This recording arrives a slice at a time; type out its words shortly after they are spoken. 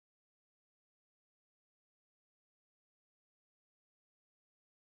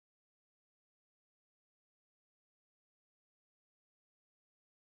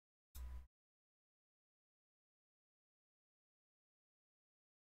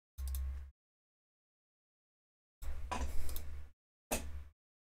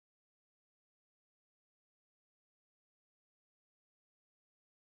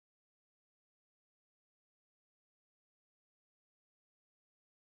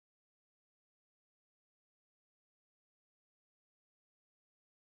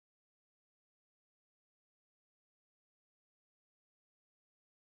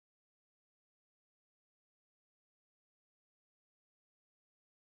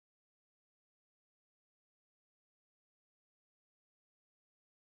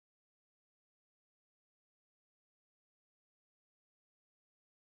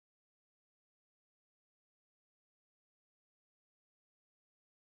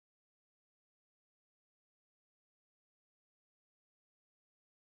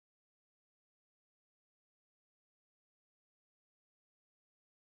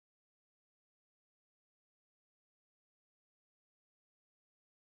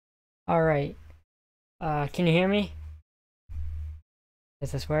Alright. Can you hear me?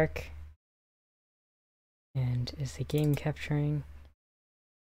 Does this work? And is the game capturing?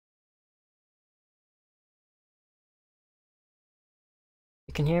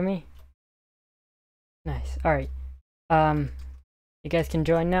 You can hear me? Nice. Alright. You guys can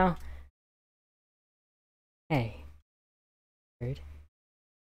join now? Hey. Weird.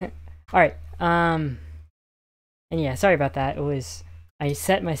 Alright. And yeah, sorry about that. I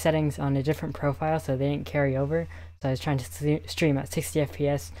set my settings on a different profile so they didn't carry over. So I was trying to stream at 60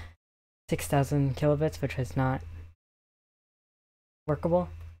 FPS, 6,000 kilobits, which was not workable.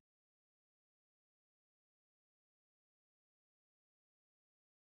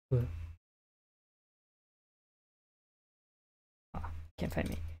 Ooh. Oh, can't find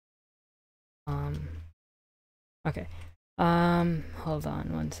me. Okay. Hold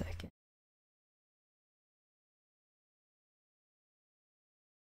on 1 second.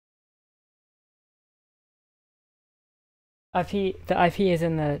 The IP is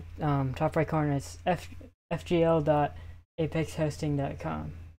in the top right corner. It's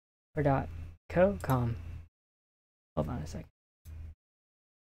fgl.apexhosting.com or .co.com. Hold on a second.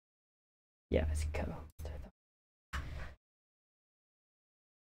 Yeah, it's co.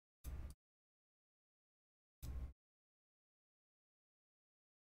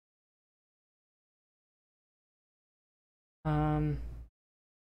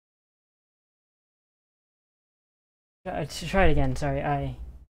 Try it again. Sorry, I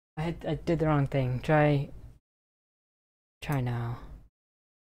did the wrong thing. Try now.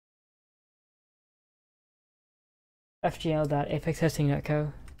 fgl.apexhosting.co. Is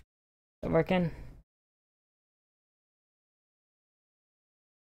it working?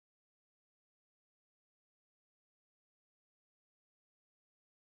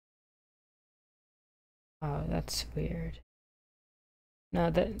 Oh, that's weird. No,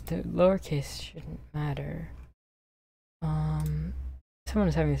 the lowercase shouldn't matter. Someone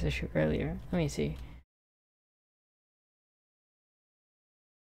was having this issue earlier. Let me see.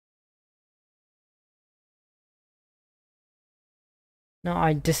 No,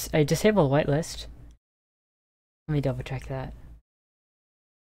 I disabled whitelist. Let me double check that.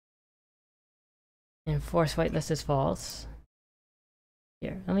 Enforce whitelist is false.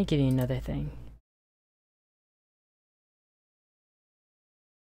 Here, let me give you another thing.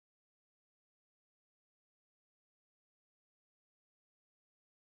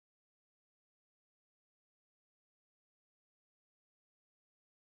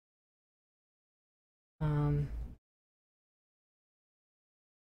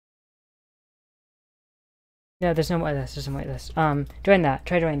 No, there's no whitelist. There's no whitelist. Join that.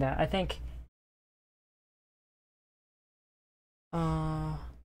 Try join that. I think.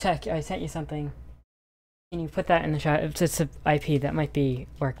 Tech, I sent you something. Can you put that in the chat? If it's an IP, that might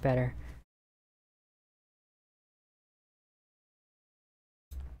work better.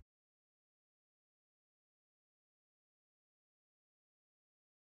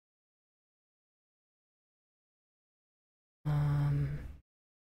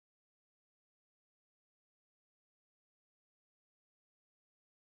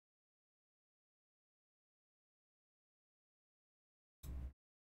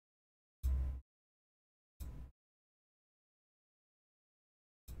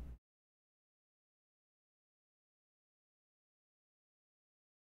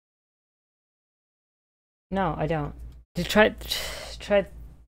 No, I don't. Try.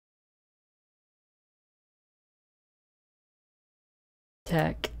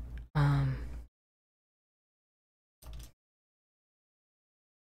 Tech.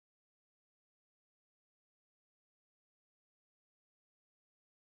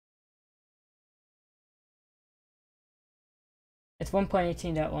 It's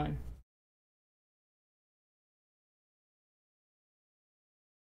 1.18.1.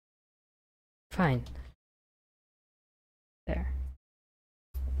 Fine. There.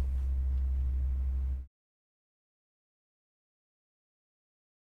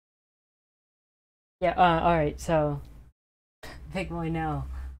 Yeah, alright, so Big Boy now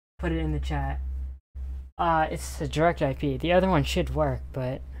put it in the chat. It's a direct IP. The other one should work,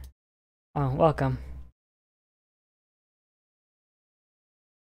 but welcome.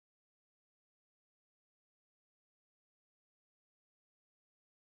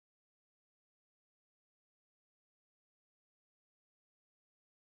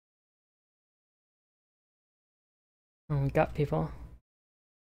 We got people.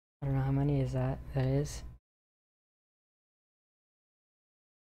 I don't know how many is that is.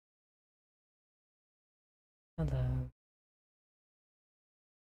 Hello.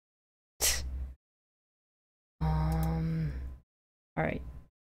 Alright.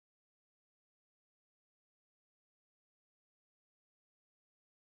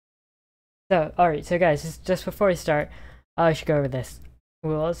 So, alright, so guys, just before we start, I should go over this.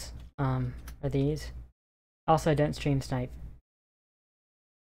 Rules, are these. Also, don't stream snipe.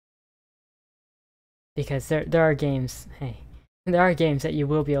 Because there are games, hey, there are games that you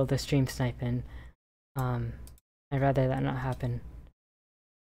will be able to stream snipe in. I'd rather that not happen.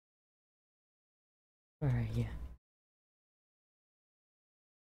 Where are you?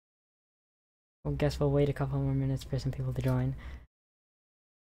 Well, guess we'll wait a couple more minutes for some people to join.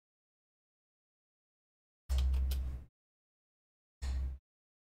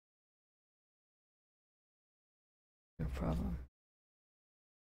 No problem.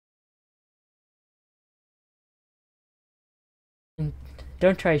 And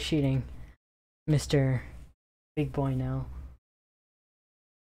don't try cheating, Mr. Big Boy now.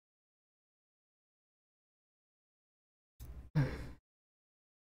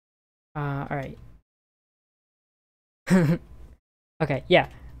 Alright. Okay, yeah.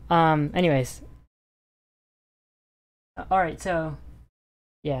 Anyways. Alright, so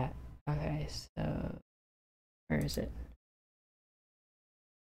yeah. Okay, so where is it?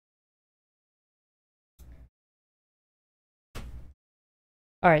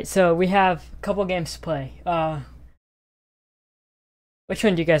 Alright, so we have a couple games to play. Which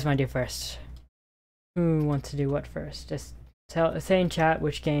one do you guys want to do first? Who wants to do what first? Just say in chat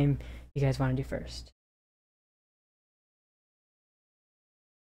which game you guys want to do first.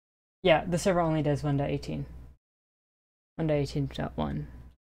 Yeah, the server only does 1.18. 1.18.1.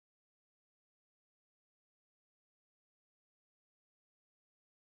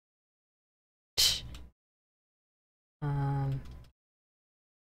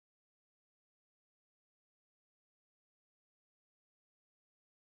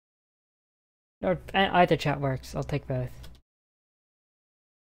 Or either chat works. I'll take both.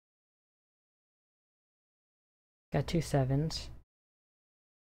 Got 2 7s.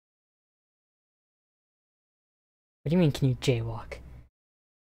 What do you mean, can you jaywalk?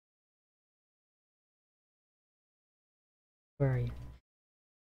 Where are you?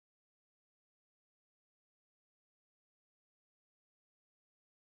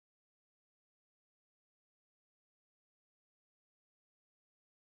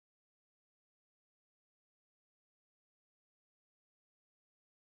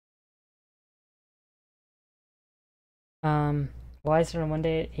 Why is it on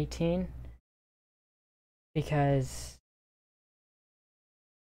 1.18? Because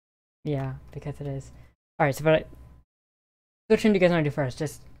yeah, because it is. Alright, so which one do you guys want to do first?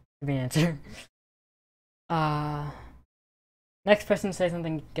 Just give me an answer. Next person to say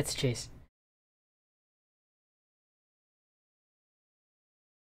something gets chased.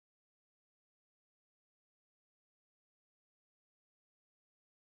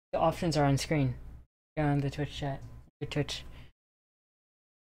 The options are on screen. Go on the Twitch chat. Your Twitch.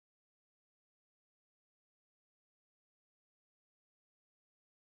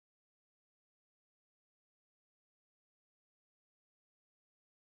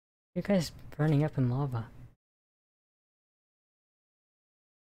 You guys burning up in lava.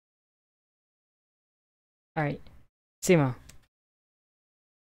 Alright. Simo.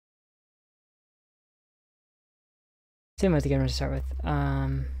 Simo's the good one to start with.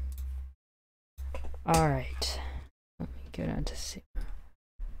 Alright. Let me go down to Simo.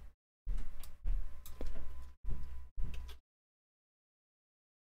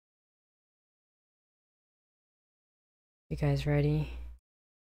 You guys ready?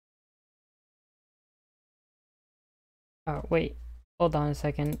 Oh, wait. Hold on a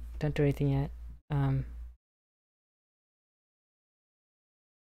second. Don't do anything yet.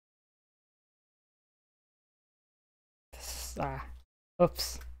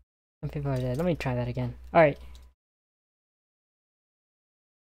 Oops. Some people are dead. Let me try that again. Alright.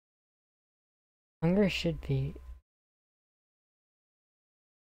 Hunger should be...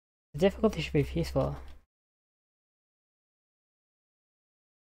 The difficulty should be peaceful.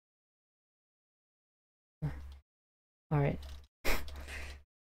 Alright.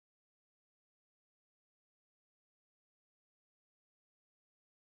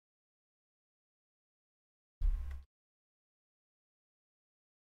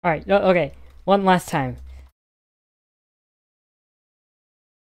 Alright, okay. One last time.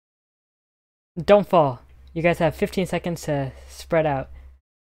 Don't fall. You guys have 15 seconds to spread out.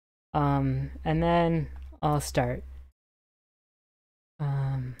 And then I'll start.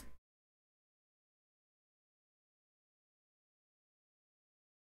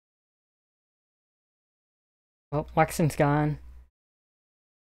 Well, Waxen's gone.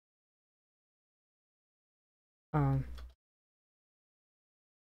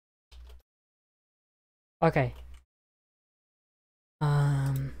 Okay.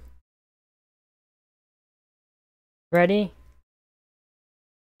 Ready?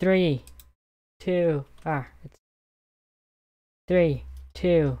 3, 2, it's 3,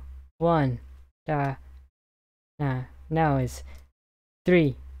 2, 1. Now is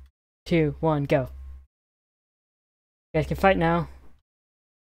 3, 2, 1, go. You guys can fight now.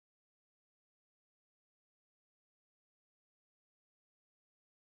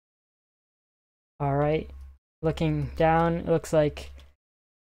 Alright, looking down, it looks like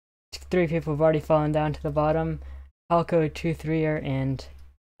 3 people have already fallen down to the bottom. Halco23er and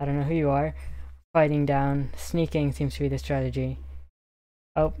I don't know who you are. Fighting down. Sneaking seems to be the strategy.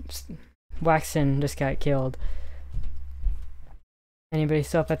 Oh, Waxon just got killed. Anybody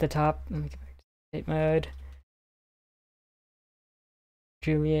still up at the top? Let me get back to state mode.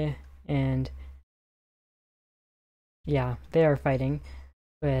 Julia and yeah, they are fighting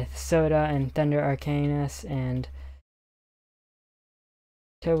with Soda and Thunder Arcanus and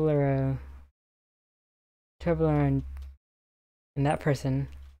Toblerone and that person.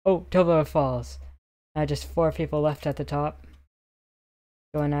 Oh, Toblerone falls. Now just 4 people left at the top.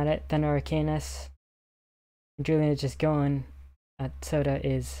 Going at it. Thunder Arcanus. Julian is just going. Soda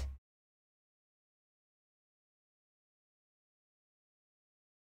is.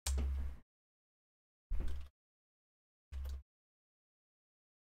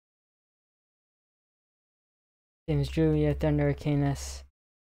 James Julia, Thunder Arcanus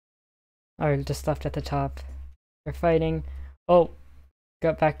are just left at the top. They're fighting. Oh,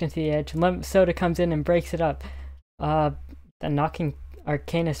 got backed into the edge. Soda comes in and breaks it up. Knocking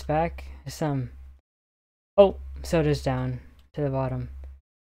Arcanus back. Oh, Soda's down to the bottom.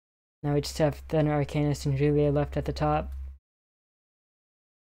 Now we just have Thunder Arcanus and Julia left at the top.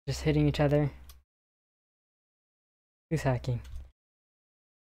 Just hitting each other. Who's hacking?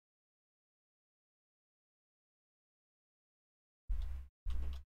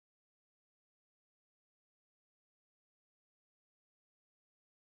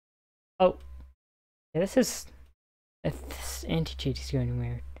 Oh, yeah, this anti-cheat is going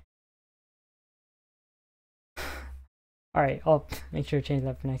weird. Alright, I'll make sure to change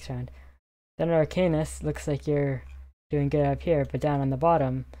that for next round. Thunder Arcanus, looks like you're doing good up here, but down on the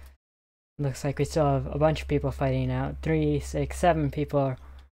bottom, looks like we still have a bunch of people fighting out. 3, 6, 7 people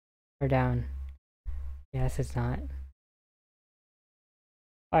are down. Yes, it's not.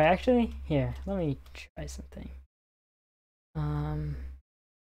 Alright, actually, here, let me try something.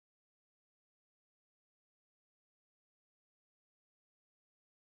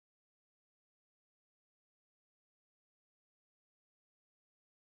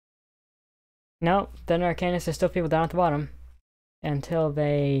 No, Thunder Arcanus, there's still people down at the bottom. Until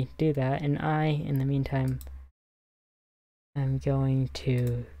they do that, and I, in the meantime, am going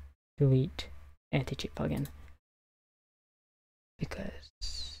to delete anti-cheat plugin. Because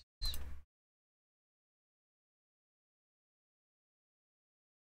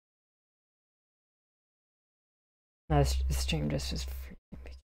this stream just is freaking.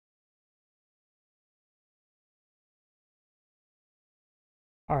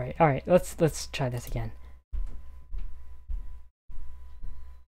 Alright, let's try this again.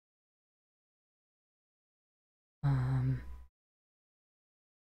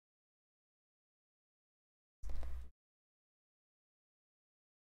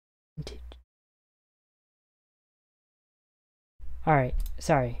 Alright,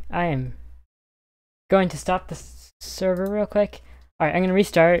 sorry. I am going to stop the server real quick. Alright, I'm gonna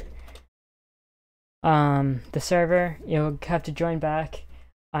restart the server. You'll have to join back.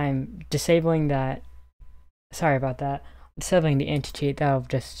 I'm disabling that. Sorry about that. I'm disabling the anti-cheat. That'll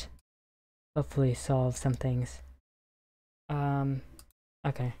just hopefully solve some things.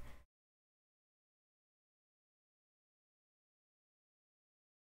 Okay.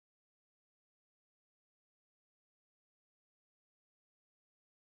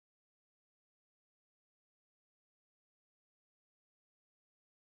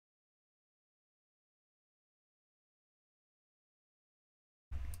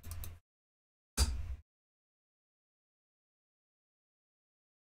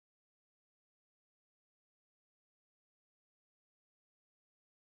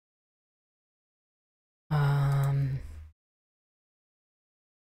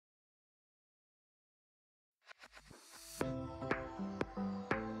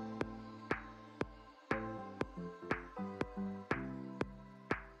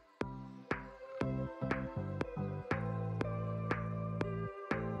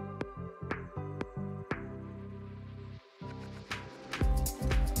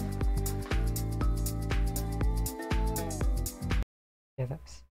 Yeah,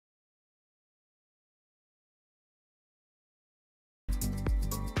 that's.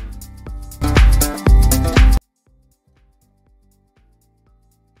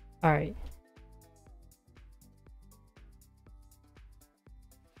 Alright.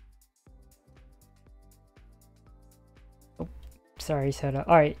 Oh, sorry, Soda.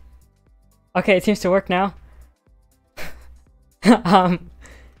 Alright. Okay, it seems to work now.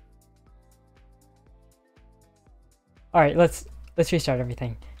 Alright, let's restart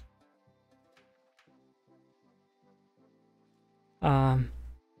everything.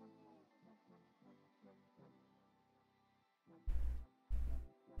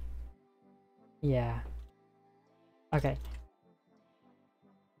 Yeah. Okay.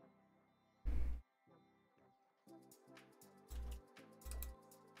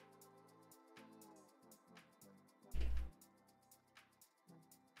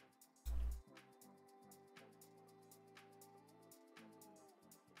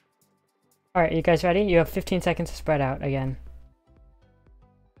 Alright, you guys ready? You have 15 seconds to spread out again.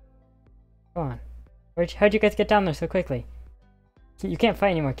 Go on. How'd you guys get down there so quickly? You can't fight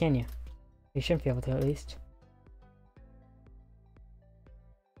anymore, can you? You shouldn't be able to, at least.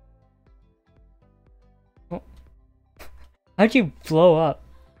 Oh. How'd you blow up?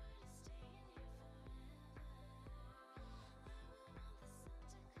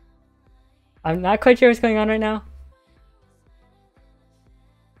 I'm not quite sure what's going on right now.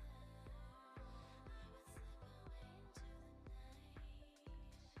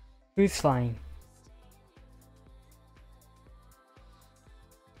 Who's flying?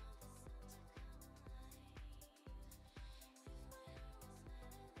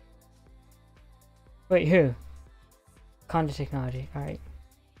 Wait, who? Wakanda technology. Alright.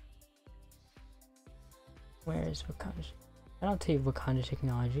 Where is Wakanda? I don't see Wakanda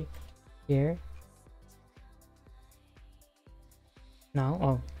technology. Here. No?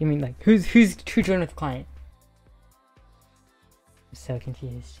 Oh, you mean like who joined with the client? I'm so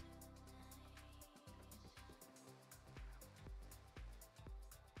confused.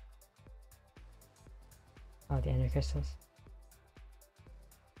 Oh, the ender crystals.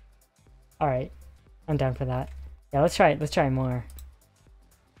 Alright. I'm down for that. Yeah, let's try more.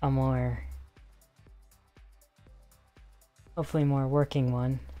 Hopefully more working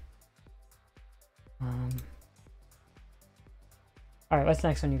one. Alright, what's the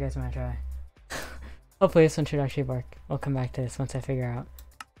next one you guys wanna try? Hopefully this one should actually work. We'll come back to this once I figure out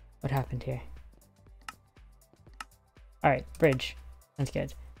what happened here. Alright, bridge. That's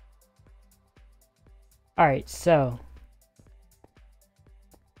good. Alright, so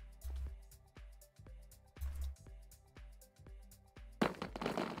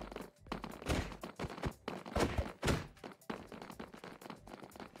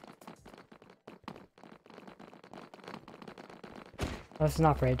oh, this is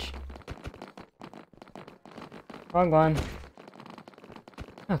not bridge. Wrong one.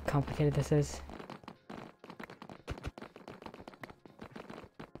 How complicated this is.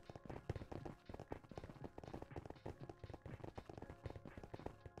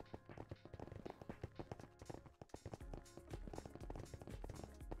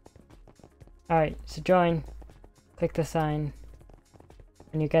 Alright, so join. Click the sign.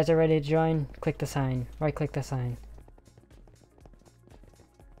 When you guys are ready to join, click the sign. Right click the sign.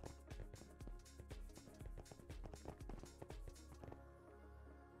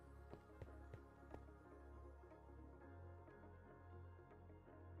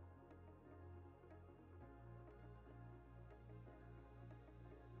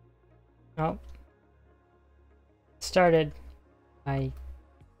 Oh. Started. I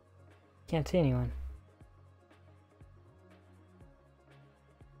can't see anyone.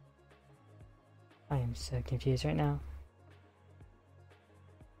 I am so confused right now.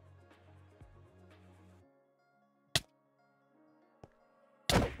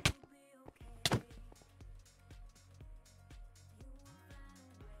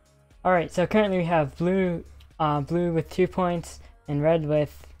 Alright, so currently we have blue with 2 points and red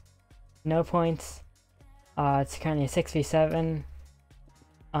with no points. It's currently a 6v7.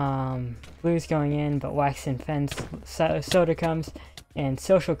 Blue's going in, but Wax and Fence Soda comes, and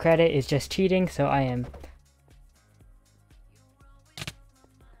social credit is just cheating, so I am.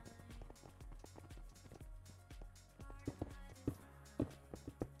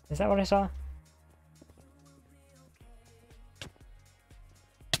 Is that what I saw?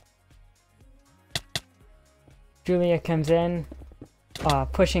 Julia comes in,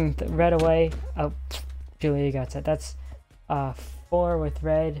 pushing red away. Oh, Julia got set. That's 4 with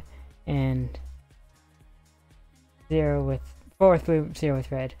red and 4 with blue, 0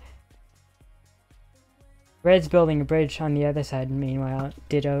 with red. Red's building a bridge on the other side. Meanwhile,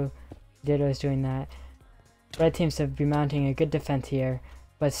 Ditto's doing that. Red seems to be mounting a good defense here,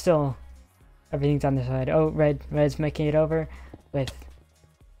 but still, everything's on the side. Oh, red's making it over with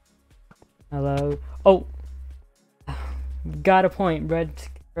Hello. Oh! Got a point. Red's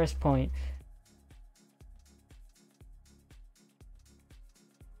first point.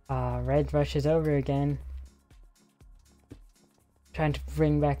 Red rushes over again. Trying to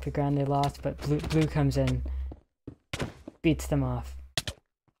bring back the ground they lost, but blue comes in. Beats them off.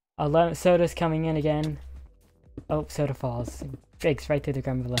 Soda's coming in again. Oh, Soda falls. Breaks right through the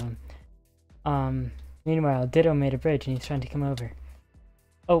ground below. Meanwhile, Ditto made a bridge and he's trying to come over.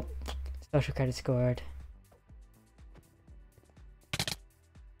 Oh, social credit scored.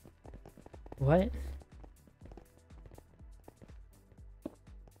 What?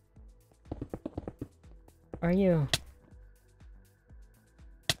 Are you?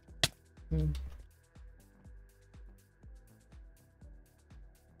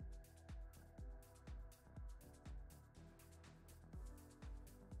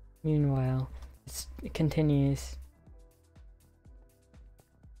 Meanwhile, it continues.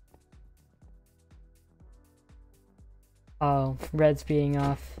 Oh, Red's being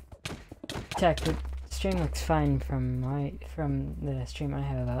off. Tech, the stream looks fine from the stream I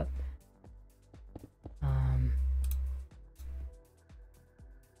have up.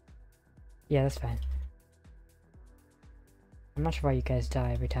 Yeah, that's fine. I'm not sure why you guys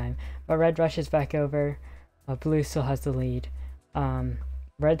die every time. But Red rushes back over. Blue still has the lead.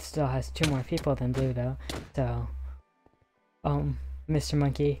 Red still has 2 more people than Blue though. So, Mr.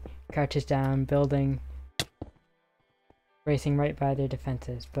 Monkey crouches down, building, racing right by their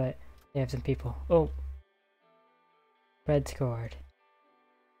defenses, but they have some people. Oh! Red scored.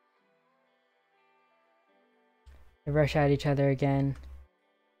 They rush at each other again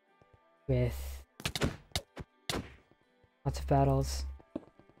with lots of battles.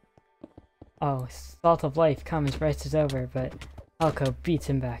 Oh, Salt of Life comes, races over, but Alco beats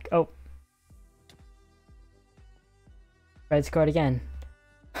him back. Oh! Red scored again.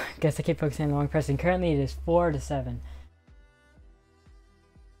 Guess I keep focusing on long pressing. Currently it is 4-7.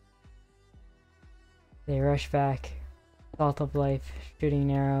 They rush back. Salt of Life, shooting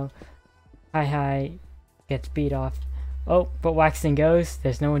an arrow. Hi gets beat off. Oh, but Waxton goes.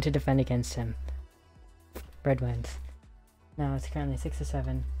 There's no one to defend against him. Red wins. Now it's currently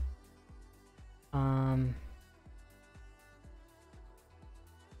 6-7.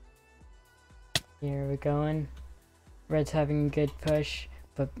 Here we're going. Red's having a good push,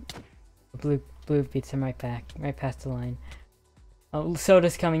 but blue beats him right back, right past the line. Oh,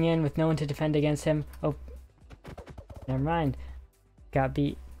 Soda's coming in with no one to defend against him. Oh, never mind. Got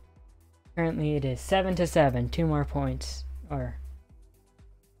beat. Currently it is 7-7. 2 more points. Or,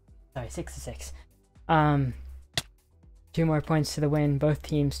 sorry, 6-6. 2 more points to the win. Both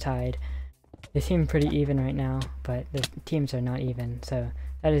teams tied. They seem pretty even right now, but the teams are not even, so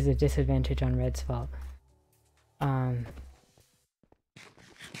that is a disadvantage on Red's fault.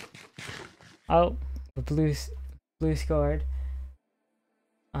 Oh, the blue scored.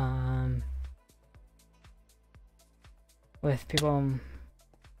 With people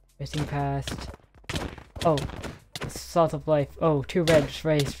racing past. Oh, Salt of Life. Oh, 2 Reds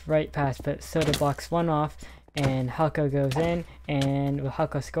race right past, but Soda blocks 1 off, and Halko goes in, and will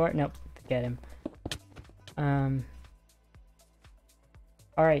Halko score? Nope, get him.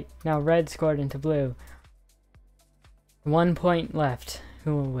 Alright, now Red scored into Blue. 1 point left.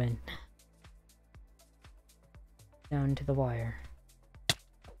 Who will win? Down to the wire.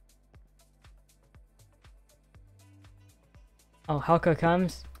 Oh, Halko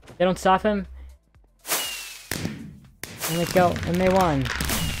comes. They don't stop him. And they go, and they won.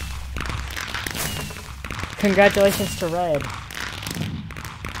 Congratulations to Red.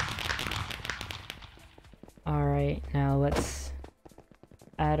 Alright, now let's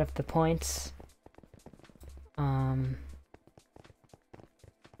add up the points.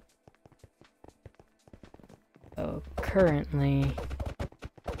 So currently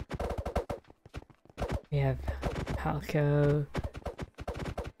we have Halko.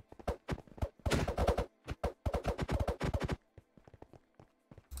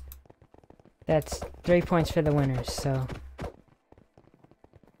 That's 3 points for the winners, so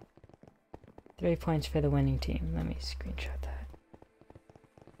 3 points for the winning team. Let me screenshot that.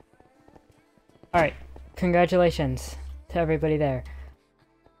 Alright, congratulations to everybody there.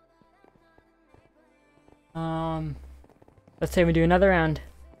 Let's say we do another round.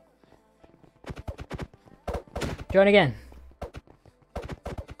 Join again.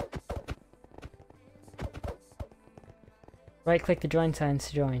 Right click the join signs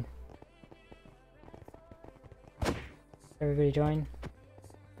to join. Everybody join.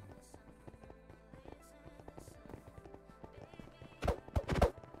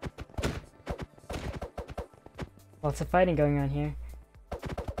 Lots of fighting going on here.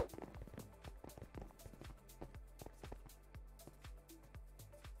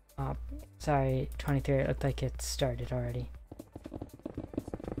 Oh, sorry, 23, it looked like it started already.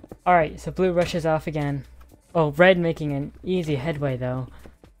 Alright, so blue rushes off again. Oh, red making an easy headway though,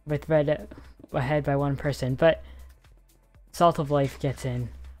 with red ahead by one person, but Salt of Life gets in.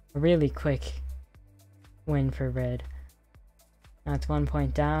 A really quick win for red. Now it's 1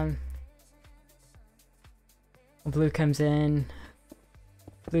 point down. Blue comes in.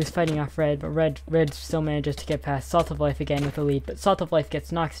 Blue's fighting off red, but red still manages to get past Salt of Life again with a lead, but Salt of Life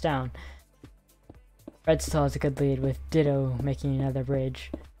gets knocked down. Red still has a good lead with Ditto making another bridge.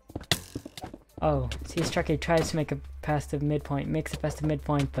 Oh, Sea Strucky tries to make it past the midpoint, makes it past the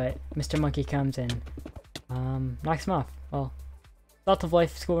midpoint, but Mr. Monkey comes in. Knocks him off. Well, Salt of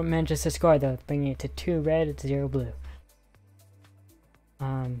Life manages to score though, bringing it to 2 red, 0 blue.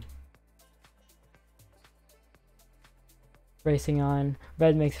 Racing on.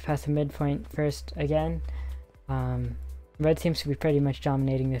 Red makes it past the midpoint first again. Red seems to be pretty much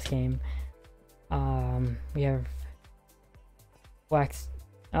dominating this game. We have Wax.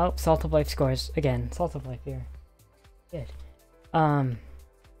 Oh, Salt of Life scores again. Salt of Life here. Good.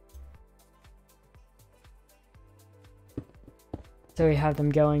 So we have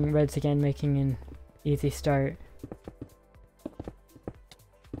them going. Reds again making an easy start.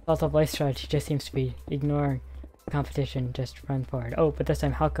 Salt of Life strategy just seems to be ignore competition, just run forward. Oh, but this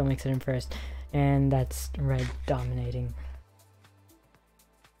time Halko makes it in first, and that's red dominating.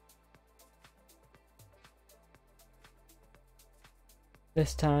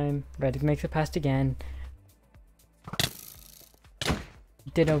 This time, red makes it past again.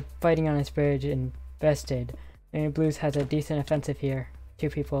 Ditto fighting on his bridge and bested. And blues has a decent offensive here. 2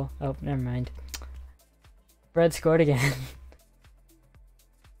 people. Oh, never mind. Red scored again.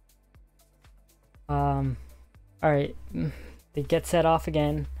 Alright. They get set off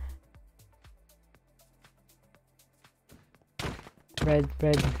again. Red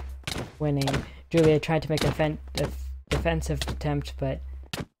winning. Julia tried to make a defensive attempt, but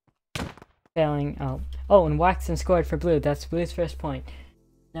failing. Oh, and Waxen scored for blue. That's blue's first point.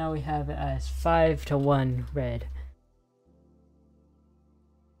 Now we have it as 5-1 red.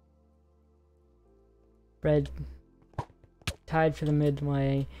 Red tied for the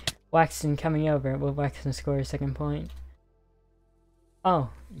midway. Waxen coming over. Will Waxen score a second point? Oh,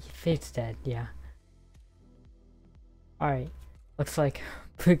 Fate's dead, yeah. Alright. Looks like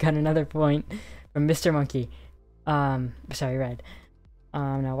blue got another point from Mr. Monkey. Sorry, red.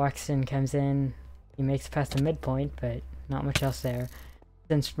 Now Waxen comes in. He makes it past the midpoint, but not much else there.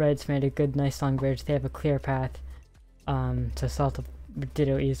 Since red's made a good, nice long bridge, they have a clear path. So Salt of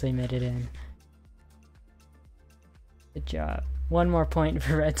Ditto easily made it in. Good job. 1 more point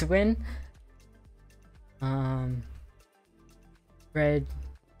for red to win. Red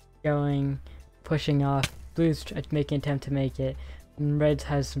going, pushing off. Blue's making an attempt to make it. And red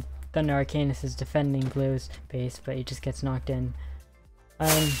has Thunder Arcanus is defending blue's base, but he just gets knocked in.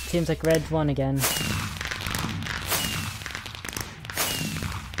 Seems like red's won again.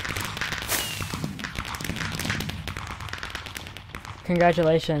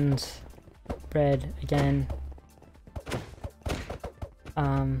 Congratulations, red, again.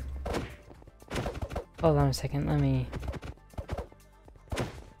 Hold on a second, let me...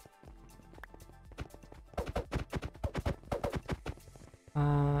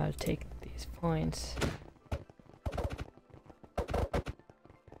 take these points.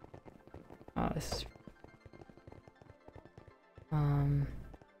 Oh, this is...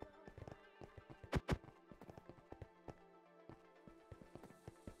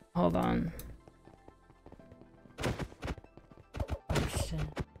 Hold on.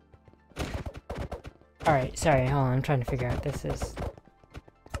 Alright, sorry, hold on, I'm trying to figure out this is...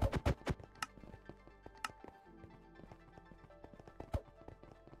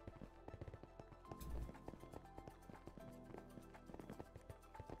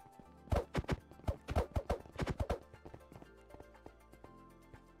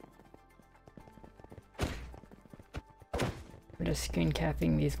 I'm just screen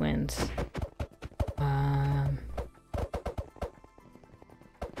capping these wins.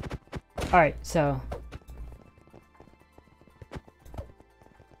 Alright, so...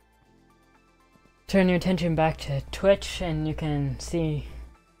 turn your attention back to Twitch and you can see,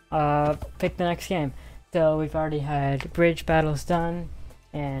 pick the next game. So we've already had bridge battles done,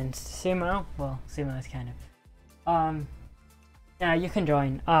 and Sumo, well, Sumo is kind of, yeah, you can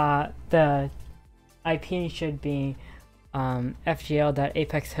join. The IP should be,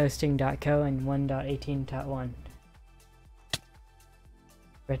 fgl.apexhosting.co and 1.18.1.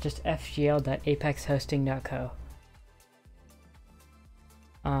 Or just fgl.apexhosting.co.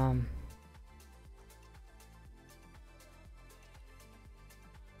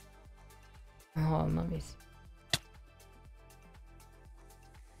 Oh, mummies.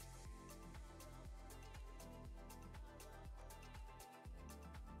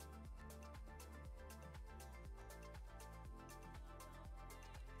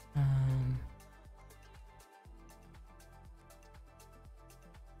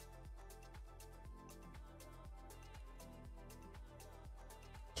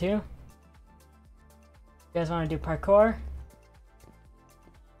 Two? You guys want to do parkour?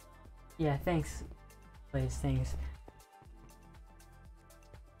 Yeah, thanks. Please, thanks.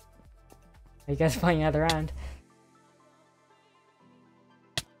 Are you guys playing another round?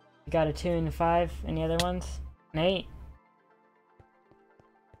 You got a 2 and a 5. Any other ones? An 8?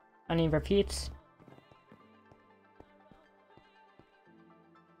 Any repeats?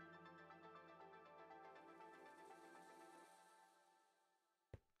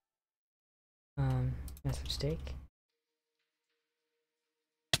 That's some steak.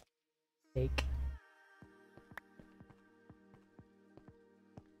 Steak.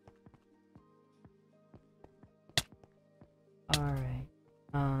 Alright.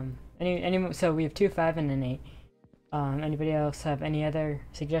 So we have 2, 5, and an 8. Anybody else have any other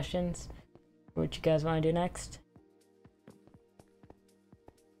suggestions? What you guys want to do next?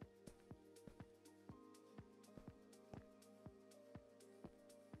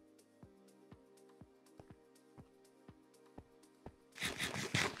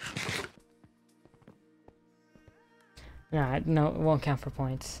 No, it won't count for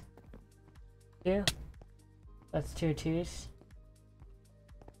points. 2? That's 2 2s.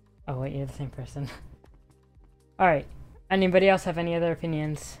 Oh wait, you're the same person. Alright. Anybody else have any other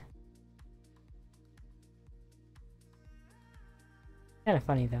opinions? Kinda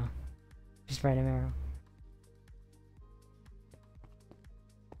funny though. Just random arrow.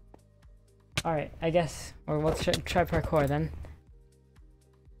 Alright, I guess, or let's try parkour then.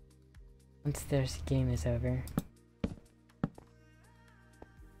 Once this game is over.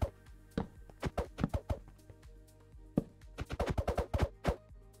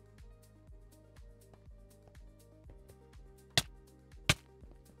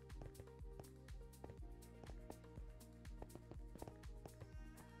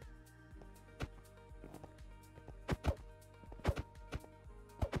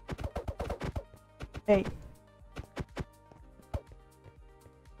 Hey.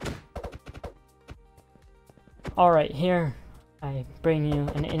 Alright, here I bring you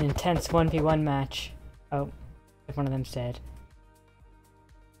an intense 1v1 match. Oh, if one of them's dead.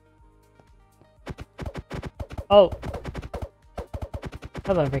 Oh!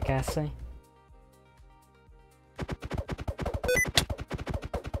 Hello, Rick Astley.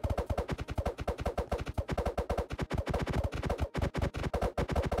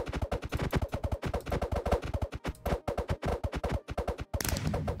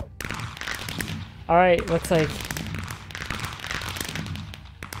 Alright, looks like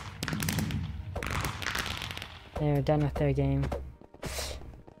they're done with their game.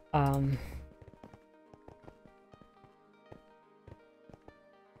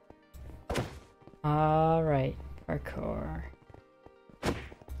 Alright, parkour.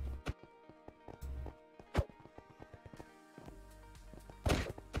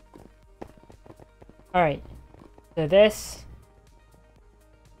 Alright, so this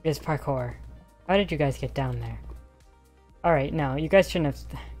is parkour. How did you guys get down there? Alright, no, you guys shouldn't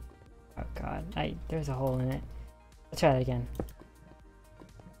have... Oh god, there's a hole in it. Let's try that again.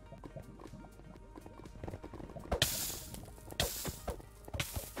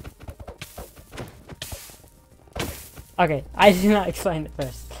 Okay, I did not explain it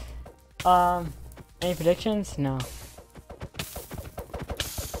first. Any predictions? No.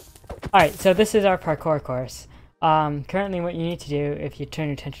 Alright, so this is our parkour course. Currently what you need to do if you turn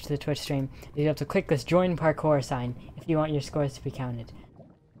your attention to the Twitch stream is you have to click this join parkour sign if you want your scores to be counted.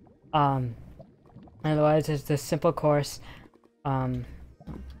 Otherwise it's this simple course.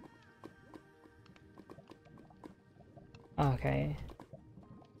 Okay.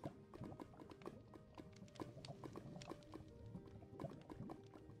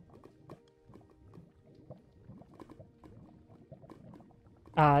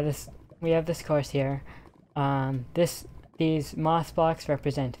 We have this course here. These moss blocks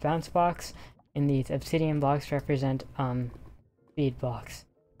represent bounce blocks, and these obsidian blocks represent speed blocks.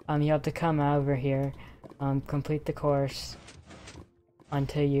 You have to come over here, complete the course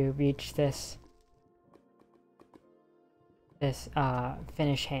until you reach this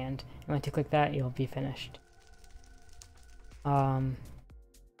finish hand. And once you click that, you'll be finished. Alright.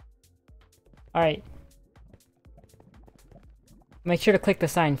 Make sure to click the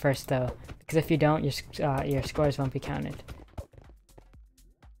sign first though, because if you don't, your scores won't be counted.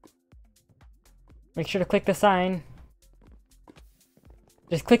 Make sure to click the sign.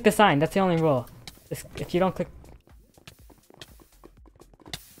 Just click the sign, that's the only rule. Just, if you don't click...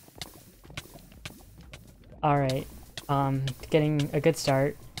 Alright, getting a good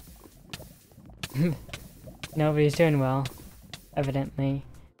start. Nobody's doing well, evidently.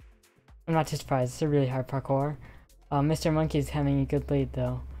 I'm not too surprised, it's a really hard parkour. Mr. Monkey's having a good lead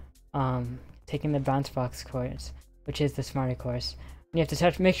though. Taking the bounce box course, which is the smarter course. You have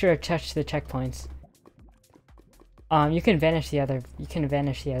to make sure to touch the checkpoints. You can vanish the other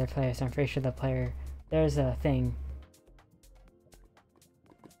players, so I'm pretty sure the player, there's a thing.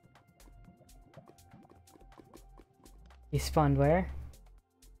 He spawned where?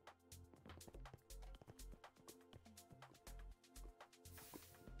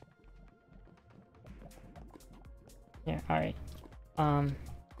 Yeah, alright.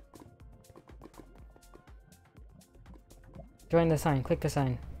 Join the sign, click the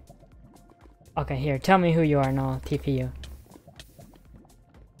sign. Okay, here, tell me who you are and I'll TP you.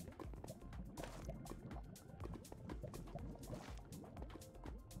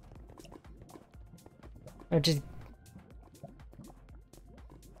 Or just...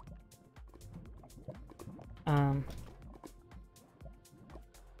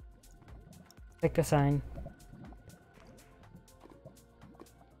 click the sign.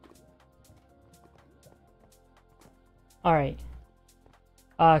 Alright.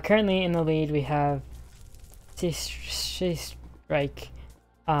 Currently in the lead we have Strike.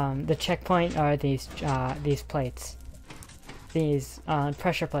 The checkpoint are these plates. These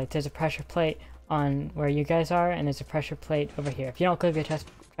pressure plates. There's a pressure plate on where you guys are, and there's a pressure plate over here. If you don't click the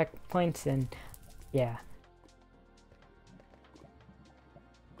checkpoints, then yeah.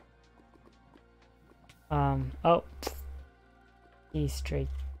 Oh. He's straight.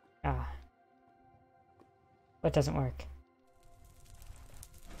 What doesn't work?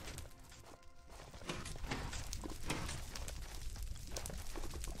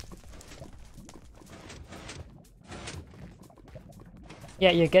 Yeah,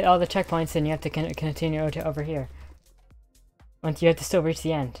 you get all the checkpoints and you have to continue to over here. Once you have to still reach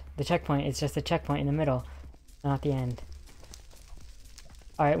the end. The checkpoint is just a checkpoint in the middle, not the end.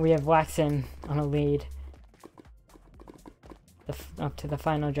 Alright, we have Waxen on a lead. Up to the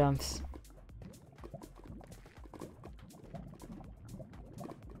final jumps.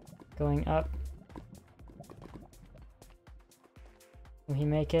 Going up. Will he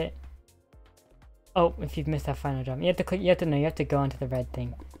make it? Oh, if you've missed that final jump. You have to go onto the red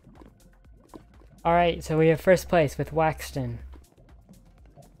thing. Alright, so we have first place with Waxton.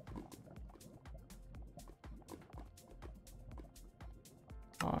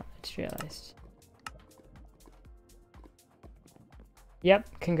 Oh, I just realized.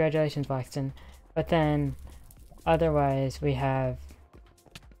 Yep, congratulations, Waxton. But then, otherwise, we have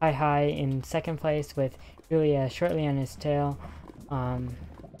Hi in second place with Julia shortly on his tail.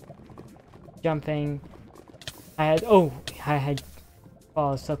 Jumping. Hi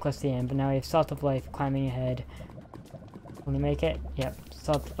falls so close to the end, but now we have Salt of Life climbing ahead. Will he make it? Yep.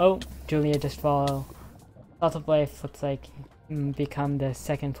 Julia just follow. Salt of Life looks like become the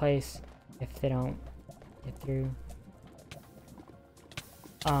second place if they don't get through.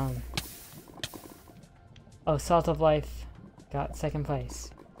 Salt of Life got second place.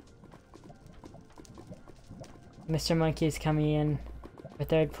 Mr. Monkey's coming in for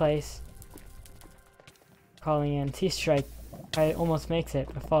third place. Calling in T-Strike. Almost makes it,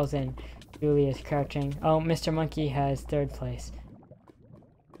 but falls in. Julia's crouching. Oh, Mr. Monkey has third place.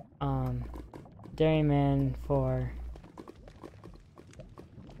 Dairyman for...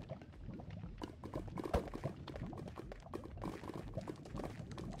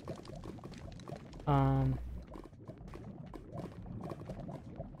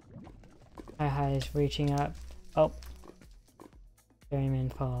 Hi is reaching up. Oh. Dairyman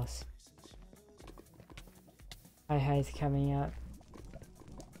falls. Hi is coming up.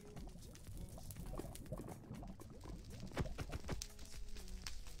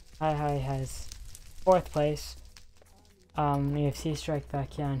 Hi has fourth place. We have C-Strike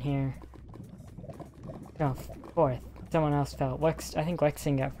back down here. No, fourth. Someone else fell. I think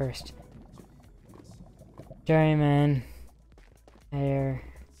Wexing got first. Dairyman there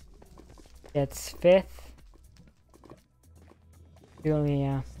gets fifth.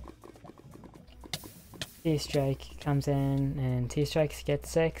 Julia. T-Strike comes in and T-Strike gets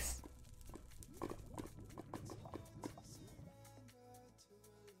sixth.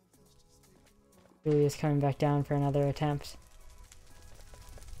 Julia's coming back down for another attempt.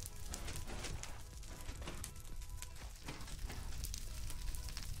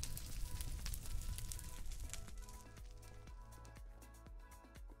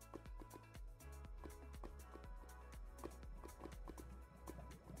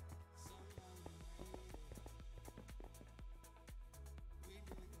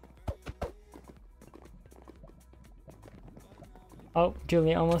 Oh,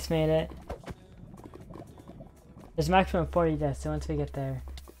 Julia almost made it. There's a maximum of 40 deaths, so once we get there.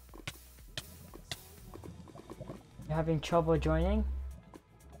 You're having trouble joining?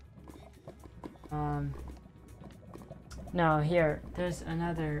 No, here, there's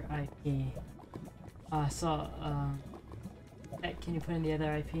another IP. Can you put in the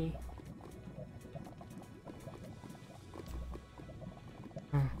other IP?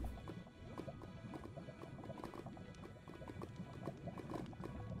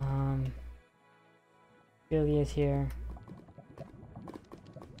 Julia's here.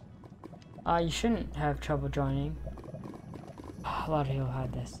 You shouldn't have trouble joining. A lot of people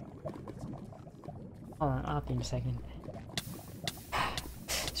had this. Hold on, I'll be in a second.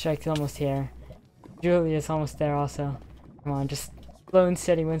 Strike's almost here. Julia's almost there also. Come on, just slow and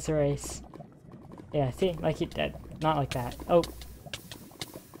steady wins the race. Yeah, see? Like he did. Not like that. Oh.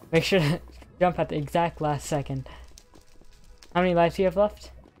 Make sure to jump at the exact last second. How many lives do you have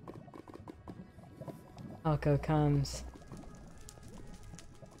left? Alco comes.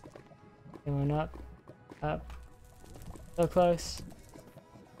 Going up. Up. So close.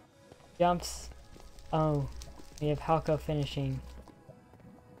 Jumps. Oh. We have Halco finishing.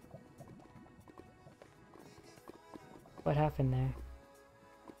 What happened there?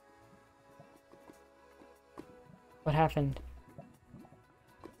 What happened?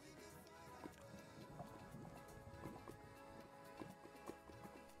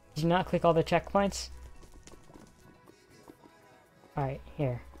 Did you not click all the checkpoints? Alright,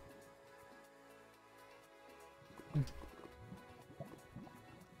 here.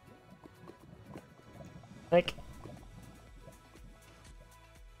 Click.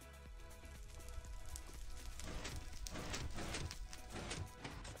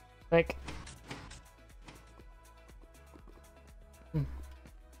 Click. You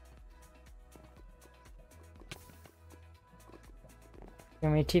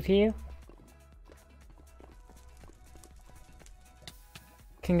want me to TP you?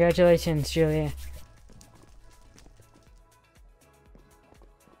 Congratulations, Julia.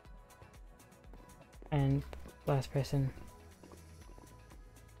 And last person.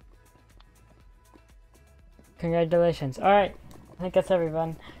 Congratulations. Alright, I think that's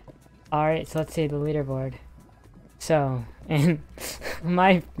everyone. Alright, so let's see the leaderboard. So, in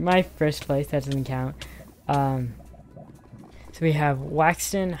my first place, that doesn't count. So we have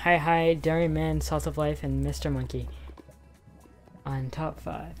Waxton, Hi, Dairyman, Salt of Life, and Mr. Monkey on top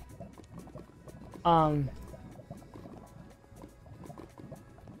 5.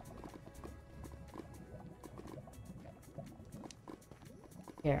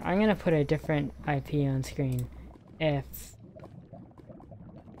 Here, I'm gonna put a different IP on screen. If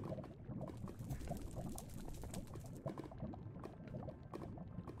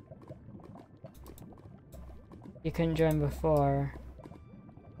you couldn't join before,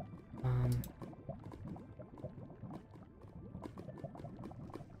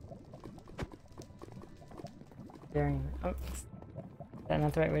 oh, is that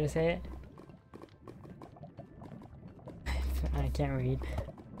not the right way to say it? I can't read.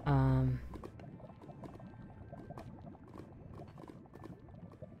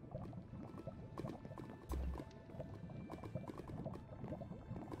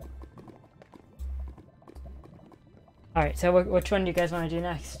 Alright, so which one do you guys want to do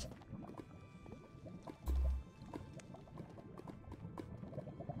next?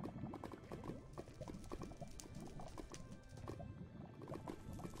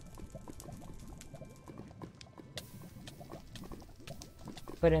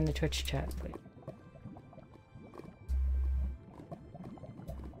 Put in the Twitch chat, please.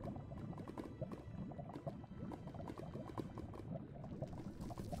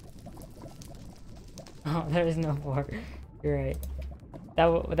 Oh, there is no war. You're right.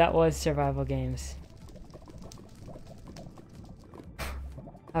 That was survival games.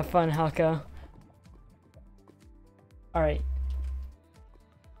 Have fun, Halko. Alright.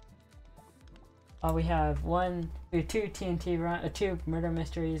 We have two TNT run, 2 murder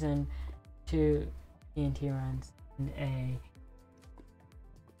mysteries and 2 TNT runs, and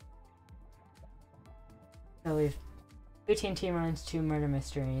so we've 2 TNT runs, 2 murder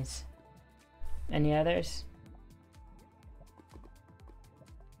mysteries. Any others?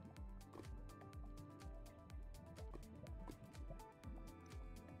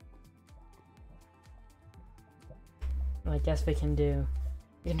 Well, I guess we can try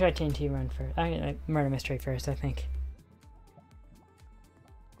TNT run first. Murder mystery first, I think.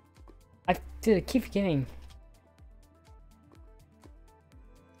 Dude, I keep forgetting.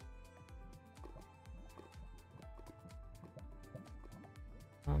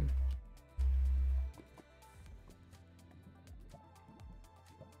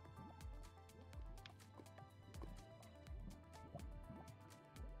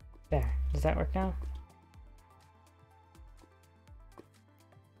 There. Does that work now?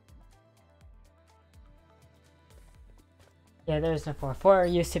 Yeah, there's no 4. 4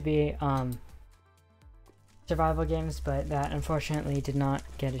 used to be survival games, but that unfortunately did not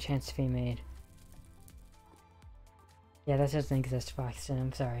get a chance to be made. Yeah, that doesn't exist, Foxton.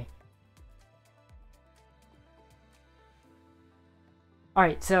 I'm sorry.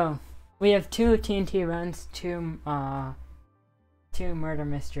 Alright, so we have 2 TNT runs, 2 murder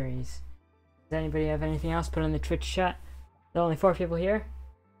mysteries. Does anybody have anything else? Put in the Twitch chat. There are only 4 people here.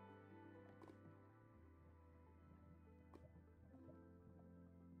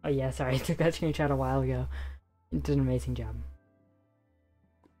 Oh yeah, sorry, I took that screenshot a while ago. It did an amazing job.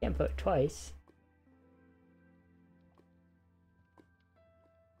 Can't vote twice.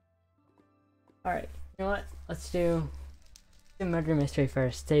 Alright, you know what? Let's do the murder mystery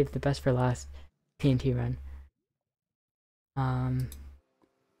first. Save the best for last TNT run.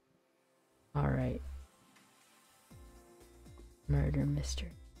 Alright. Murder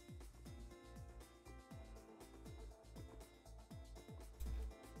mystery.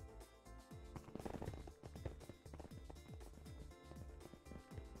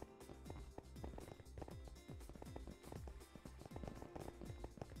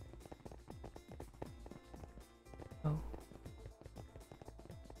 Oh.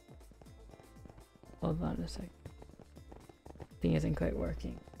 Hold on a sec. Thing isn't quite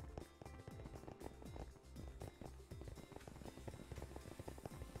working.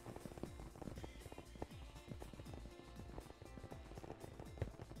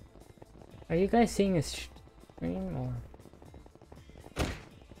 Are you guys seeing this stream or?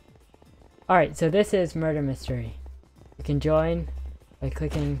 Alright, so this is Murder Mystery. You can join by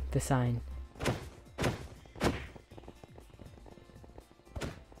clicking the sign.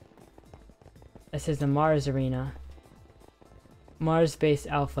 This is the Mars Arena. Mars Base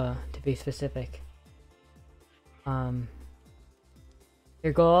Alpha, to be specific. Your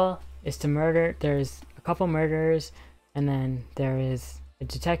goal is to murder. There's a couple murderers, and then there is a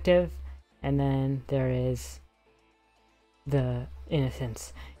detective, and then there is the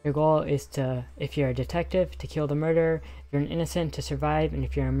innocents. Your goal is to, if you're a detective, to kill the murderer, if you're an innocent, to survive, and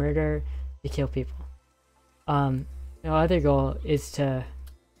if you're a murderer, to kill people. The other goal is to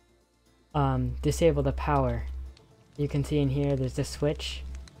disable the power. You can see in here there's a switch.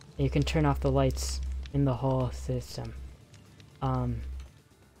 You can turn off the lights in the whole system.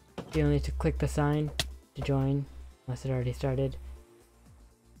 You'll need to click the sign to join, unless it already started.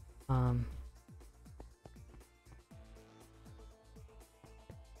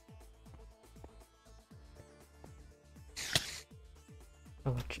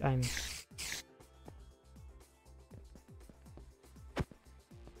 Which I'm...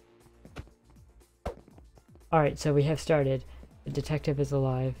 Alright, so we have started. The detective is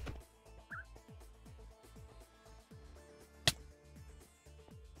alive.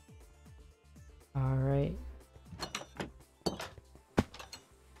 Alright.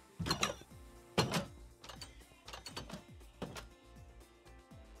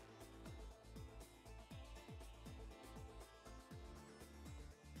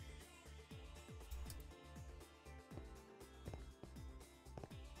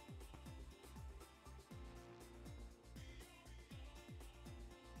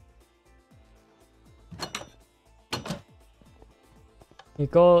 Your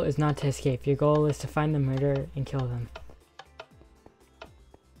goal is not to escape. Your goal is to find the murderer and kill them.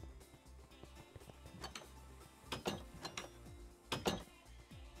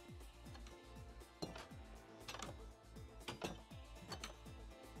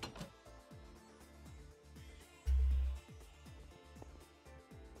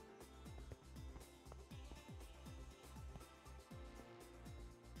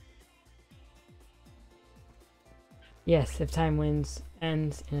 Yes, if time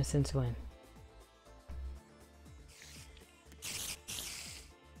ends, innocents win.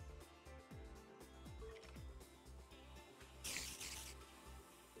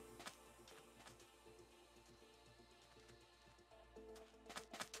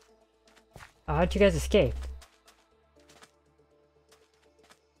 Oh, how'd you guys escape?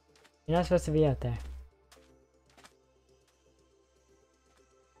 You're not supposed to be out there.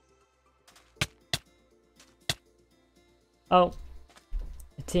 Oh,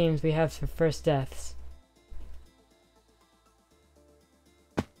 it seems we have some first deaths.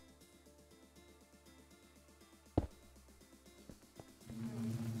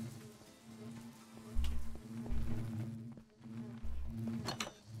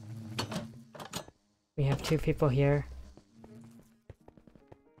 We have 2 people here.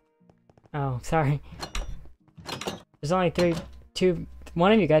 Oh, sorry. There's only 3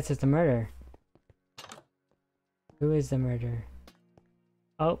 one of you guys is the murderer. Who is the murderer?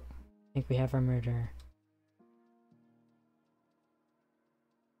 Oh, I think we have our murderer.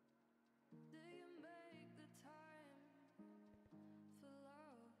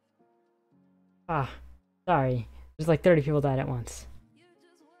 Ah, sorry. There's like 30 people died at once.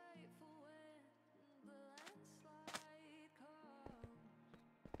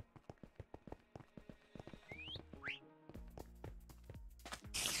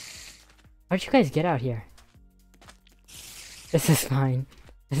 How'd you guys get out here? This is fine.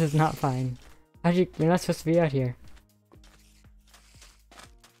 This is not fine. You're not supposed to be out here.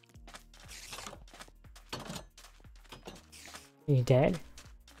 Are you dead?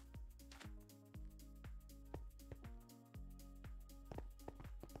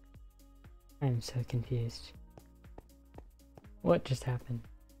 I'm so confused. What just happened?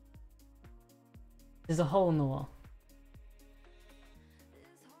 There's a hole in the wall.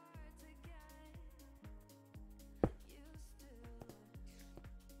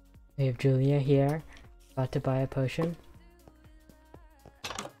 We have Julia here, about to buy a potion.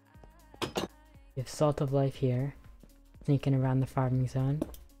 We have Salt of Life here, sneaking around the farming zone.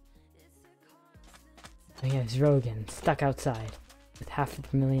 We have Zrogan, stuck outside, with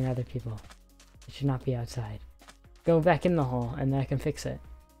 500,000 other people. They should not be outside. Go back in the hole, and then I can fix it.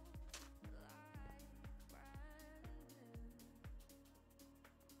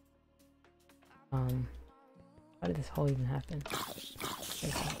 How did this hole even happen?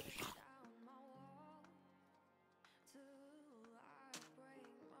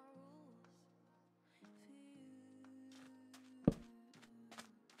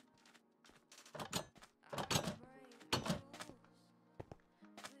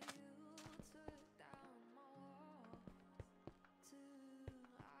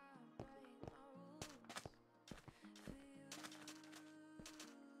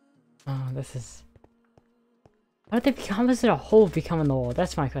 Oh, this is... How did they become? How does a hole become in the wall?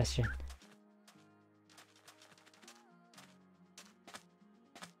 That's my question.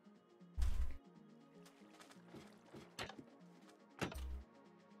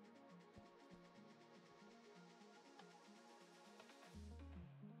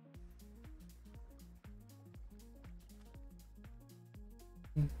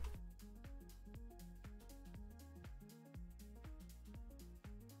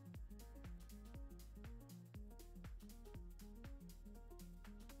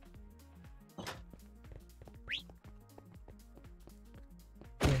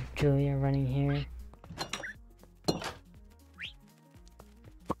 Julia running here.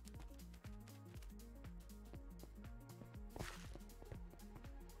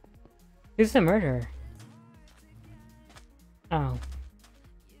 Who's the murderer? Oh.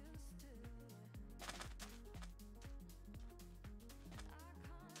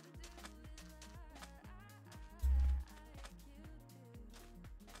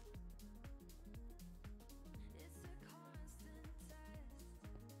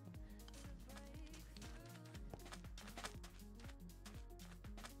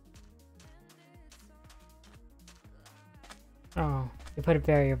 Oh, they put a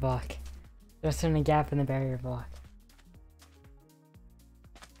barrier block. There's a gap in the barrier block.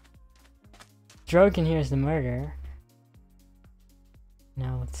 Drogan here is the murderer.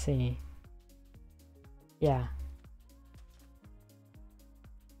 Now let's see. Yeah.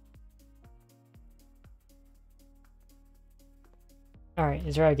 Alright,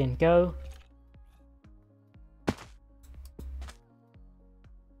 Drogan, go.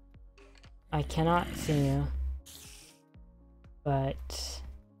 I cannot see you. But...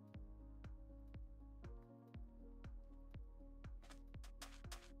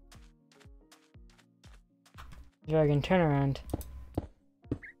 Dragon, turn around.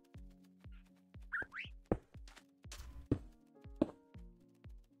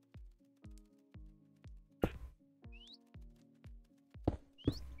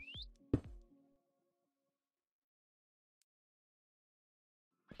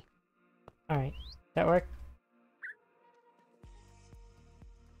 Alright, that work?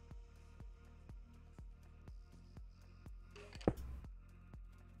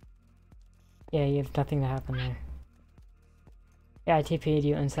 Yeah, you have nothing to happen there. Yeah, I TP'd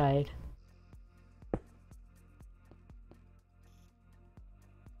you inside.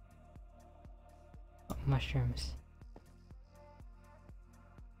 Oh, mushrooms.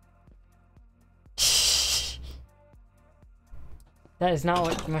 Shh. That is not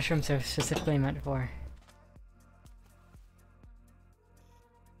what mushrooms are specifically meant for.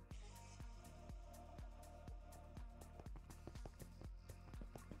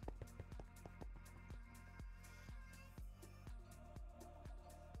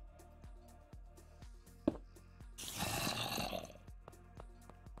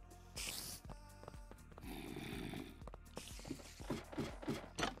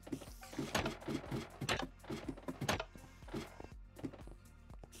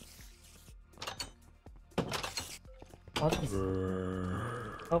 All these...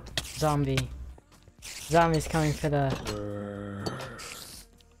 Oh, zombie. Zombie's coming for the...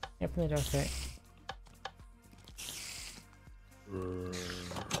 Open the door for it.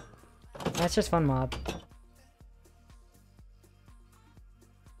 That's just one mob.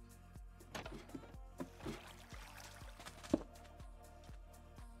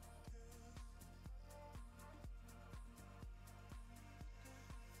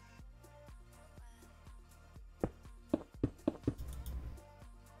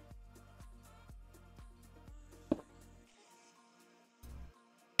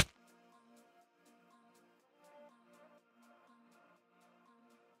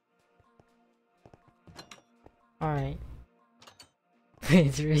 Alright.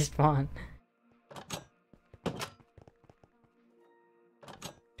 Please respawn. Do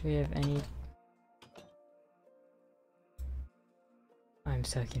we have any... I'm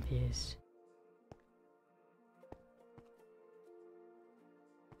so confused.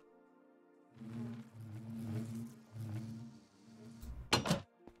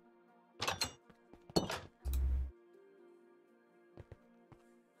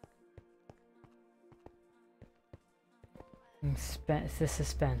 The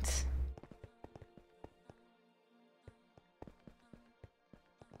suspense.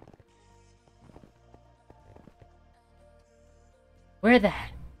 Where the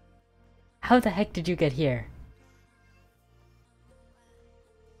heck? How the heck did you get here?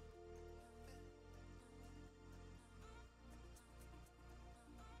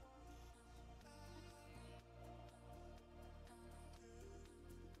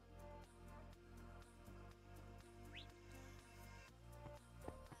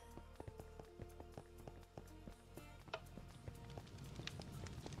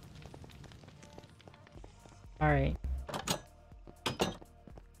 Alright.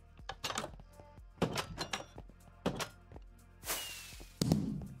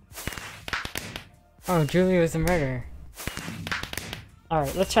 Oh, Julie was a murderer.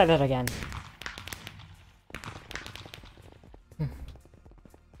 Alright, let's try that again.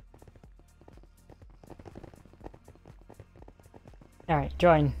 Alright,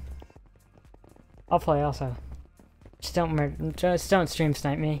 join. I'll play also. Just don't stream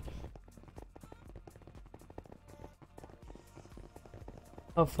snipe me.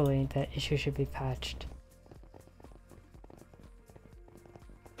 Hopefully that issue should be patched.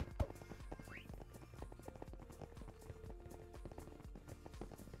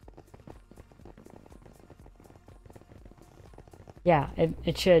 Yeah,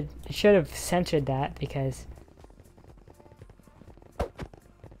 it should have censored that because you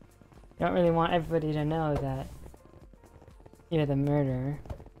don't really want everybody to know that you're the murderer.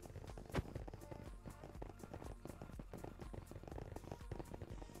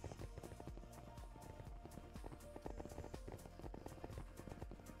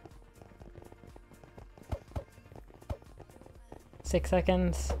 Six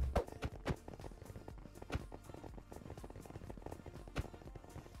seconds.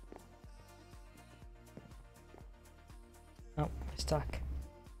 Oh, we're stuck.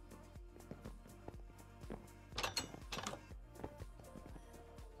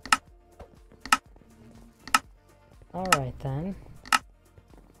 Alright then.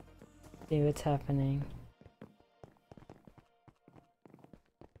 See what's happening.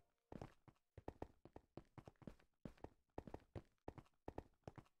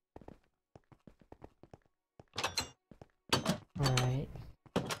 Alright.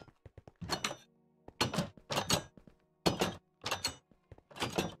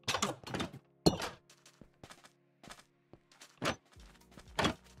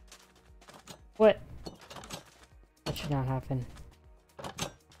 What? That should not happen.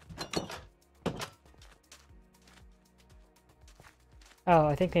 Oh,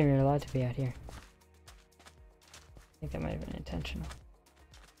 I think maybe you're allowed to be out here. I think that might have been intentional.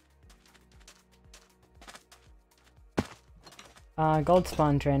 Gold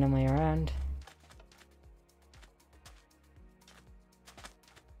spawned randomly around.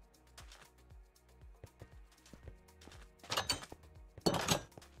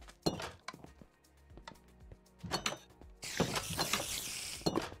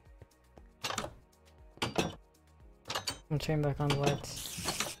 I'm turning back on the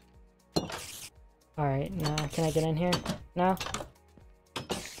lights. Alright, now can I get in here? No?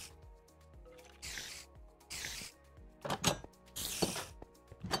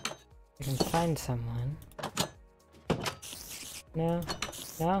 I can find someone. No?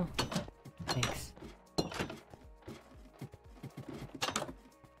 No? Thanks.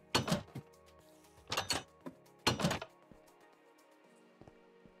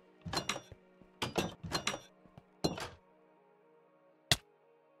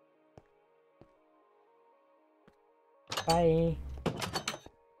 Bye.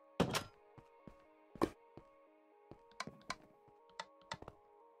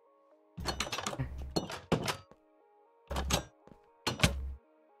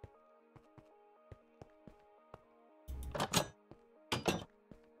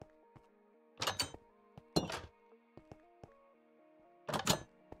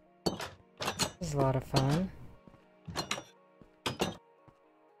 This is a lot of fun.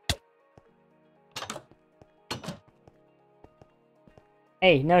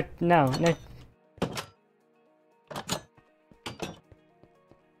 Hey, no.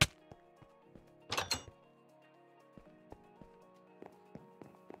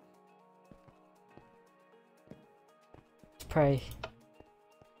 Pray.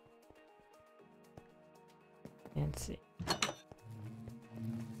 Can't see.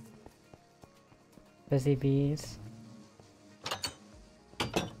 Busy bees.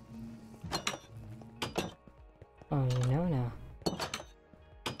 Oh, you know now.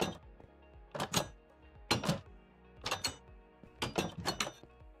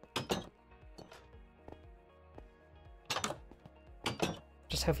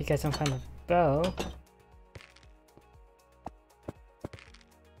 Just hope you guys don't find a bow.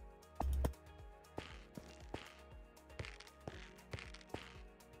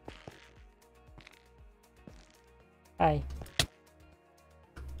 Hi.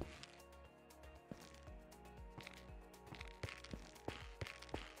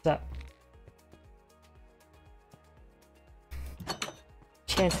 What's up?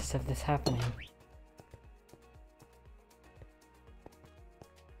 Chances of this happening.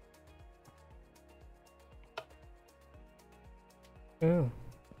 Ooh.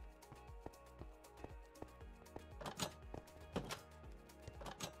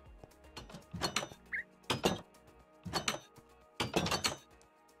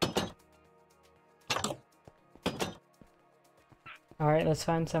 Alright, let's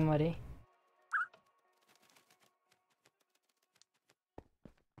find somebody.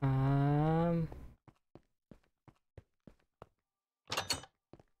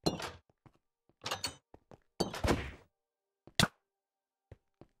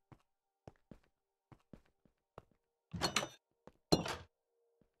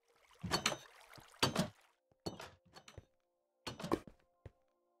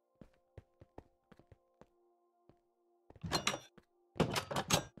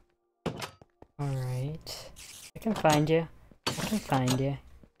 Alright. I can find you. I can find you.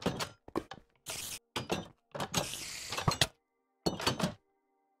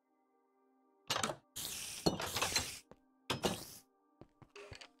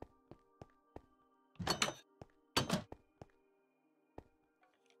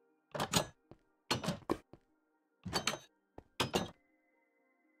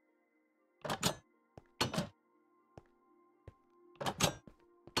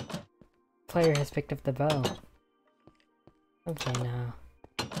 Player has picked up the bow. Okay, now.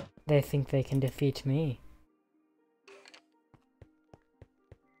 They think they can defeat me.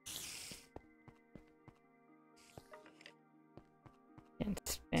 And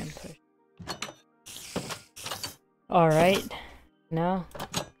spam push. Alright. Now.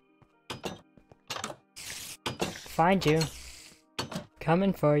 Find you.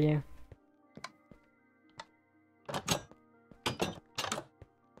 Coming for you.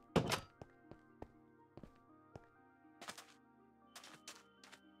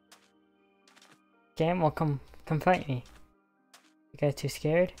 Damn, well come fight me. You guys too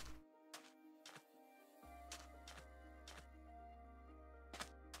scared?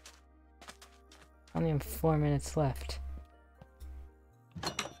 Only have 4 minutes left.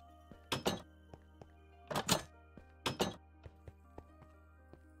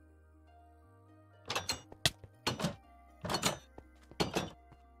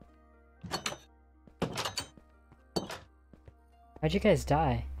 How'd you guys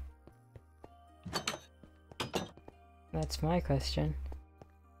die? That's my question.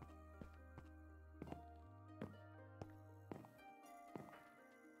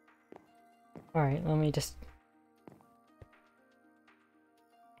 Alright, let me just...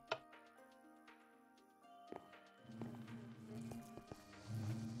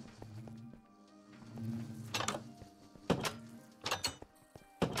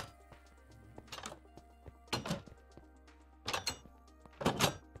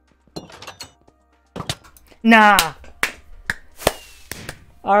 Nah!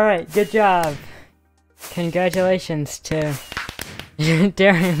 Alright, good job. Congratulations to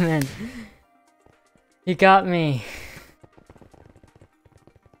Dairyman. You got me.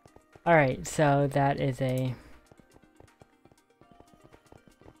 Alright, so that is a...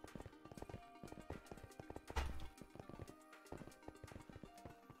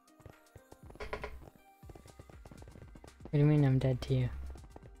 What do you mean I'm dead to you?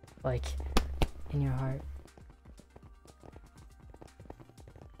 Like, in your heart.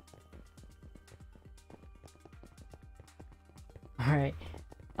 Alright.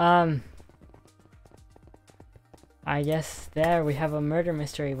 I guess there we have a murder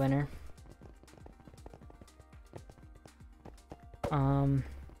mystery winner.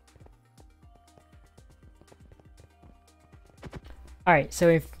 Alright, so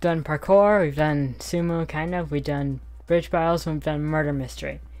we've done parkour, we've done sumo, kind of, we've done bridge battles, and we've done murder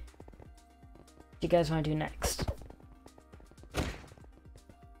mystery. What do you guys want to do next?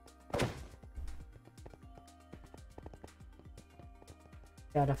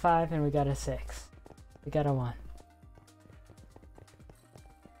 Got a 5 and we got a 6. We got a 1.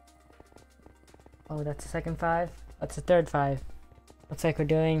 Oh, that's the second 5. That's the third 5. Looks like we're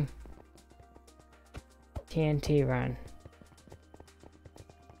doing TNT run.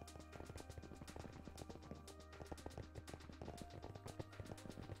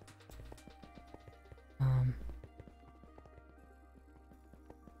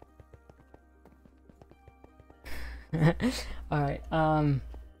 Alright,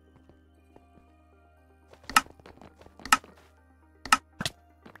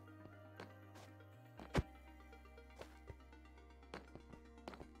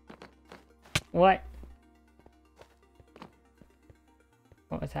 what?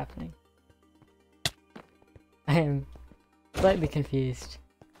 What was happening? I am slightly confused.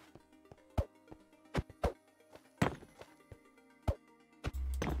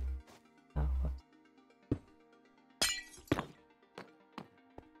 Oh, whoops.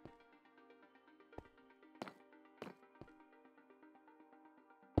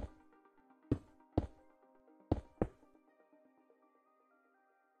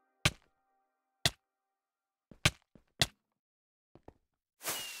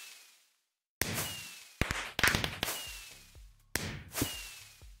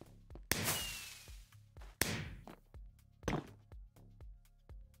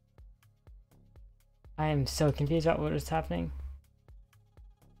 I am so confused about what is happening.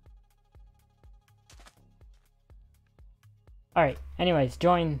 Alright, anyways,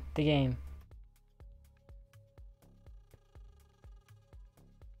 join the game.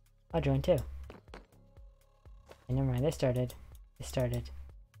 I'll join too. Okay, never mind, they started. They started.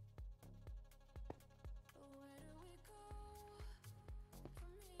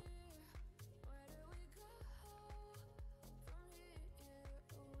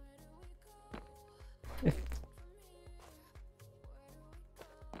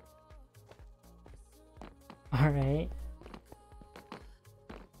 Alright.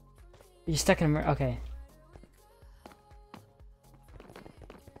 You're stuck in a okay.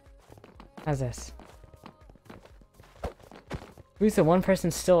 How's this? Who's the one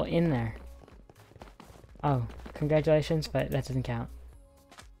person still in there? Oh, congratulations, but that doesn't count.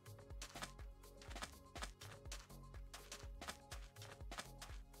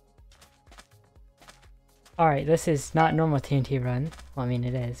 Alright, this is not normal TNT run. Well, I mean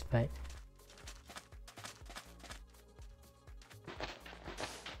it is, but...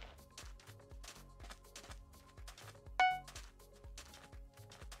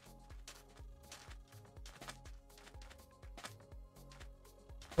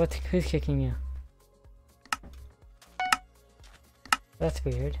 who's kicking you? That's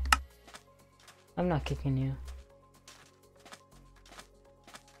weird. I'm not kicking you.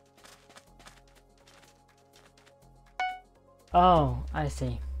 Oh, I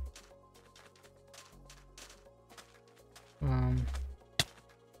see.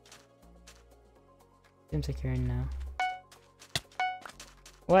 Seems like you're in now.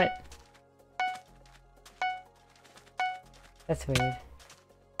 What? That's weird.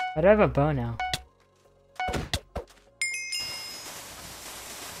 Why do I have a bow now?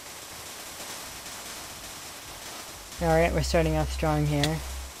 Alright, we're starting off strong here.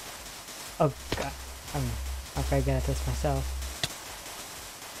 Oh god, I'm not very good at this myself.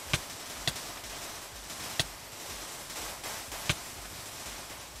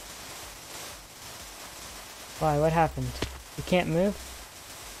 Why, what happened? You can't move?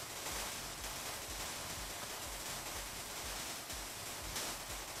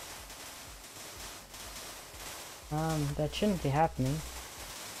 That shouldn't be happening.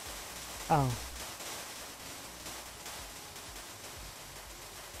 Oh.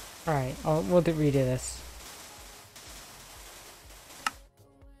 Alright, we'll redo this.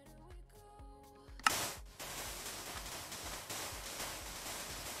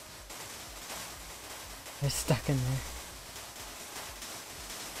 They're stuck in there.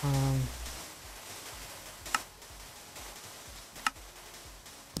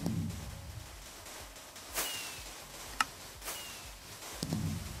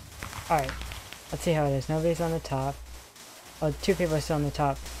 Alright, let's see how it is. Nobody's on the top. Oh, two people are still on the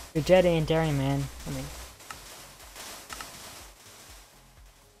top. Jetty and Dairyman.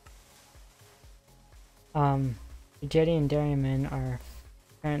 Jetty and Dairyman are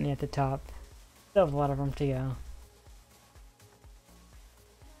currently at the top. Still have a lot of room to go.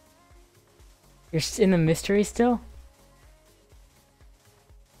 You're in the mystery still?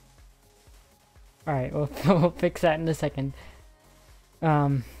 Alright, we'll fix that in a second.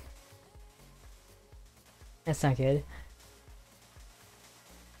 That's not good.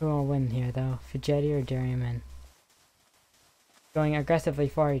 Who will win here though? Jetty or Dairyman? Going aggressively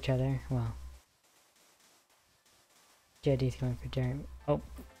for each other. Well, Jetty's going for Dairyman. Oh,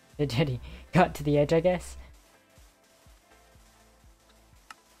 the Jetty got to the edge, I guess.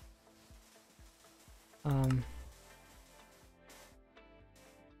 I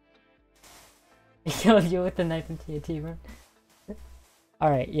killed you with the knife and TNT run.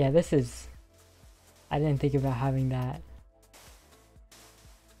 Alright, yeah, this is... I didn't think about having that.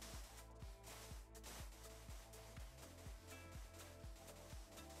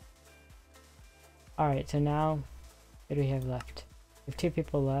 Alright, so now, what do we have left? We have two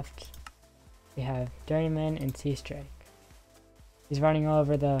people left. We have Dairyman and Sea Strike. He's running all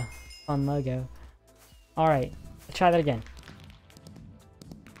over the fun logo. Alright, let's try that again.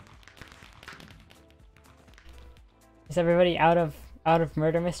 Is everybody out of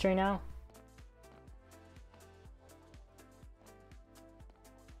murder mystery now?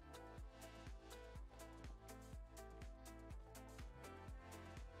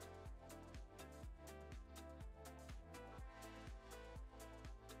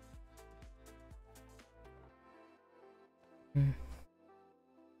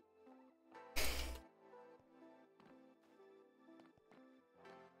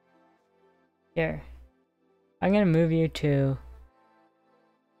 Here. I'm gonna move you to...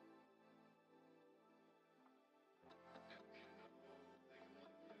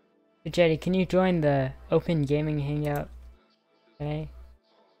 Jetty, can you join the open gaming hangout? Okay.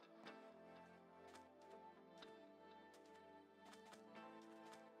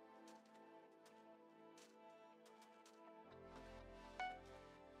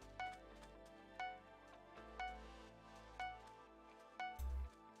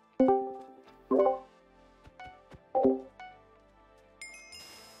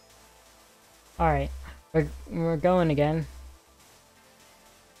 Alright, we're going again.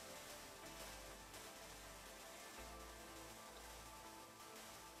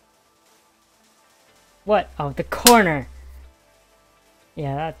 What? Oh, the corner!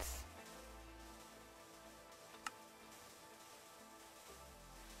 Yeah, that's...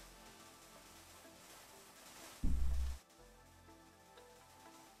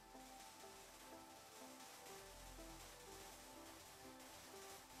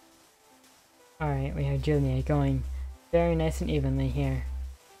 Alright, we have Julia going very nice and evenly here.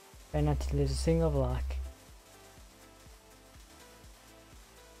 Try not to lose a single block.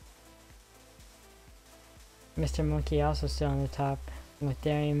 Mr. Monkey also still on the top with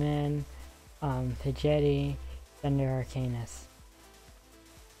Dairyman, the Jetty, Thunder Arcanus.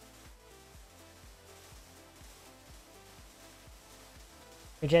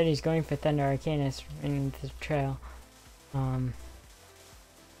 The Jetty's going for Thunder Arcanus in the trail. Oh,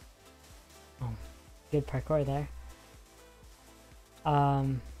 good parkour there.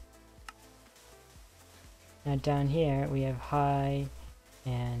 Now down here we have High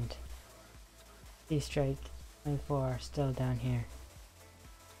and Sea Strike and 4 still down here.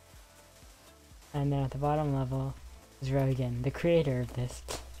 And then at the bottom level is Rogan, the creator of this.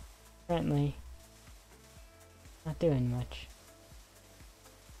 Currently not doing much.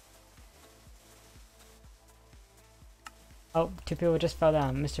 Oh, two people just fell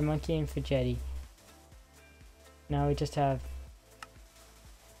down, Mr. Monkey and Fajetti. Now we just have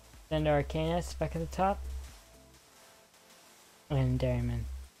Thunder Arcanus back at the top. And Dairyman.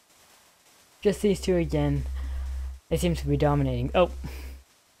 Just these two again. They seem to be dominating. Oh!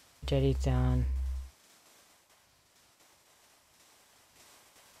 Jetty's down.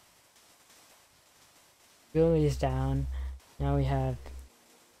 Julie's down. Now we have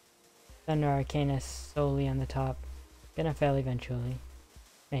Thunder Arcanus solely on the top. Gonna fail eventually.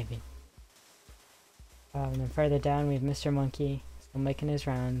 Maybe. And then further down we have Mr. Monkey still making his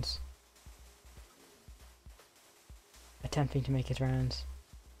rounds. Attempting to make his rounds.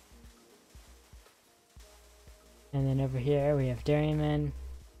 And then over here we have Dairyman,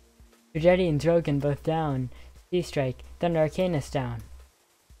 Jetty and Drogon both down. Sea Strike, Thunder Arcanus down.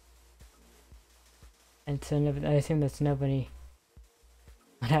 And so I assume that's nobody.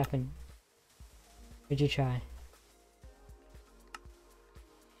 What happened? Did you try?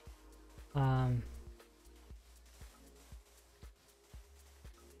 Um,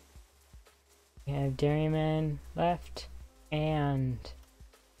 we have Dairyman left, and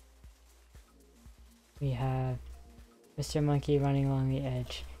we have Mr. Monkey running along the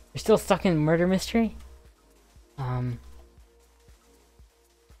edge. We're still stuck in murder mystery?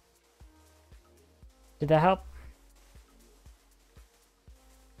 Did that help?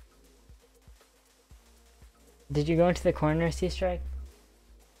 Did you go into the corner, C-Strike?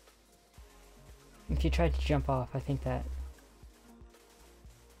 If you tried to jump off, I think that...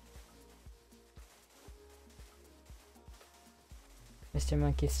 Mr.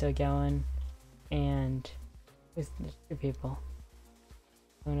 Monkey's still going, and there's 2 people.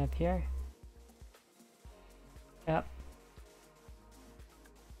 Going up here. Yep.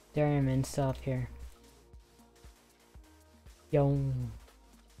 Dairyman's still up here. Yo.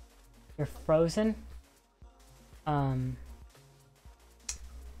 You're frozen? I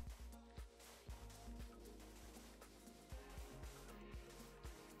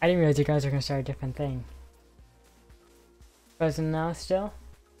didn't realize you guys were gonna start a different thing. Frozen now still?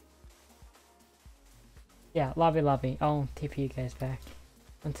 Yeah, lobby. I'll TP you guys back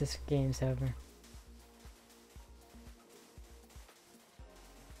once this game's over.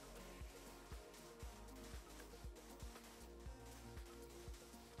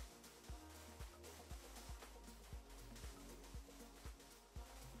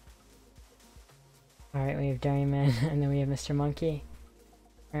 Alright, we have Dairyman and then we have Mr. Monkey.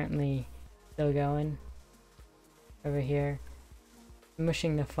 Currently still going. Over here.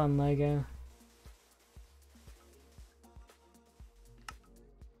 Mushing the fun logo.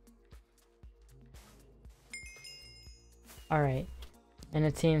 Alright. And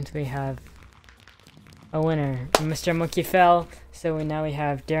it seems we have a winner. Mr. Monkey fell, so now we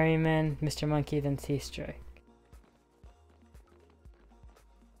have Dairyman, Mr. Monkey, then C-Strike.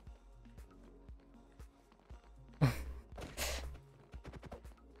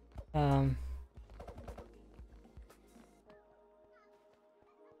 Alright,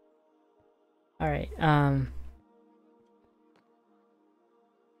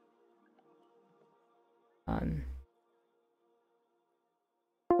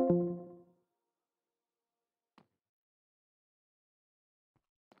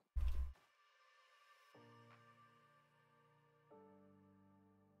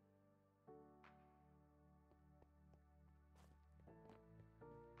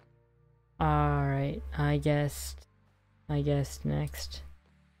 Alright, I guess next.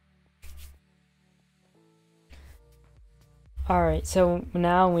 Alright, so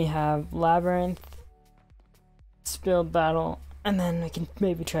now we have Labyrinth, Spilled Battle, and then we can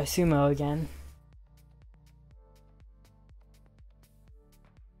maybe try Sumo again.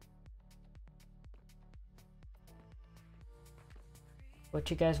 What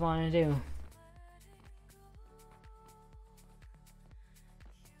you guys want to do?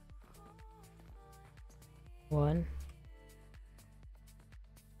 One.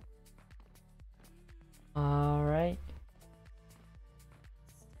 Alright.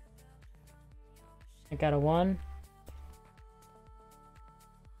 I got a 1.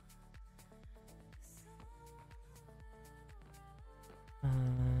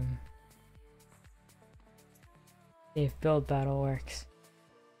 See if build battle works.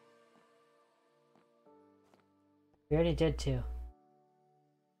 We already did 2.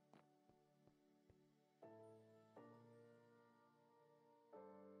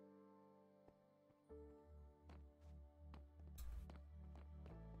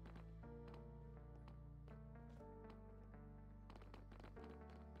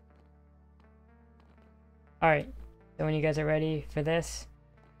 Alright, so when you guys are ready for this,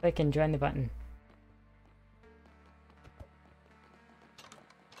 click and join the button.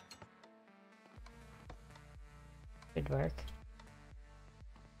 Good work.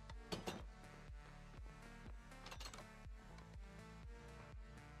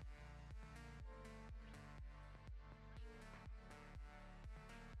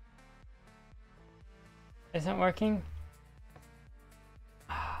 Isn't working?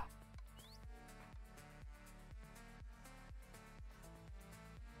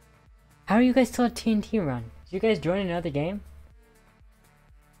 How are you guys still at TNT run? Did you guys join another game?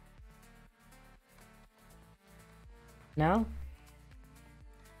 No?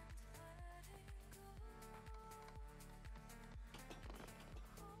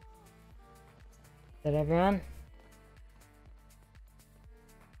 Is that everyone?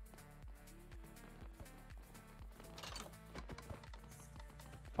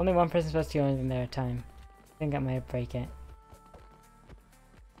 Only one person's supposed to go in there at a time. I think I might break it.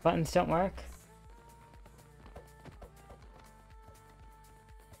 Buttons don't work?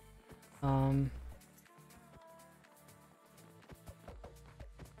 Hold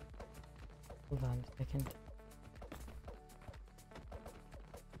on a second.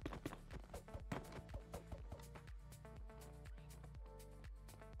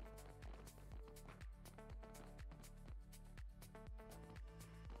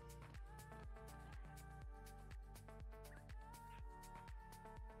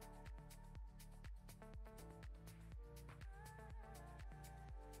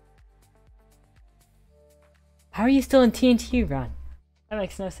 How are you still in TNT run? That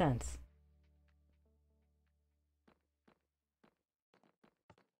makes no sense.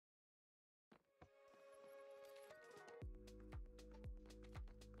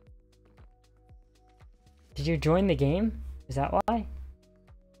 Did you join the game? Is that why?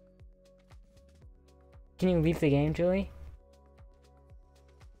 Can you leave the game, Julie?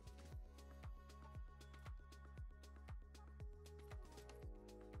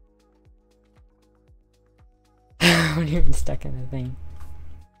 I'm even stuck in the thing.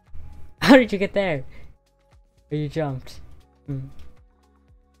 How did you get there? Or you jumped?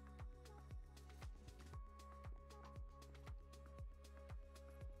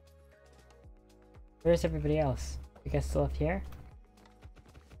 Where's everybody else? You guys still up here?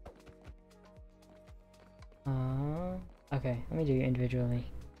 Okay, let me do you individually.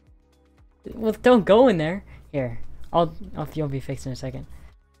 Well, don't go in there. Here, you'll be fixed in a second.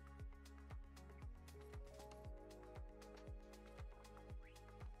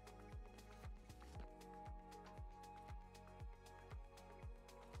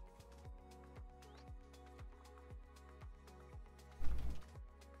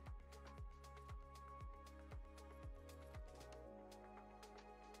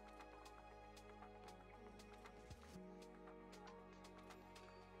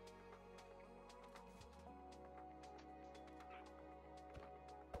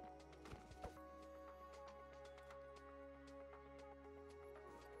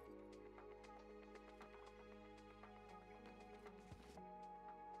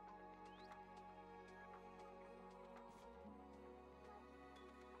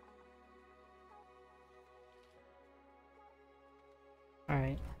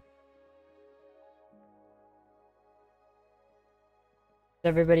 Alright. Is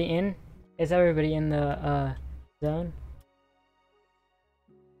everybody in? Is everybody in the zone?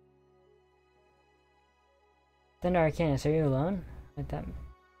 Thunder Arcanus, are you alone? Like that.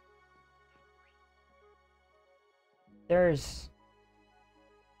 There's...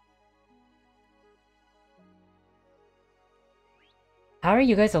 How are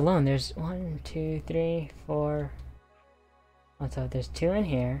you guys alone? There's 1, 2, 3, 4... Oh, so there's 2 in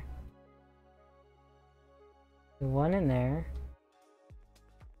here. 1 in there.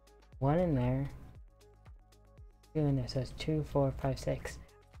 1 in there. 2 in there, so it's 2, 4, 5, 6.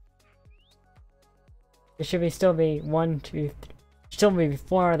 There should still be 1, 2, 3, still be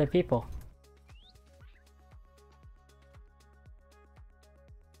 4 other people.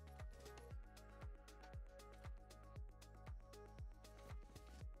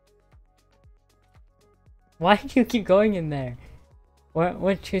 Why do you keep going in there?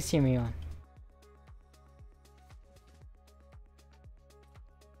 What choose team are you on?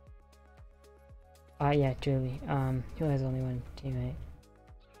 Yeah, Julie. Who has only one teammate?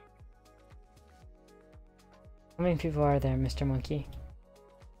 How many people are there, Mr. Monkey?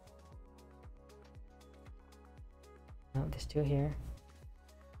 No, there's 2 here.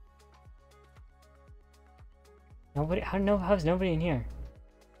 Nobody. How's nobody in here?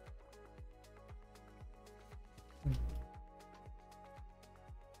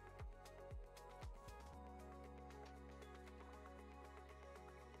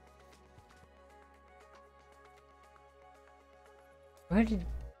 Where did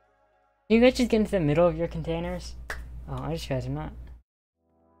you guys just get into the middle of your containers? Oh, I just guys are not.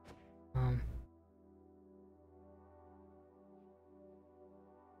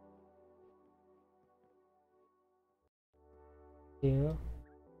 2,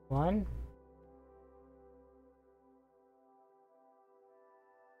 1.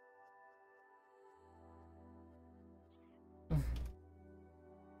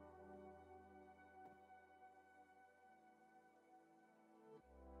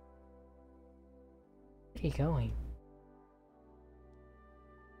 Where are you going?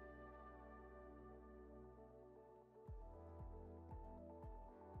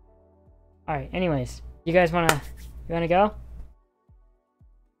 Alright, anyways, you guys wanna go?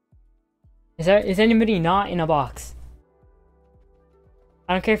 Is anybody not in a box?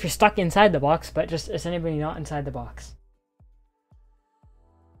 I don't care if you're stuck inside the box, but just is anybody not inside the box?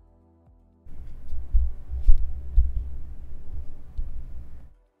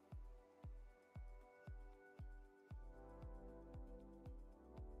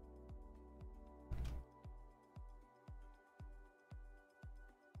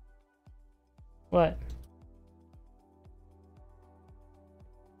 What?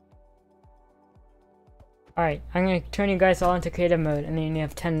 Alright, I'm gonna turn you guys all into creative mode, and then you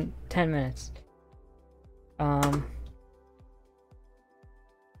have 10 minutes.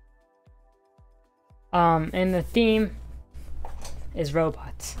 And the theme is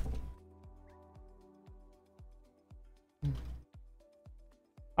robots.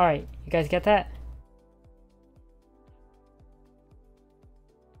 Alright, you guys get that?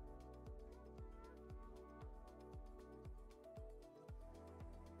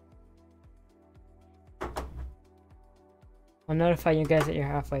 I'll notify you guys at your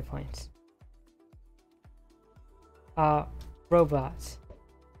halfway points. Robots.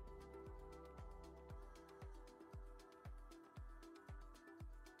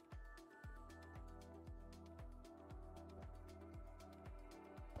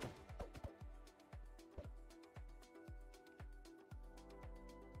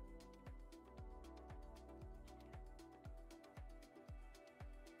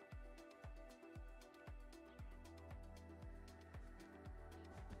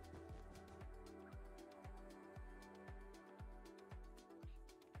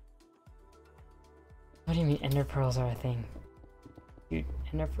 What do you mean ender pearls are a thing? Dude,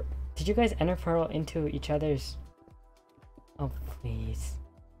 did you guys ender pearl into each other's? Oh please.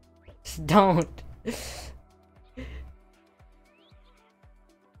 Just don't.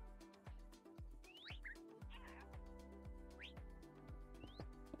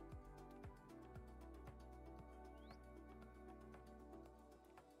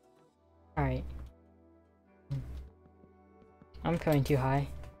 Alright. I'm going too high.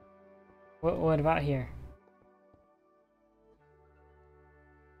 What about here?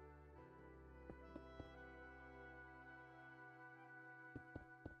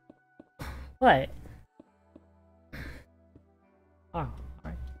 What? Oh,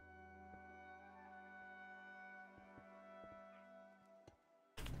 alright.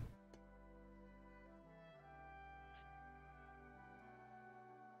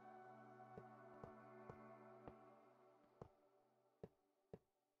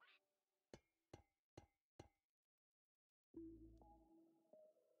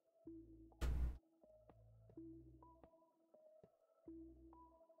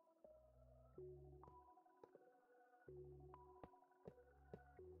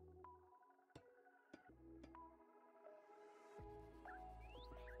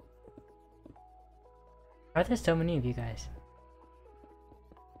 Why are there so many of you guys?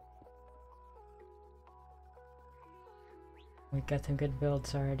 We got some good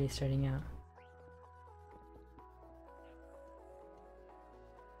builds already starting out.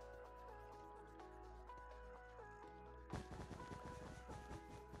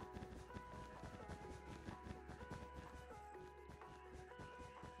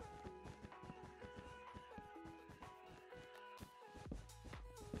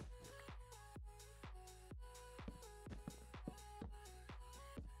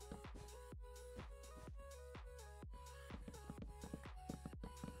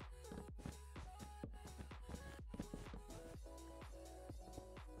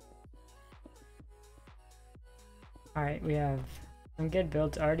 Alright, we have some good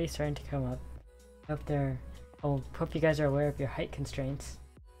builds already starting to come up. Hope you guys are aware of your height constraints.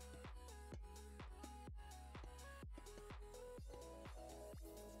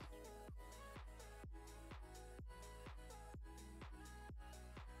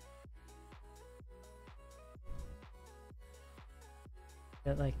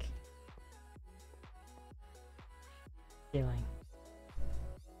 That like feeling.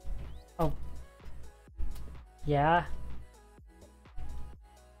 Oh. Yeah.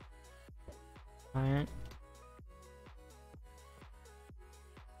 Alright.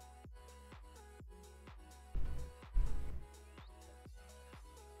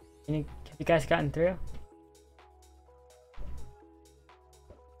 Have you guys gotten through?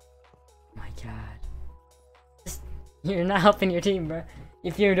 Oh my god. You're not helping your team, bro.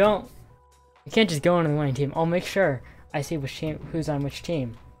 If you don't, you can't just go on the winning team. I'll make sure I see which team, who's on which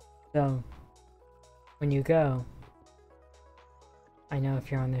team. So, when you go, I know if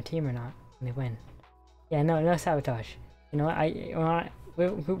you're on their team or not when they win. Yeah, no sabotage. You know what?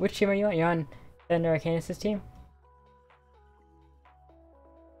 Which team are you on? You're on Thunder Arcanus' team?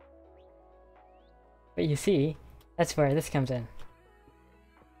 But you see, that's where this comes in.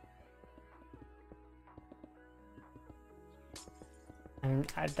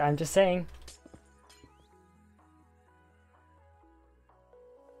 I'm just saying.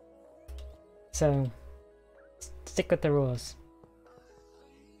 So, stick with the rules.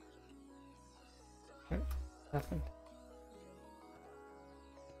 What happened?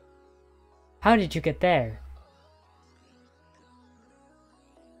 How did you get there?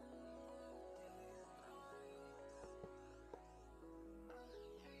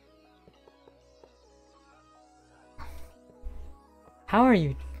 How are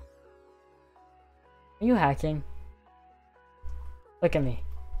you? Are you hacking? Look at me.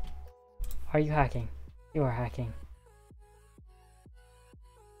 Are you hacking? You are hacking.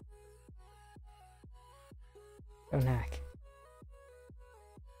 Don't hack.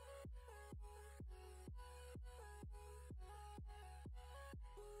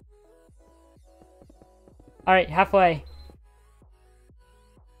 Alright, halfway.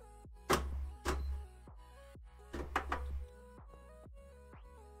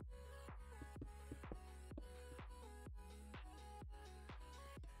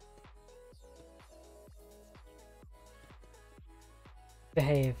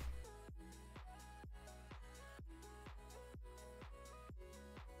 Behave.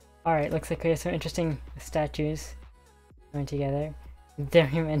 Alright, looks like we have some interesting statues going together.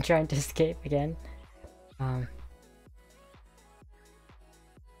 Dairyman trying to escape again.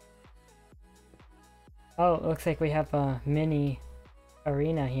 Oh, it looks like we have a mini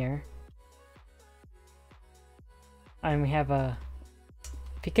arena here. And we have a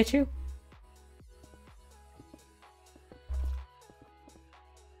Pikachu?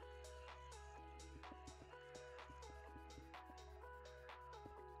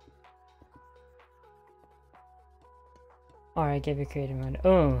 Alright, give you creative mode.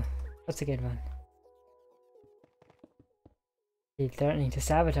 Oh, what's a good one? You're threatening to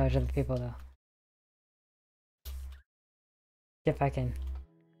sabotage other people though. Get back in.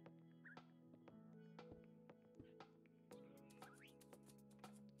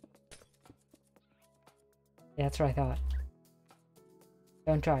 Yeah, that's what I thought.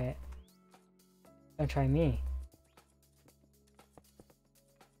 Don't try it. Don't try me.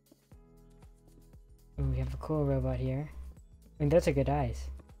 Ooh, we have a cool robot here. I mean, those are good eyes.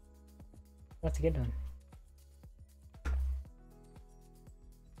 That's a good one.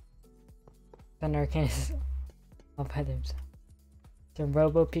 Thunder Arcane is all by themselves. The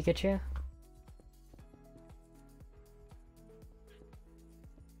Robo Pikachu?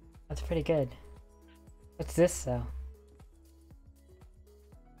 That's pretty good. What's this though?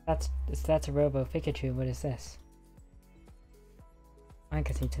 That's a Robo Pikachu. What is this? I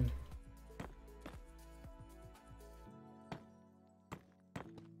can see him.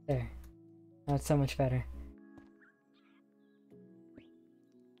 There. Now it's so much better.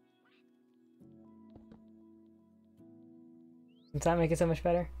 Does that make it so much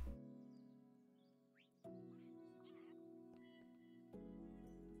better?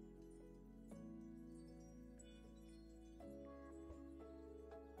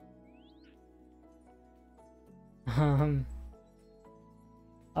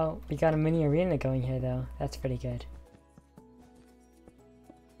 Oh, we got a mini arena going here though. That's pretty good.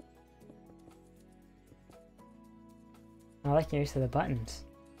 I like the use of the buttons.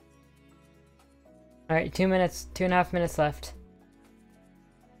 Alright, 2.5 minutes left.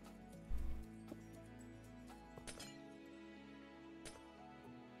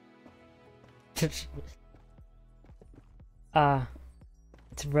 It's a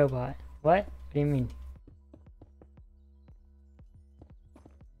robot. What? What do you mean?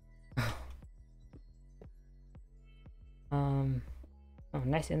 Oh,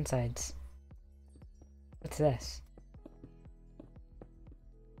 nice insides. What's this?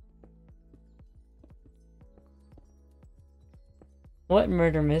 What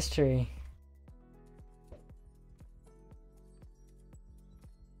murder mystery?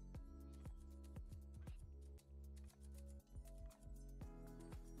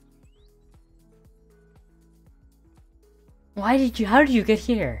 How did you get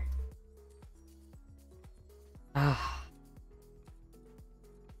here? Ah.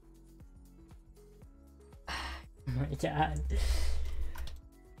 Oh my god.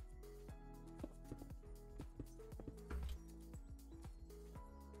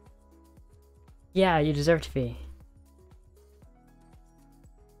 Yeah, you deserve to be.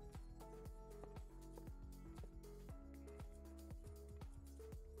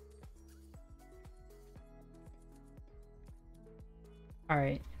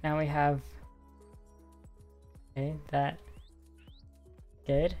 Alright, now we have... Okay, that...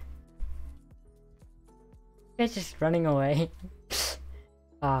 Good. It's just running away.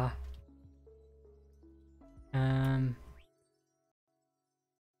 I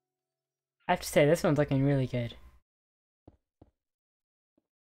have to say, this one's looking really good.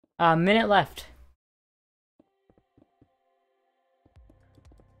 Minute left.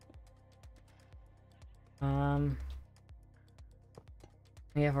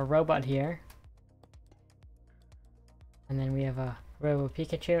 We have a robot here. And then we have a Robo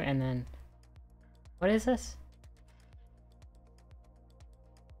Pikachu, and then what is this?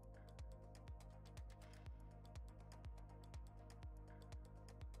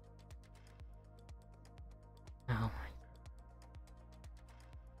 Oh my.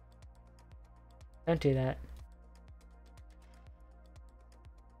 Don't do that.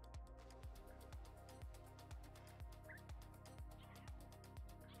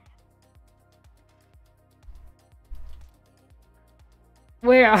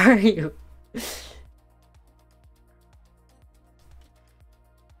 Where are you?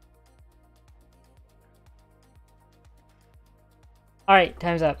 Alright,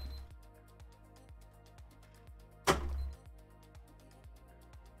 time's up.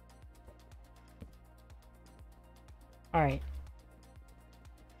 Alright.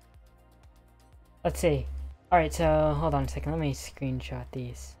 Let's see. Alright, so hold on a second. Let me screenshot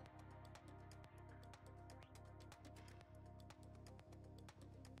these.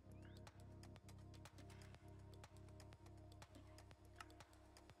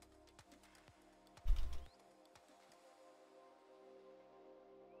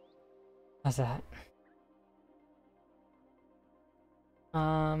 How's that?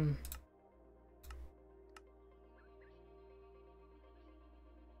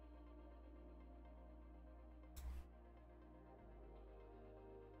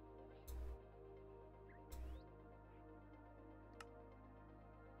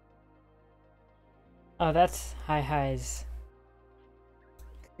 Oh, that's Hi's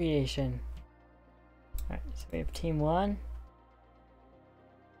creation. Alright, so we have team 1.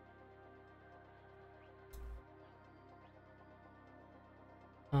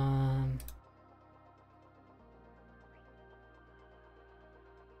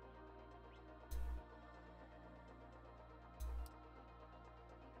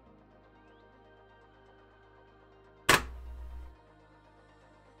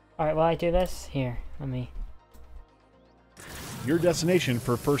 Alright, while I do this, here, let me... Your destination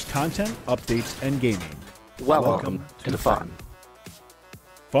for first content, updates, and gaming. Welcome to the fun.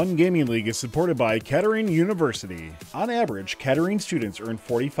 Fun Gaming League is supported by Kettering University. On average, Kettering students earn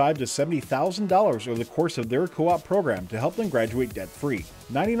 $45,000 to $70,000 over the course of their co-op program to help them graduate debt-free.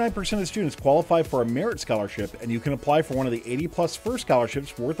 99% of students qualify for a merit scholarship, and you can apply for one of the 80+ first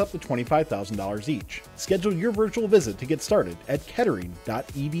scholarships worth up to $25,000 each. Schedule your virtual visit to get started at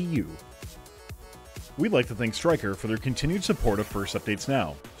kettering.edu. We'd like to thank Stryker for their continued support of First Updates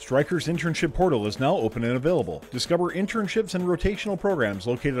Now. Stryker's internship portal is now open and available. Discover internships and rotational programs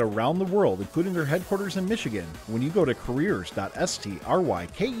located around the world, including their headquarters in Michigan, when you go to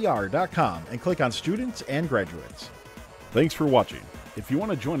careers.stryker.com and click on Students and Graduates. Thanks for watching. If you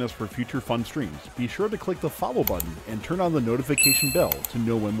want to join us for future fun streams, be sure to click the follow button and turn on the notification bell to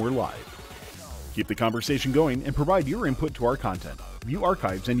know when we're live. Keep the conversation going and provide your input to our content. View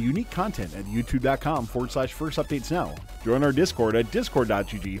archives and unique content at youtube.com/firstupdatesnow. Join our Discord at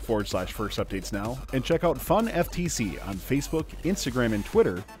discord.gg/firstupdatesnow and check out Fun FTC on Facebook, Instagram, and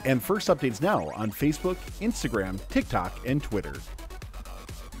Twitter, and First Updates Now on Facebook, Instagram, TikTok, and Twitter.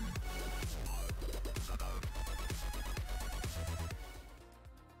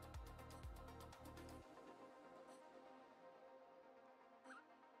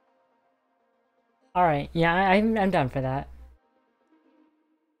 Alright, yeah, I'm down for that.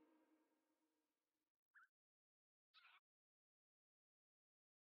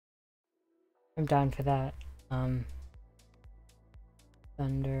 I'm down for that.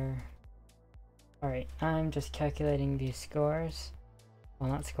 Thunder. Alright, I'm just calculating these scores. Well,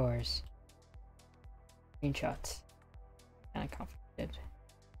 not scores. Screenshots. Kinda complicated.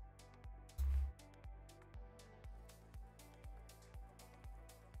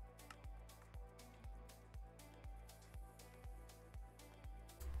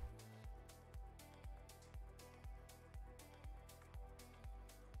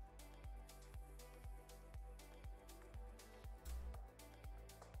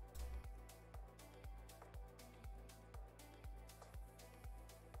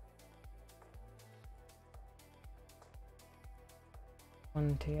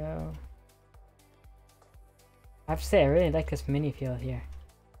 One to go. I have to say, I really like this mini field here.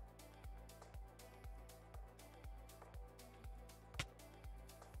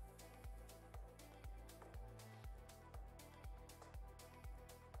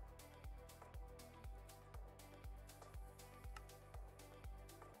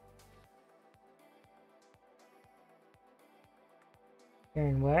 Here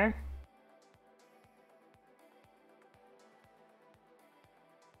and where?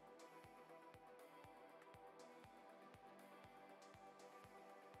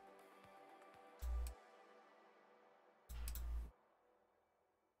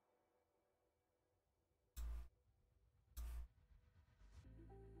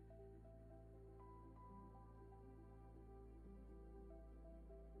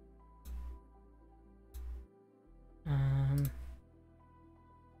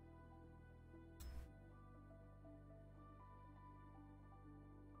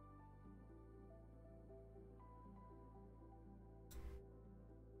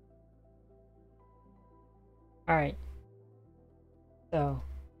 Alright. So,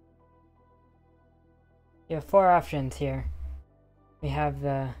 you have 4 options here. We have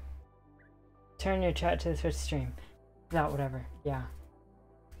the turn your chat to the Twitch stream. Without whatever, yeah.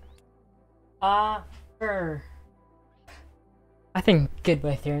 For I think good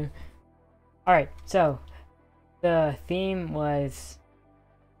way through. Alright, so the theme was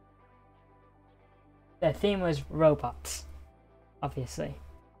robots, obviously.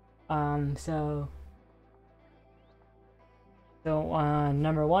 So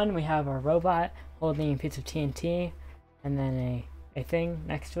number 1 we have a robot holding a piece of TNT and then a thing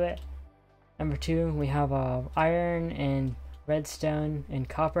next to it. Number 2 we have a iron and redstone and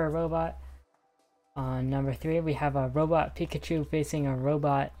copper robot. Number 3 we have a robot Pikachu facing a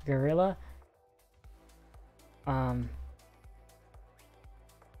robot gorilla.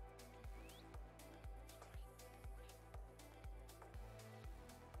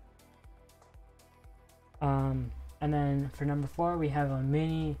 And then for number 4 we have a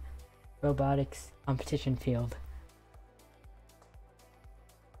mini robotics competition field.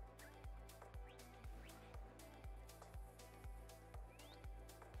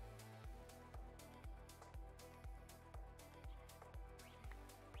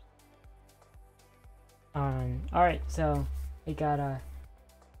 Alright, so we got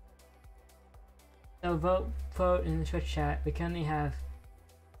so vote in the Twitch chat. We currently have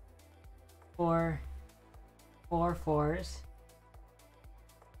four fours.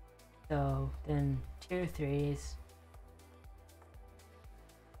 So then 2 3s.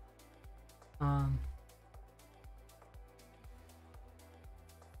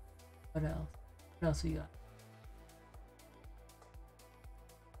 What else? What else we got?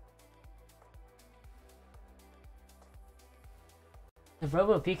 The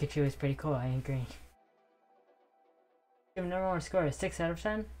Robo Pikachu is pretty cool, I agree. Give number 1 score is 6 out of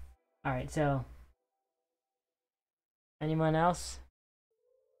 10. Alright, so anyone else?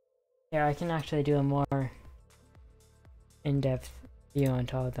 Yeah, I can actually do a more in-depth view on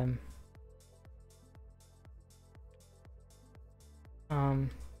all of them.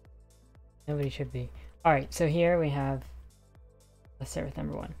 Nobody should be. Alright, so here we have, let's start with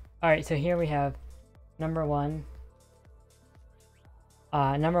number 1. Alright, so here we have number 1.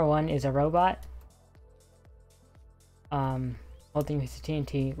 Number 1 is a robot. Holding a piece of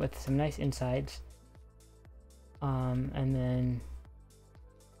TNT with some nice insides. And then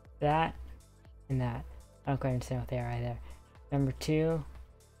that and that. I don't quite understand what they are either. Number 2,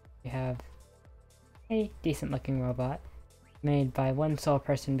 we have a decent looking robot made by one sole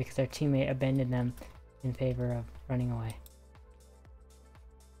person because their teammate abandoned them in favor of running away.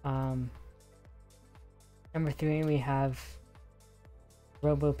 Number 3, we have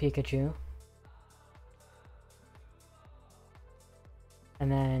Robo Pikachu.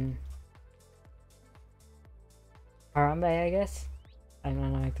 And then Harambe, I guess? I'm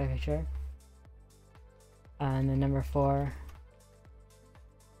not exactly sure. And then number 4,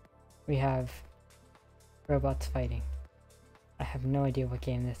 we have robots fighting. I have no idea what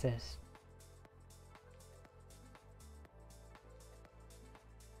game this is.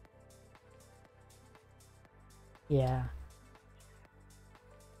 Yeah.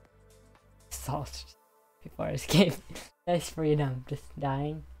 Salt. People are escaping. Nice freedom. Just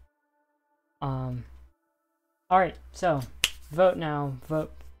dying. Alright, so vote now.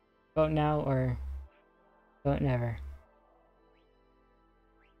 Vote now or vote never.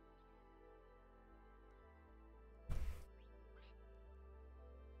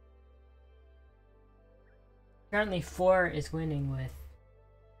 Currently 4 is winning with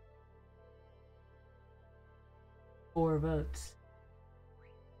 4 votes.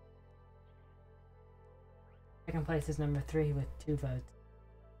 Second place is number 3 with 2 votes.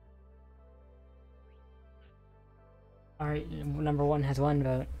 Alright, number 1 has 1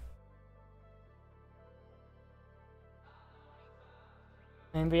 vote.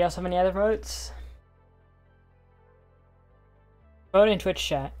 Anybody else have any other votes? Vote in Twitch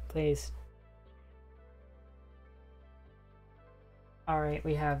chat, please. Alright,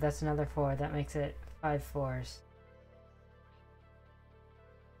 we have, that's another 4. That makes it 5 4s.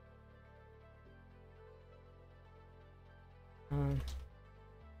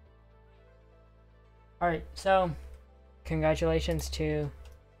 Alright, so congratulations to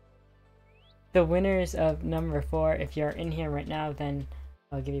the winners of number 4. If you're in here right now, then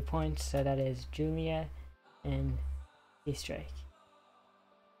I'll give you points. So that is Julia and Strike.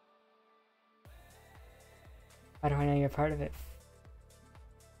 How do I know you're part of it?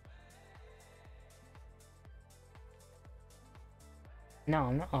 No,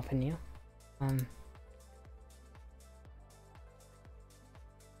 I'm not helping you.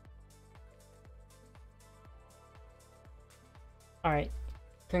 Alright.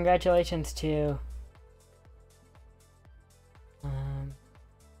 Congratulations to...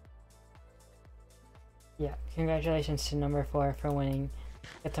 yeah, congratulations to number 4 for winning.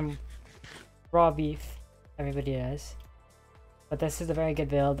 Get some raw beef. Everybody does. But this is a very good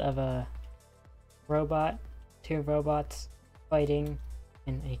build of a robot, 2 robots fighting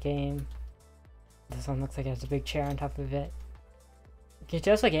in a game. This one looks like it has a big chair on top of it. Can you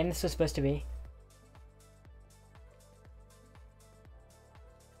tell us what game this was supposed to be?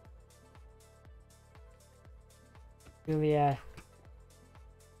 Julia...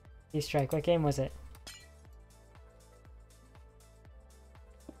 E-Strike, what game was it?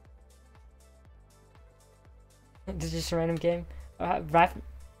 This is just a random game. How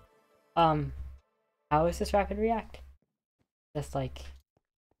is this Rapid React? Just like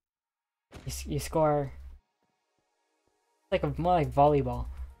you score like more like volleyball.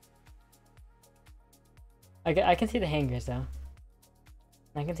 I can see the hangers though.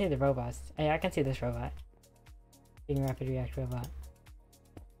 I can see the robots. Yeah, I can see this robot. Being Rapid React robot.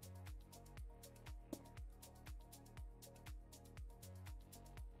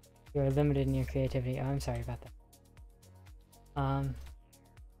 You're limited in your creativity. Oh, I'm sorry about that.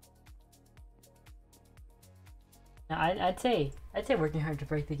 Now I'd say working hard to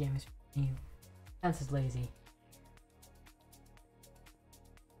break the game is sounds as lazy.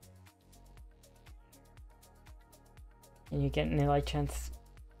 And you get any light chance?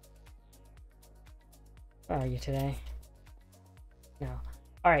 Where are you today? No.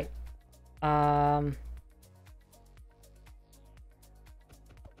 Alright.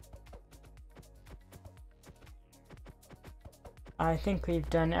 I think we've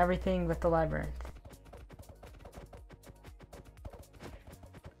done everything with the labyrinth.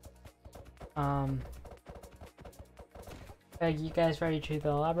 Are you guys ready to do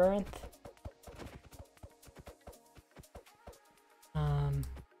the labyrinth?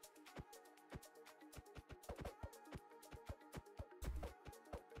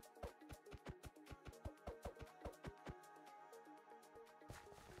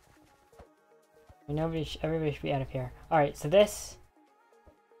 Everybody should be out of here. Alright, so this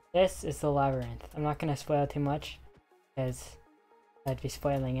is the labyrinth. I'm not gonna spoil too much, because I'd be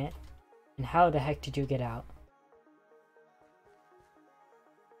spoiling it. And how the heck did you get out?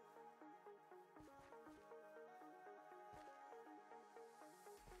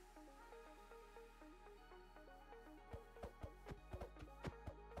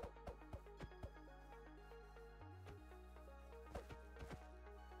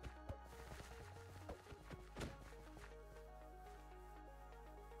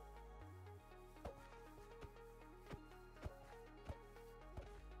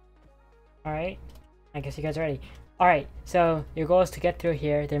 Alright, I guess you guys are ready. Alright, so your goal is to get through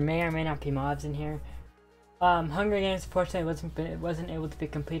here. There may or may not be mobs in here. Hunger Games, unfortunately, wasn't able to be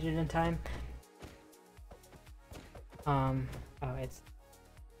completed in time. Oh, it's...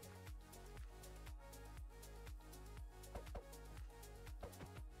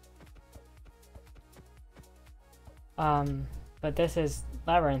 but this is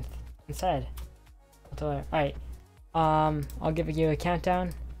Labyrinth instead. Alright, I'll give you a countdown.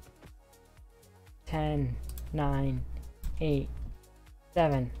 10, 9, 8,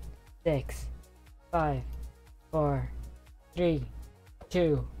 7, 6, 5, 4, 3,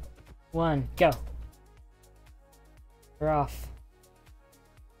 2, 1, go! We're off.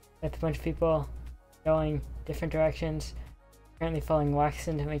 With a bunch of people going different directions. Currently following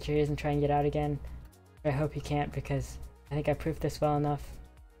Waxon to make sure he doesn't try and get out again. But I hope he can't, because I think I proved this well enough.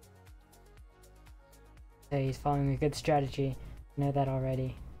 So he's following a good strategy. I know that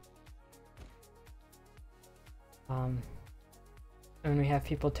already. And we have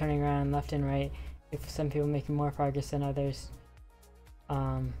people turning around left and right, if some people making more progress than others.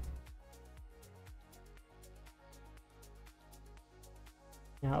 Now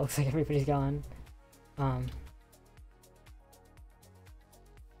it looks like everybody's gone.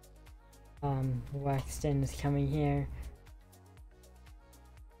 Waxton is coming here.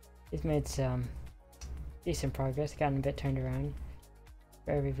 He's made some decent progress, gotten a bit turned around.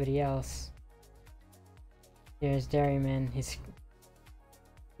 For everybody else, here's Dairyman.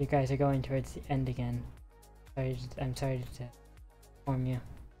 You guys are going towards the end again. I'm sorry to inform you.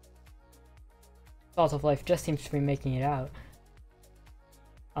 Salt of Life just seems to be making it out.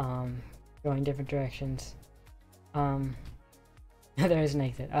 Going different directions. There is an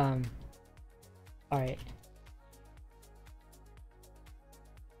exit. Alright.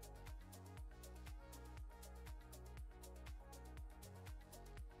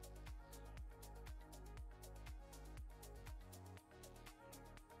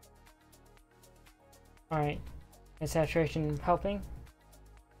 Alright. Is saturation helping?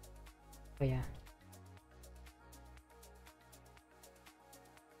 Oh yeah.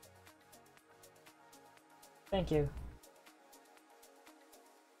 Thank you.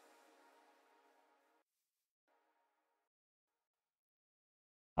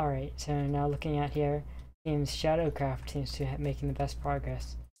 Alright, so now looking at here, seems Shadowcraft seems to be making the best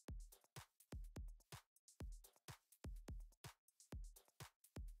progress.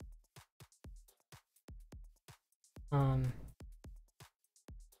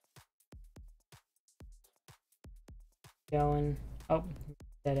 Going. Oh,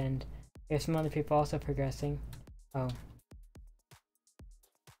 dead end. There's some other people also progressing. Oh.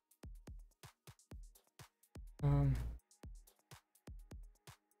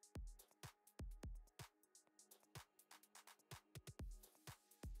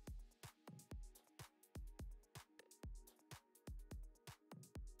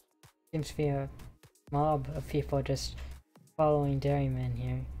 Seems to be a mob of people just following Dairyman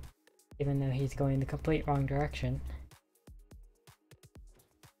here, even though he's going the complete wrong direction.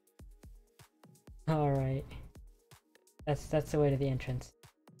 Alright. That's the way to the entrance.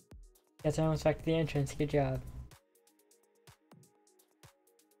 Guess I'm almost back to the entrance, good job.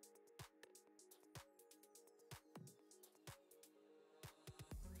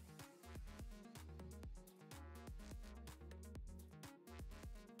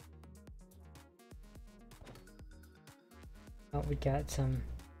 Oh, we got some.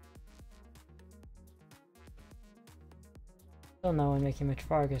 Still no one making much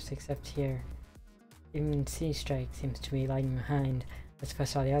progress except here. Even Sea Strike seems to be lagging behind, as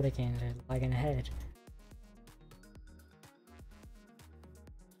opposed to all the other games are lagging ahead.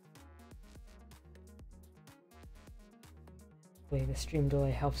 Hopefully the stream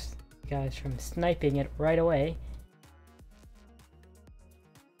delay helps you guys from sniping it right away.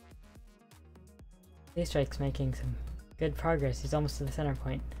 Sea Strike's making some good progress, he's almost to the center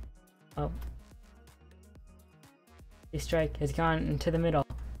point. Oh. Sea Strike has gone into the middle,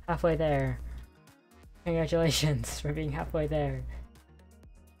 halfway there. Congratulations for being halfway there.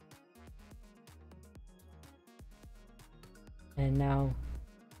 And now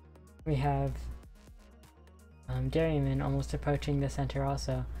we have Dairyman almost approaching the center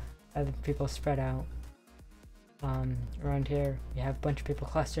also. Other people spread out. Around here we have a bunch of people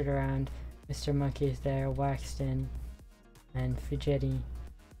clustered around. Mr. Monkey is there, Waxton, and Fujiti.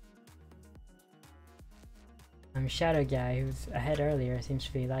 Shadow Guy, who was ahead earlier, seems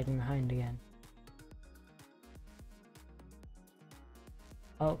to be lagging behind again.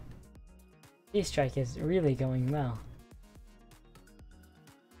 Oh, Sea Strike is really going well.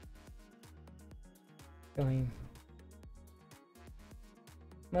 Going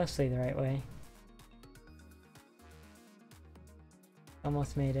mostly the right way.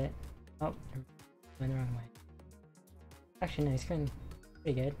 Almost made it. Oh, went the wrong way. Actually, no, he's going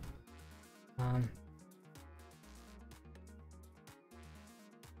pretty good.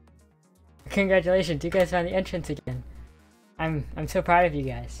 Congratulations, you guys found the entrance again. I'm so proud of you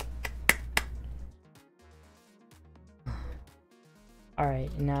guys.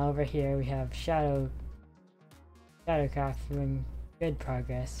 Alright, now over here we have Shadowcraft doing good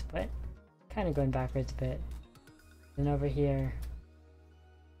progress, but kind of going backwards a bit. And over here,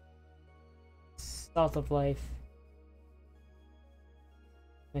 Salt of Life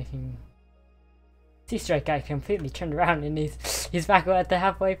making Sea Strike Guy completely turned around and he's back at the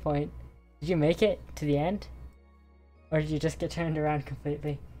halfway point. Did you make it to the end? Or did you just get turned around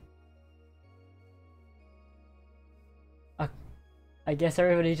completely? I guess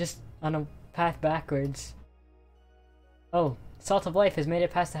everybody just on a path backwards. Oh, Salt of Life has made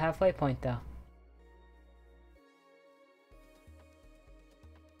it past the halfway point though.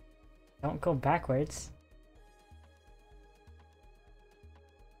 Don't go backwards.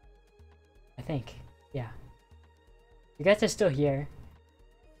 I think. Yeah. You guys are still here.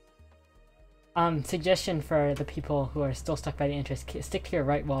 Suggestion for the people who are still stuck by the entrance, stick to your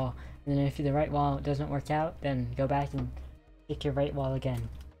right wall, and then if the right wall doesn't work out, then go back and stick to your right wall again.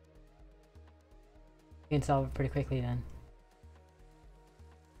 You can solve it pretty quickly then.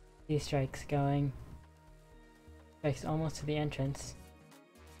 Sea Strike's going. Strike's almost to the entrance.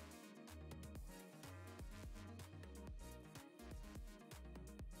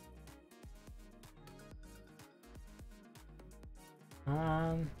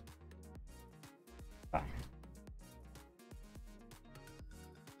 Fine.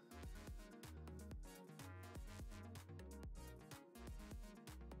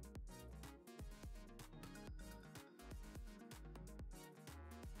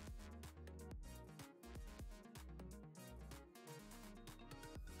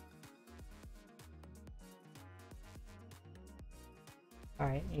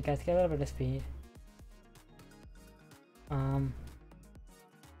 Alright, you guys get a little bit of speed.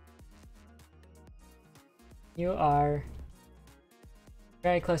 You are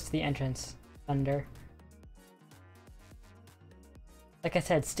very close to the entrance, Thunder. Like I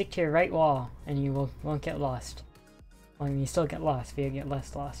said, stick to your right wall and you won't get lost. Well, I mean, you still get lost, but you get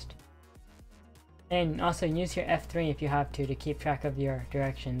less lost. And also use your F3 if you have to keep track of your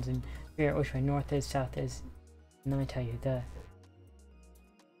directions and figure out which way north is, south is. And let me tell you, the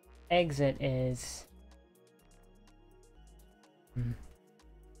exit is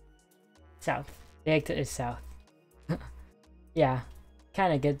south. The exit is south. Yeah,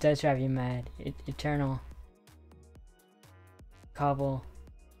 kind of does drive you mad. Eternal Cobble.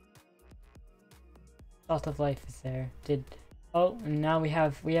 Salt of Life is there. Oh, and now we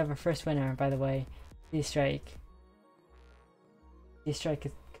have our first winner, by the way. Z-Strike.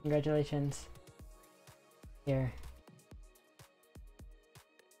 Z-Strike, congratulations. Here.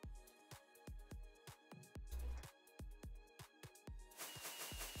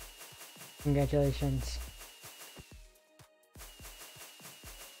 Congratulations.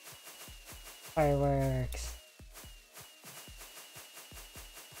 Fireworks.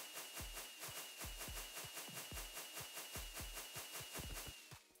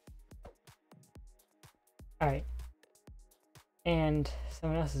 Alright. And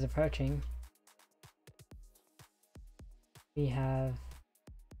someone else is approaching. We have...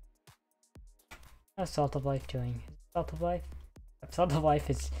 How's Salt of Life doing? Salt of Life? Salt of Life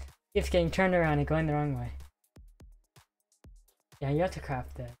keeps getting turned around and going the wrong way. Yeah, you have to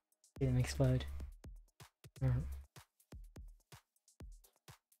craft that. See them explode.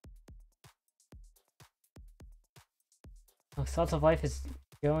 Oh, Salt of Life is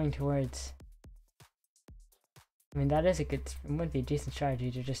going towards... I mean, that is it would be a decent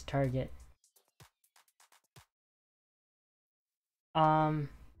strategy to just target.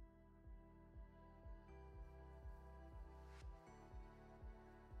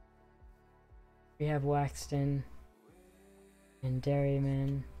 We have Waxton and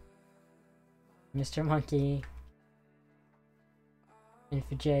Dairyman, Mr. Monkey, and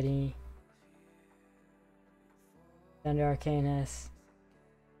Fugetti, Thunder Arcanus,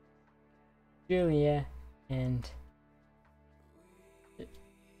 Julia, and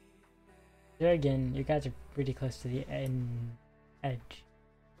Durgan. You guys are pretty close to the edge.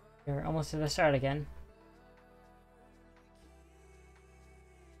 You're almost at the start again.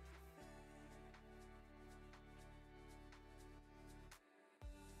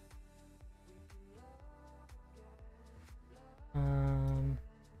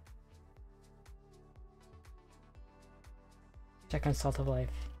 Check on Salt of Life.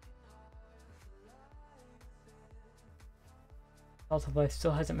 Salt of Life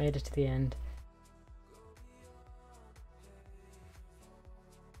still hasn't made it to the end.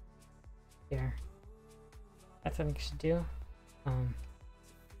 Here. That's what I think you should do. I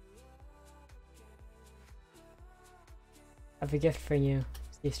have a gift for you,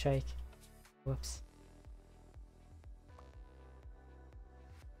 Z-Strike. Whoops.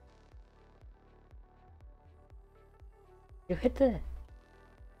 You hit the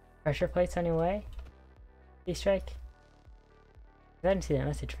pressure plates on your way? Z-Strike? I didn't see that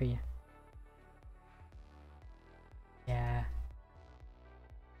message for you. Yeah.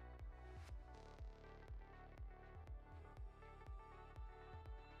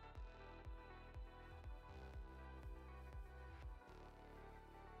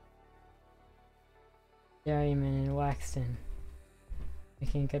 Dairyman and Waxton.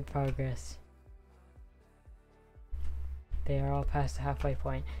 Making good progress. They are all past the halfway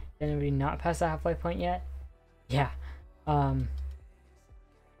point. Did anybody not pass the halfway point yet? Yeah.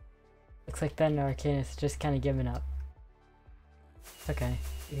 Looks like Thunder Arcanus just kind of giving up. It's okay.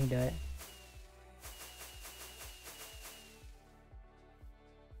 You can do it.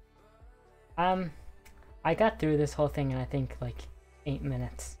 I got through this whole thing in I think like 8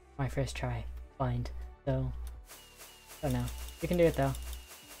 minutes. My first try. Blind. So, I don't know. You can do it though.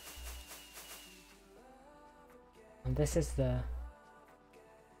 And this is the...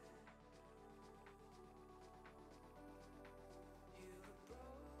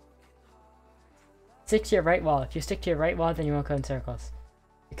 Stick to your right wall. If you stick to your right wall, then you won't go in circles.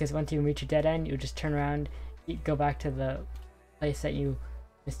 Because once you reach a dead end, you just turn around, you go back to the place that you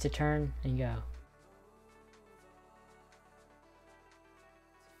missed a turn, and go.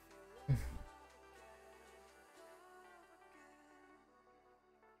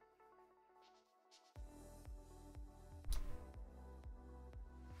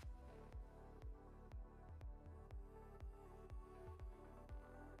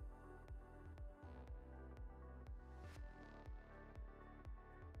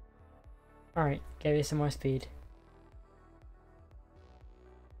 Alright, give you some more speed.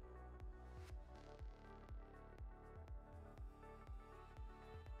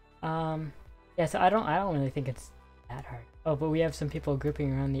 Yeah, so I don't really think it's that hard. Oh, but we have some people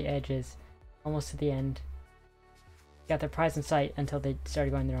grouping around the edges, almost to the end. Got their prize in sight until they started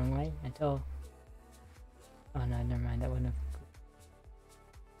going the wrong way. Until... Oh no, never mind, that wouldn't have...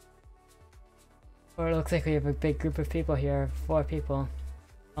 Or it looks like we have a big group of people here, 4 people.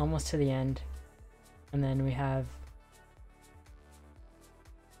 Almost to the end. And then we have...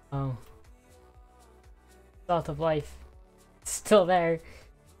 Oh. Salt of Life. Still there.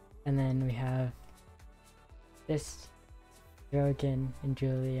 And then we have... this... Rogan and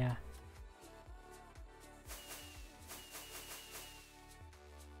Julia.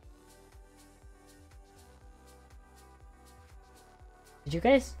 Did you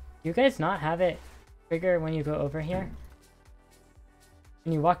guys not have it trigger when you go over here?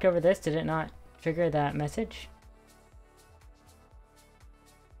 When you walked over this, did it not trigger that message?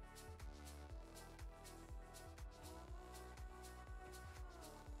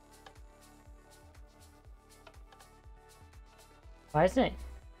 Why isn't it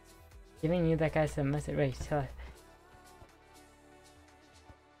giving you that guy's message? Wait, hold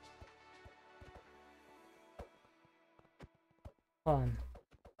on.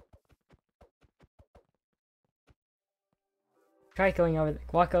 Try going over,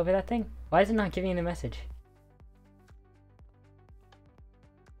 walk over that thing. Why is it not giving you the message?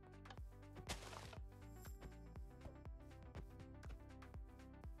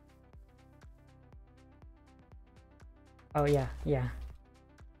 Oh yeah, yeah.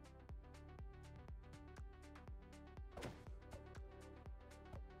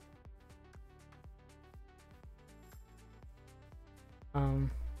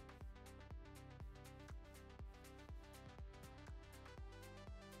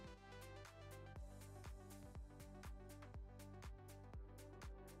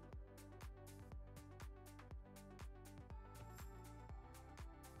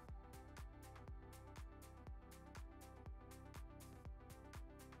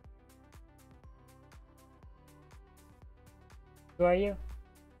 Who are you?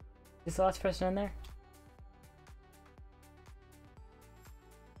 Is the last person in there?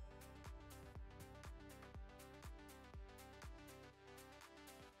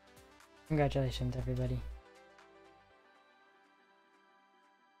 Congratulations, everybody.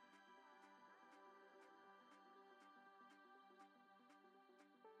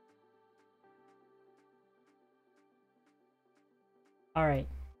 Alright.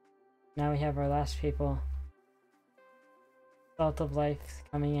 Now we have our last people. Salt of Life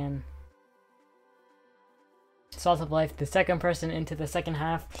coming in. Salt of Life, the second person into the second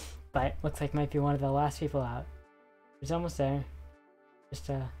half, but looks like might be one of the last people out. He's almost there. Just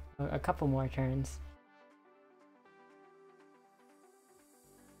a couple more turns.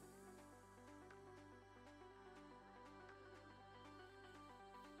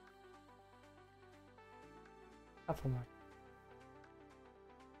 Couple more.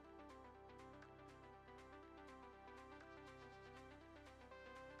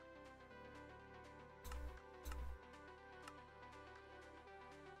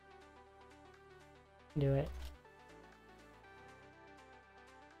 Do it.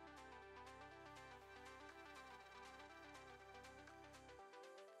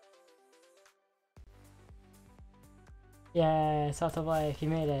 Yeah, Salt of Life, you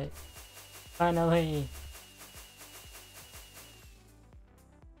made it. Finally.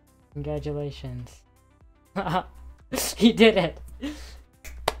 Congratulations. He did it.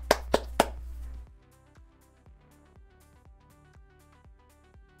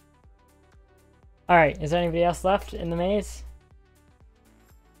 Alright, is there anybody else left in the maze?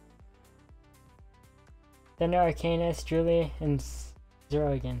 Thunder, Arcanus, Julie, and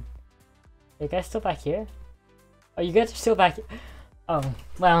Zero again. Are you guys still back here? Oh, you guys are still back here. Oh,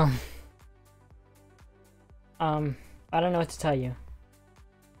 well. I don't know what to tell you.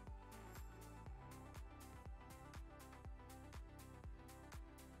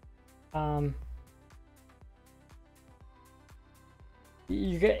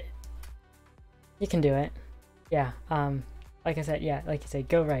 You can do it. Yeah, like I said, yeah, like you said,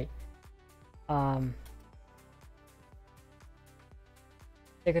 go right.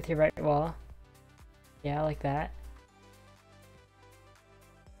 Stick with your right wall. Yeah, like that.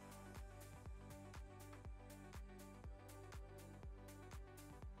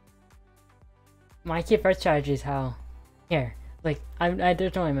 My key first strategy is how... Here, like, I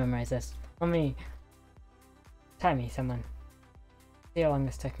there's no way to memorize this. Let me... Time me, someone. See how long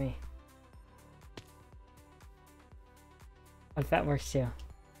this took me. If that works too.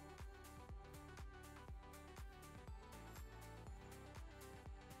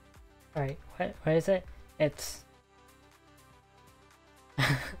 Alright, what is it? It's...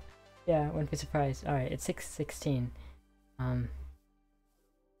 yeah, wouldn't be surprised. Alright, it's 6:16.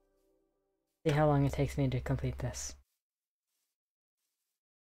 See how long it takes me to complete this.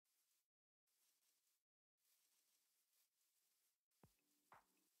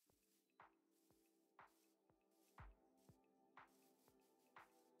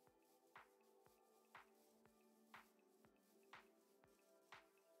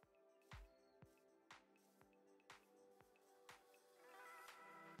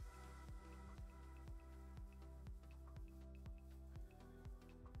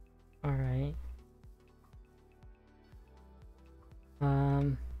 Alright.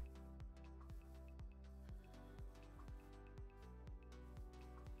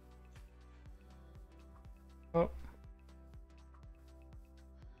 Oh.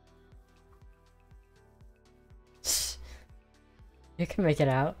 You can make it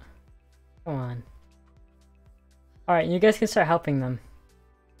out. Come on. Alright, you guys can start helping them.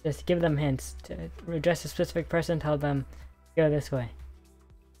 Just give them hints. To address a specific person, tell them, go this way.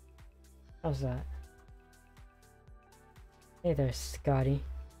 How's that? Hey there, Scotty.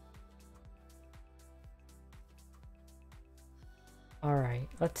 Alright,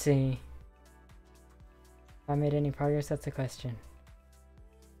 let's see. If I made any progress, that's the question.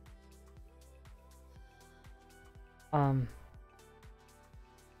 Can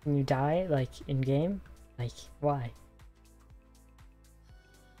you die, like, in-game? Like, why?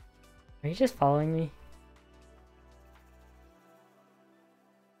 Are you just following me?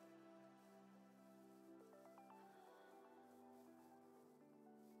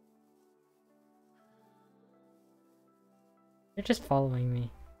 You're just following me.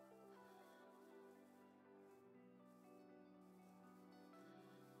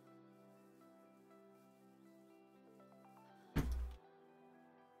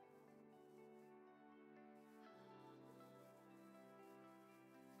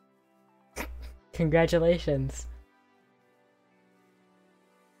 Congratulations.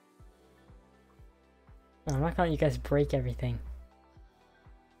 No, I'm not gonna let you guys break everything.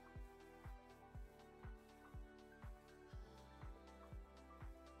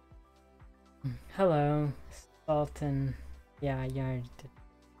 Hello, Sultan. Yeah, you already did.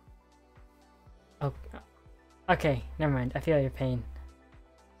 Oh, okay, never mind. I feel your pain.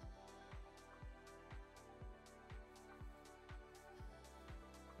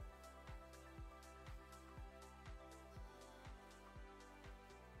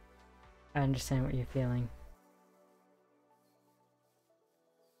 I understand what you're feeling.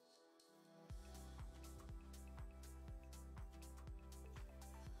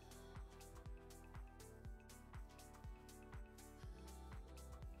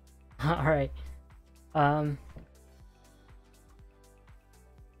 Alright. It's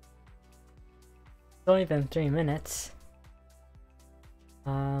only been 3 minutes.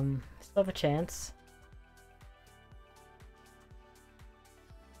 Still have a chance.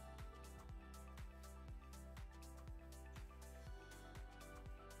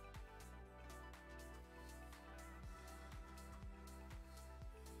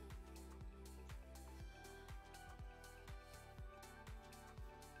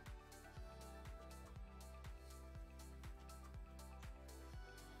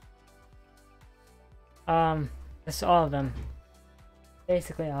 This is all of them.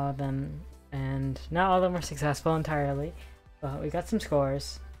 Basically all of them. And not all of them were successful entirely, but we got some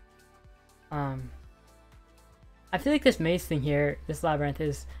scores. I feel like this maze thing here, this labyrinth,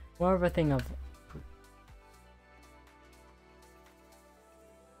 is more of a thing of...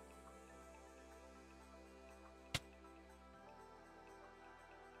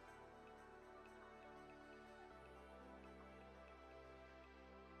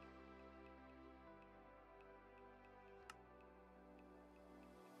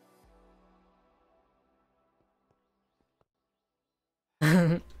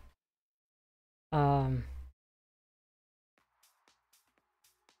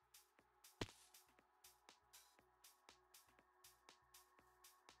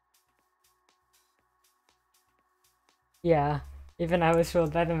 yeah, even I was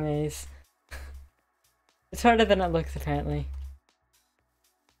fooled by the maze. It's harder than it looks, apparently.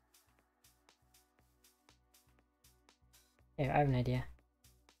 Here, I have an idea.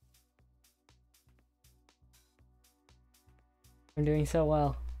 I'm doing so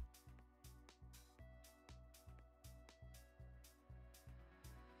well.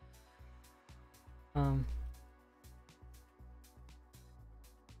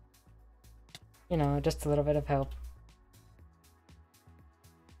 You know, just a little bit of help.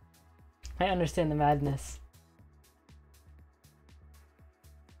 I understand the madness.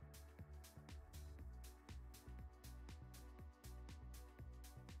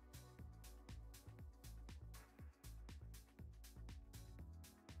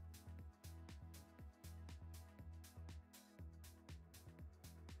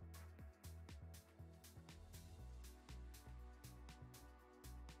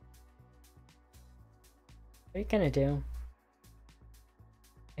 What are you gonna do?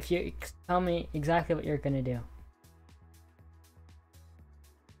 If you tell me exactly what you're gonna do.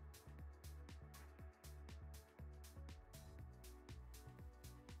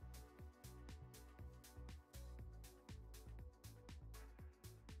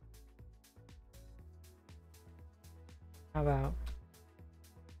 How about...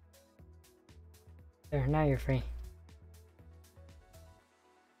 There, now you're free.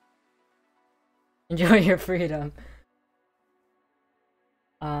 Enjoy your freedom.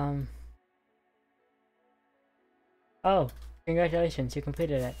 Oh, congratulations, you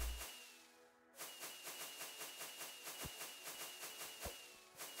completed it.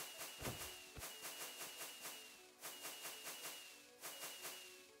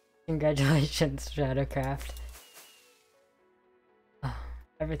 Congratulations, Shadowcraft. Oh,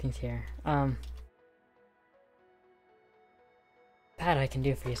 everything's here. That I can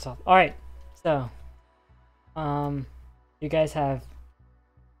do for yourself. Alright, so you guys have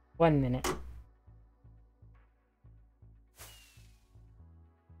 1 minute.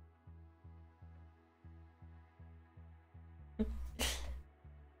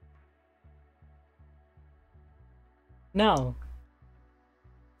 No.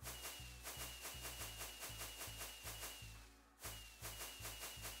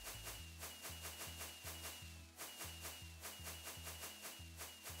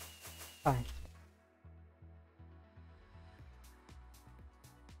 Fine.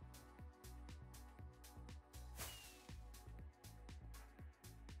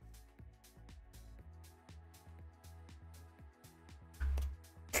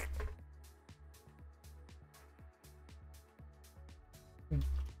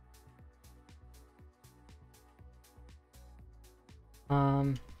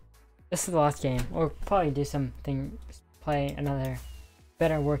 This is the last game. Or probably do something, play another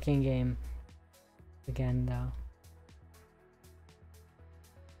better working game again though.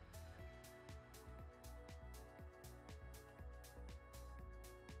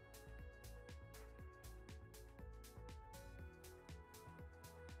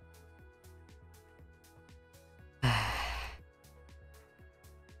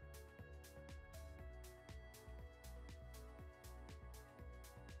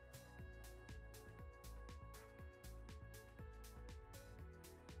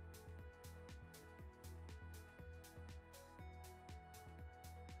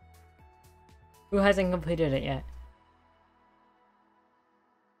 Who hasn't completed it yet?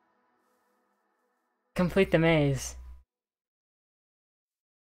 Complete the maze.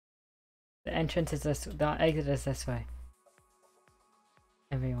 The entrance is this, the exit is this way.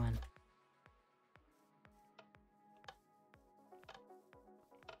 Everyone.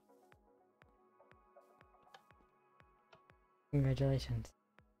 Congratulations.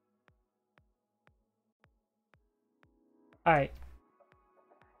 Alright.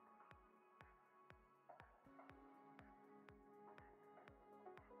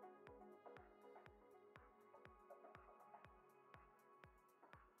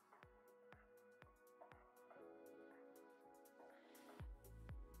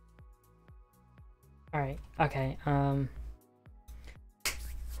 Alright, okay,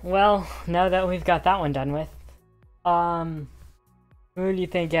 well, now that we've got that one done with, who do you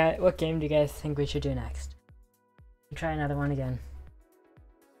think, what game do you guys think we should do next? Try another one again.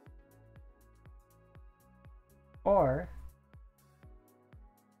 Or...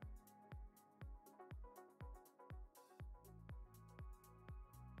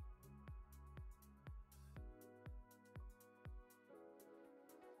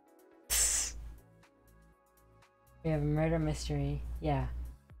 we have a murder mystery, yeah.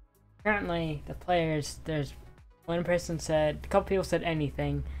 Currently, the players, there's one person said, a couple people said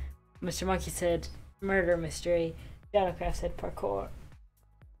anything. Mr. Monkey said murder mystery. Shadowcraft said parkour.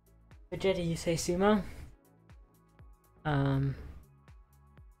 Vegeta, you say sumo. Anyone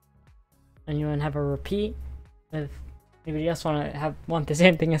have a repeat? If anybody else want the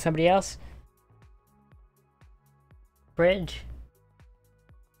same thing as somebody else? Bridge.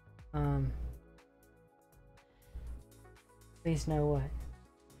 Please know what.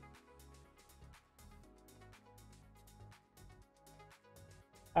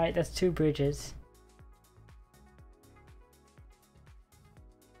 Alright, that's 2 bridges.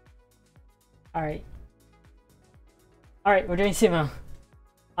 Alright. Alright, we're doing sumo.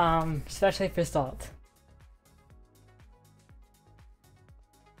 Especially for salt.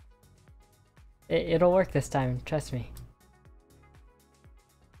 It'll work this time, trust me.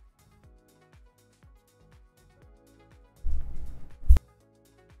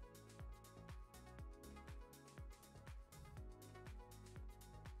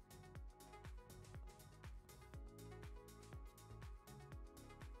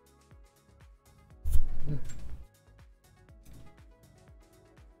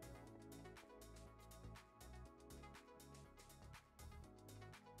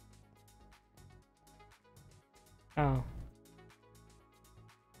 Oh.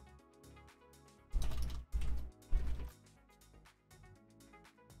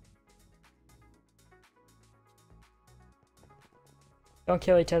 Don't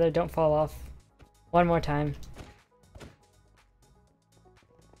kill each other, don't fall off. One more time.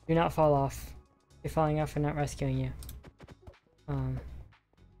 Do not fall off. If you're falling off, we're not rescuing you.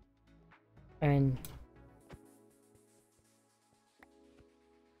 And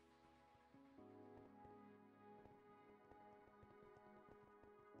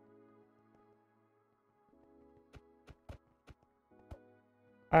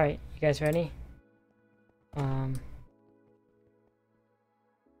alright, you guys ready?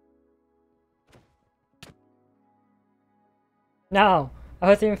 No! I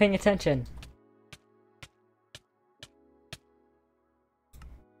wasn't even paying attention.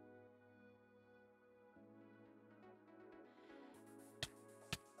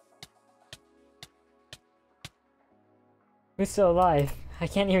 Who's still alive? I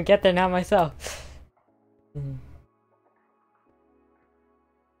can't even get there now myself.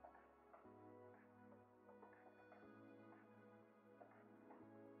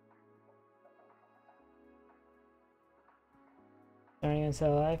 Anyone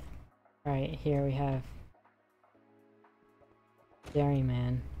still alive? Alright, here we have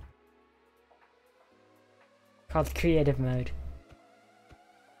Dairyman. Called creative mode.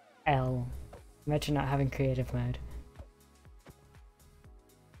 L. Imagine not having creative mode.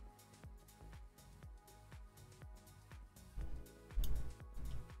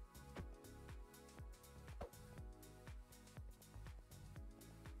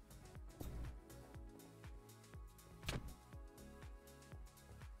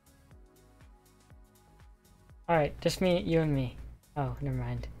 Alright, just me, you and me. Oh, never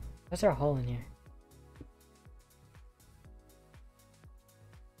mind. What's there a hole in here?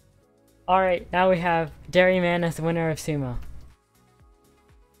 Alright, now we have Dairyman as the winner of Sumo.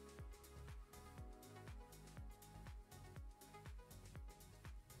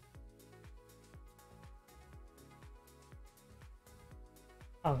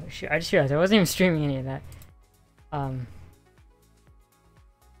 Oh shoot, I just realized I wasn't even streaming any of that.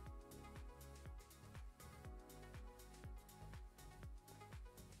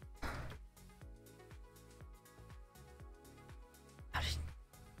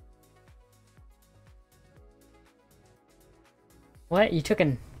 What? You took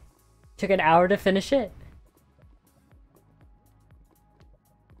an hour to finish it?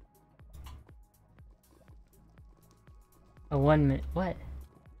 A 1 minute. What?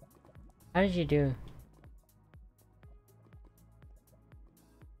 How did you do?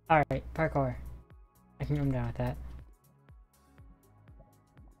 Alright, parkour. I'm down with that.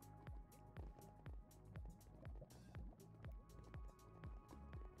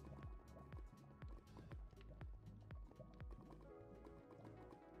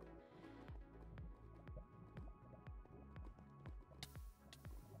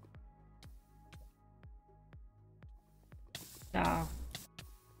 No.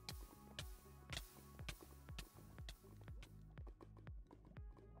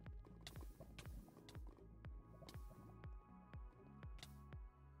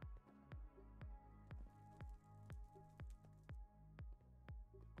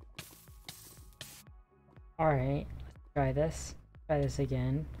 Alright, let's try this. Try this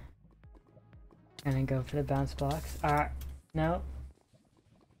again. Gonna go for the bounce blocks. No.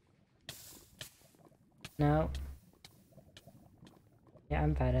 No. Yeah,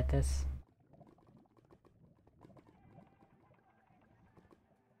 I'm bad at this.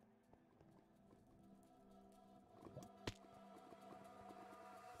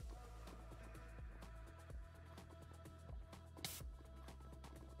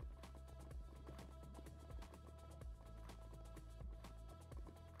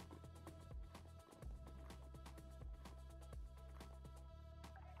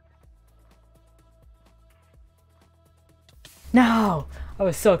 No! I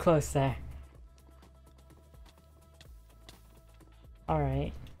was so close there.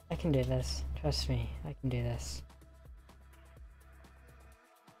 Alright, I can do this. Trust me, I can do this.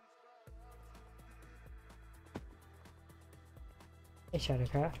 Hey,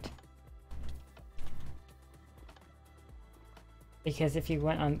 Shadowcraft. Because if you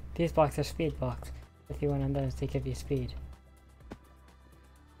went on... These blocks are speed blocks. If you went on those, they give you speed.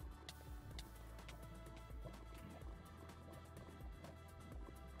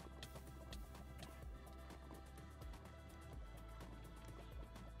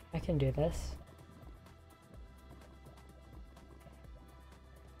 I can do this.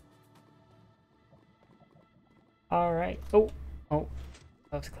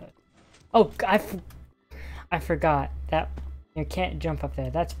 was close. Oh, I forgot that you can't jump up there.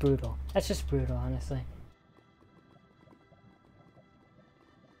 That's brutal. That's just brutal, honestly.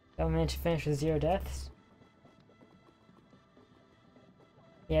 I managed to finish with 0 deaths.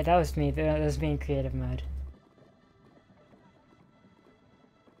 Yeah, that was me. That was me in creative mode.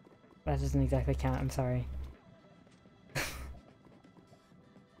 That doesn't exactly count. I'm sorry.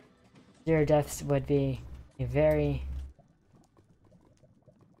 0 deaths would be a very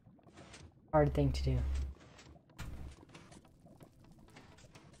hard thing to do.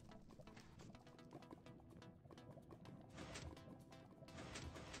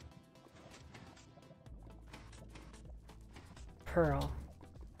 Pearl.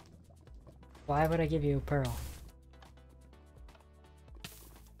 Why would I give you a pearl?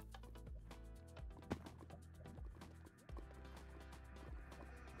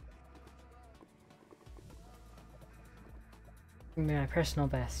 My personal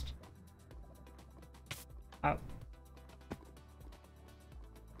best. Oh. Am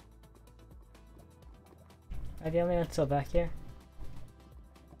I the only one still back here?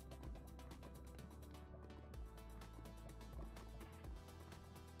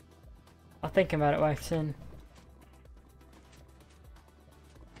 I'll think about it, Waxon.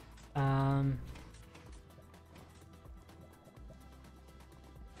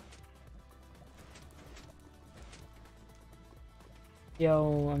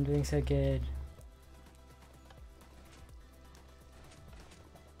 Yo, I'm doing so good.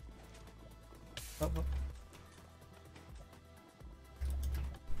 Oh, oh.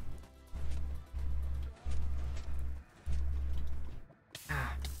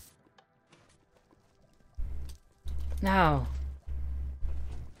 Ah. No.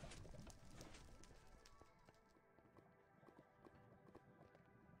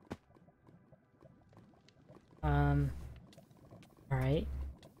 Alright.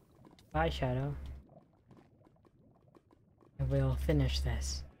 Bye, Shadow. I will finish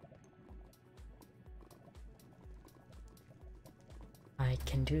this. I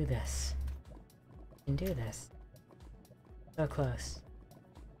can do this. I can do this. So close.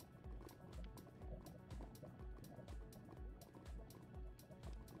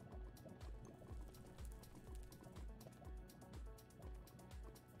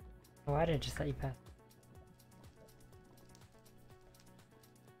 Why did I just let you pass?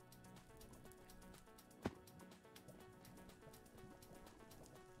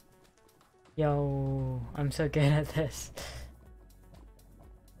 Yo, I'm so good at this.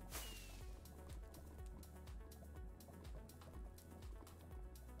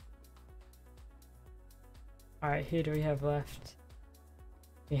 Alright, who do we have left?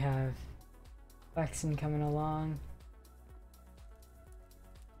 We have Waxon coming along.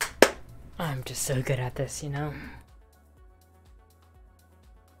 I'm just so good at this, you know?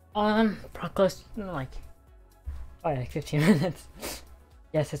 Probably close to like 15 minutes.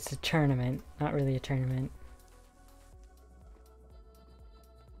 Yes, it's a tournament, not really a tournament.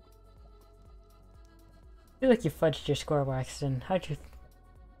 I feel like you fudged your score, Waxon. How'd you...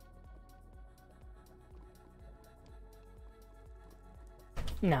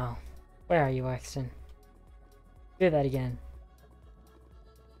 No. Where are you, Waxon? Do that again.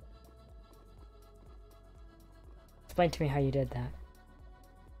 Explain to me how you did that.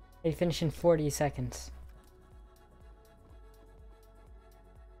 You finished in 40 seconds.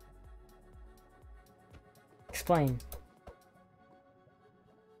 Explain.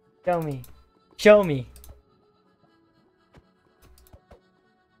 Show me. Show me.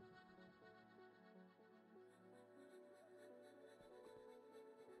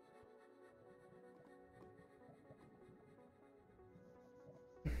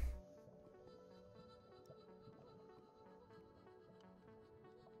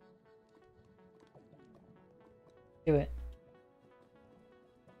 Do it.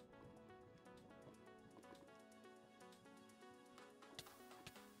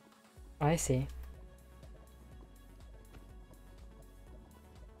 I see.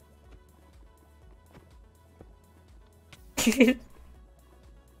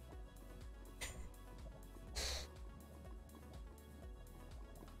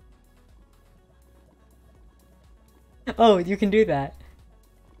 Oh, you can do that.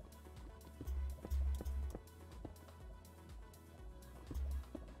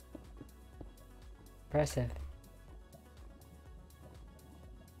 Impressive.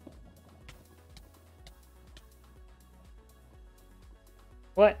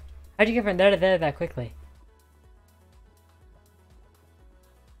 What? How'd you get from there to there that quickly?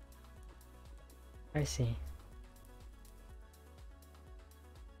 I see.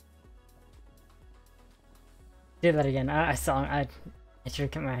 Do that again. I saw. I should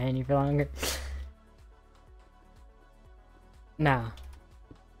have kept my handy for longer. Now.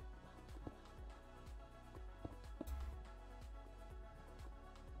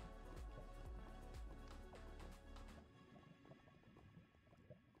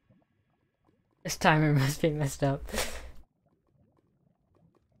 This timer must be messed up.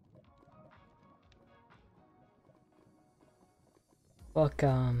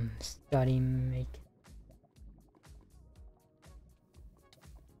 Welcome, study make.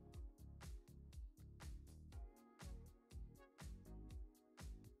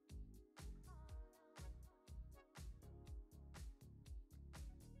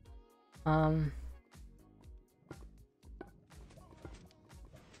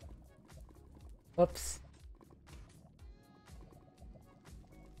 Whoops.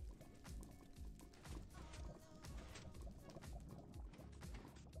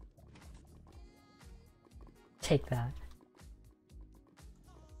 Take that.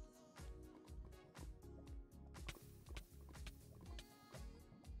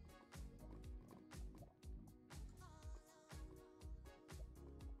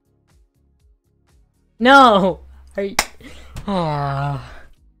 No! Are you... Ah.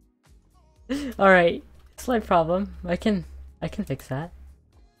 Alright. Slight problem. I can fix that.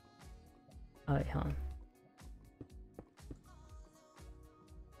 Oh wait, hold on.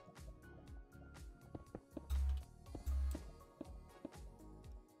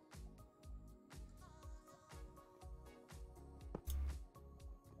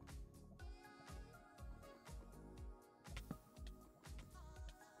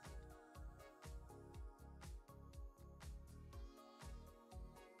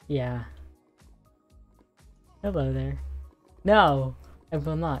 Yeah. Hello there. No! I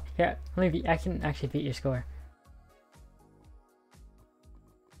will not. Here, let me I can actually beat your score.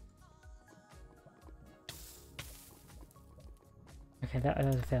 Okay, that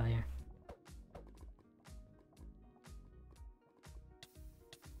was a failure.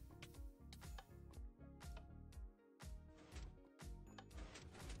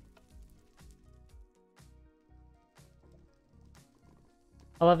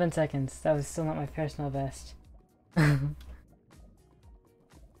 "11 seconds. That was still not my personal best."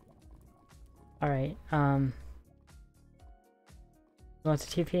 Alright, what's a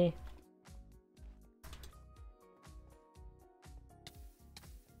TP?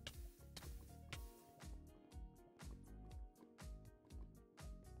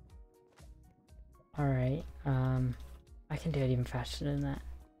 Alright, I can do it even faster than that.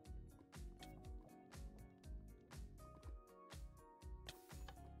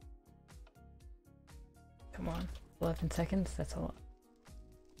 Come on, 11 seconds? That's a lot.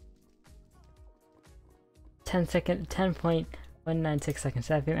 10.196 seconds.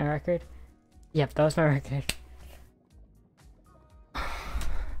 Did that beat my record? Yep, that was my record.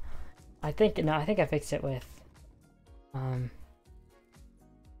 I think I fixed it with, oh.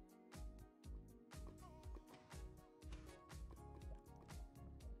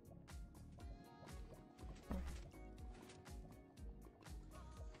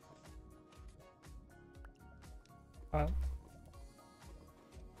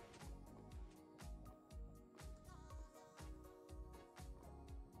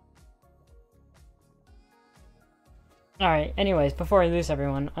 Alright, anyways, before I lose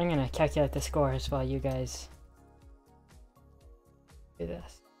everyone, I'm gonna calculate the scores while you guys do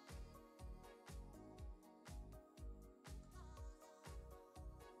this.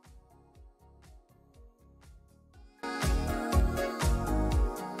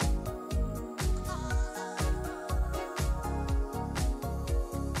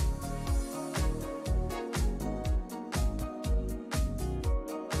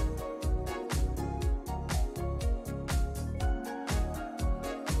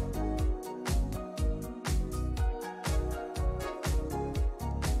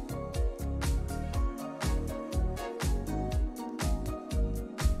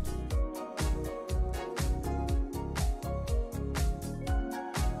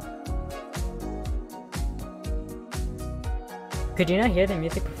 Could you not hear the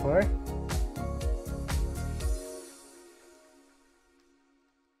music before?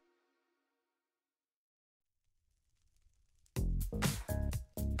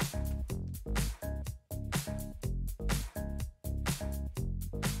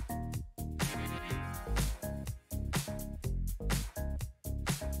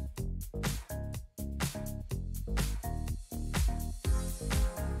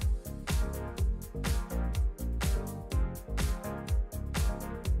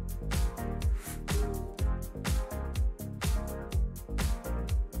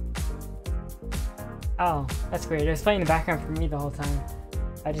 Oh, that's weird. It was playing in the background for me the whole time.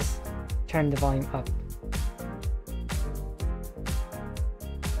 I just turned the volume up.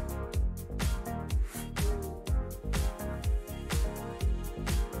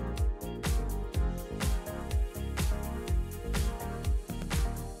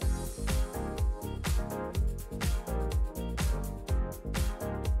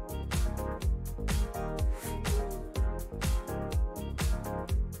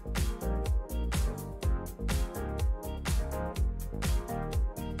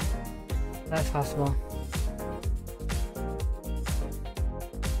 That's possible.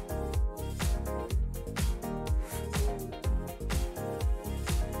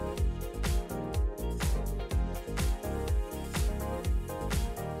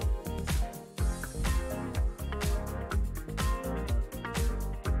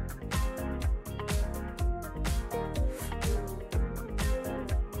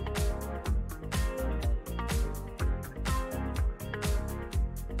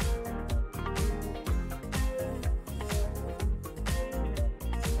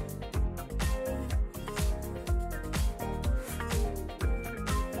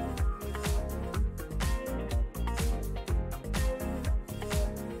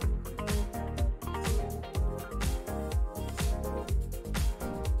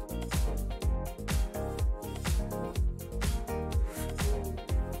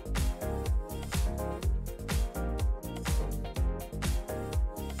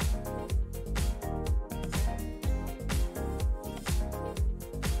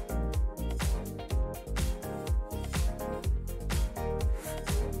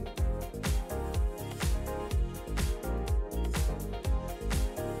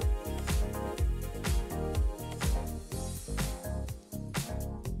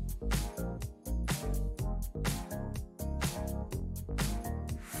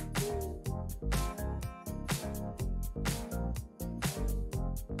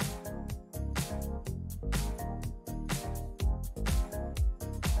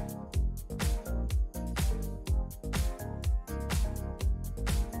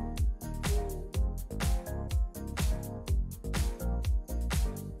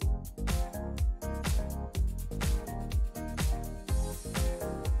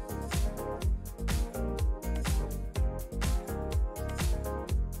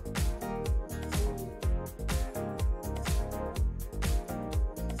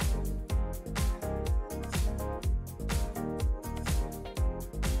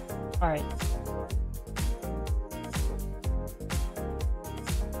 Alright.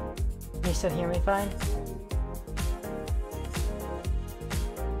 Can you still hear me fine?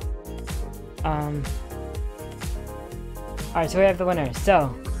 Alright, so we have the winner.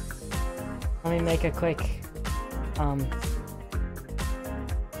 So, let me make a quick, podium.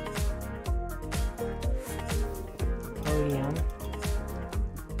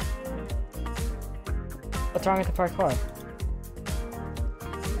 What's wrong with the parkour?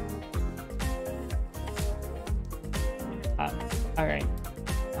 Alright.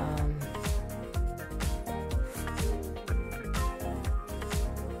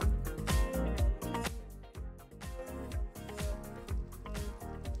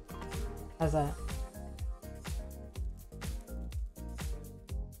 How's that?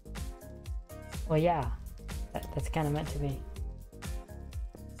 Well, yeah. That's kind of meant to be.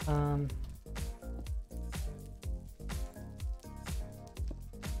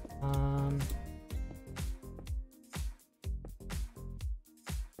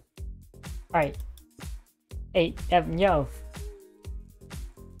 Alright. 8, Evan, yo.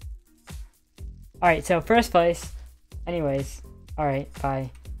 Alright, so first place. Anyways. Alright, bye.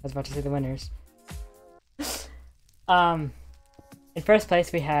 I was about to say the winners. In first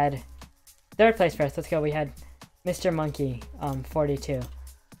place we had... Third place first, let's go. We had Mr. Monkey, 42.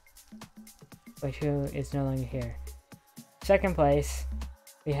 Who is no longer here. Second place,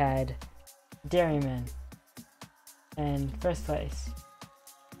 we had Dairyman. And first place.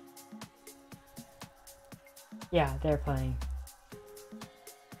 Yeah, they're playing.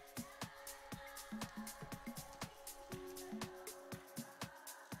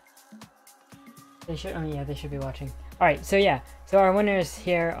 They should, oh yeah, they should be watching. Alright, so yeah. So our winners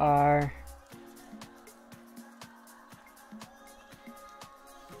here are...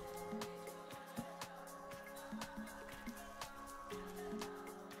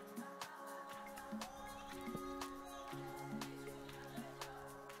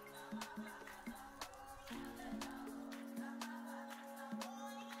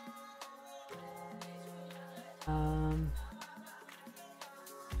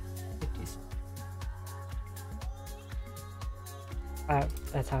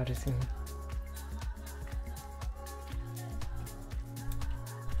 that's how it is.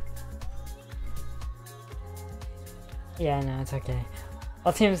 Yeah, no, it's okay.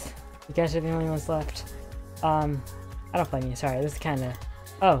 All teams, you guys are the only ones left. I don't blame you. Sorry, this is kind of.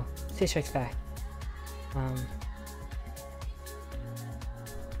 Oh, Sea Strike's back.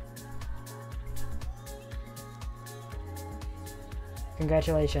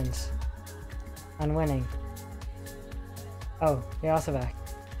 Congratulations on winning. Oh, you're also back.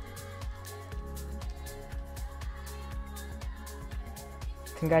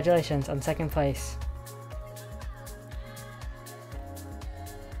 Congratulations on second place.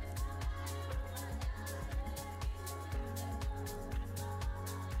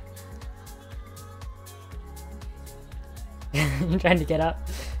 You're trying to get up?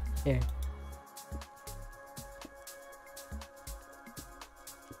 Here.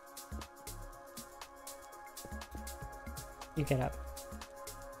 You get up.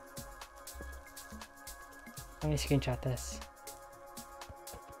 Let me screenshot this.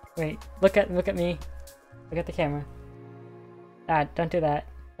 Wait, look at me. Look at the camera. Ah, don't do that.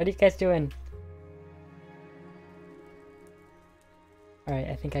 What are you guys doing? Alright,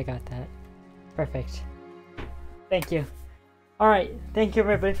 I think I got that. Perfect. Thank you. Alright, thank you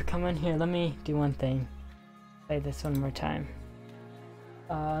everybody for coming here. Let me do one thing. Play this one more time.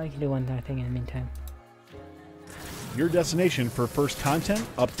 I can do one more thing in the meantime. Your destination for first content,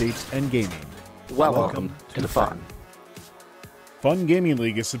 updates, and gaming. Welcome to the fun. Fun Gaming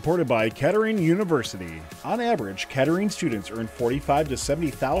League is supported by Kettering University. On average, Kettering students earn $45,000 to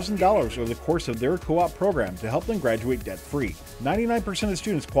 $70,000 over the course of their co-op program to help them graduate debt-free. 99% of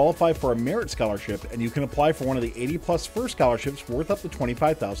students qualify for a merit scholarship, and you can apply for one of the 80+ FIRST scholarships worth up to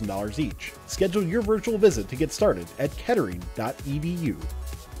 $25,000 each. Schedule your virtual visit to get started at kettering.edu.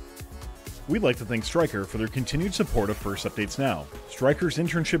 We'd like to thank Stryker for their continued support of First Updates Now. Stryker's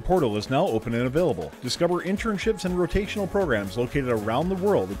internship portal is now open and available. Discover internships and rotational programs located around the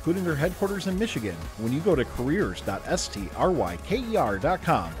world, including their headquarters in Michigan, when you go to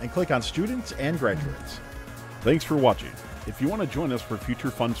careers.stryker.com and click on Students and Graduates. Thanks for watching. If you want to join us for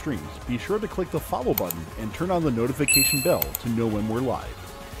future fun streams, be sure to click the follow button and turn on the notification bell to know when we're live.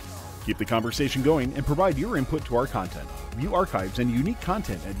 Keep the conversation going and provide your input to our content. View archives and unique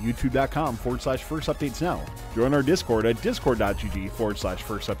content at youtube.com/firstupdatesnow. Join our Discord at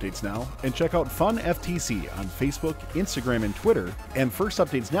discord.gg/firstupdatesnow and check out Fun FTC on Facebook, Instagram, and Twitter, and First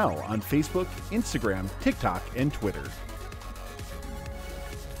Updates Now on Facebook, Instagram, TikTok, and Twitter.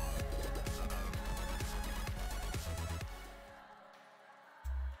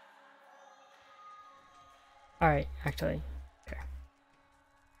 Alright, actually.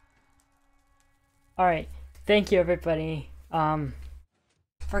 Alright, thank you everybody for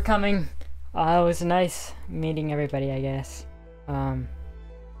coming. It was nice meeting everybody, I guess. I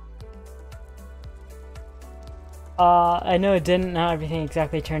know it didn't, not everything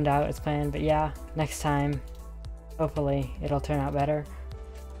exactly turned out as planned, but yeah, next time, hopefully it'll turn out better.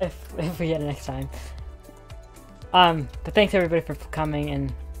 If we get it next time. But thanks everybody for coming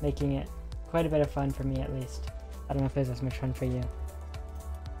and making it quite a bit of fun for me at least. I don't know if it was as much fun for you.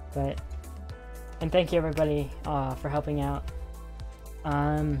 And thank you everybody for helping out.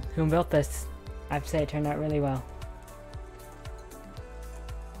 Who built this. I have to say it turned out really well.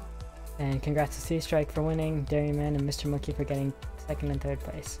 And congrats to Sea Strike for winning, Dairyman and Mr. Monkey for getting second and third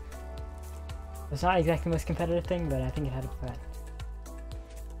place. It's not exactly the most competitive thing, but I think it had a fun.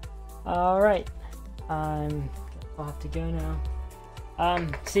 Alright. I'll have to go now.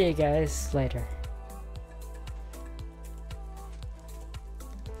 See you guys later.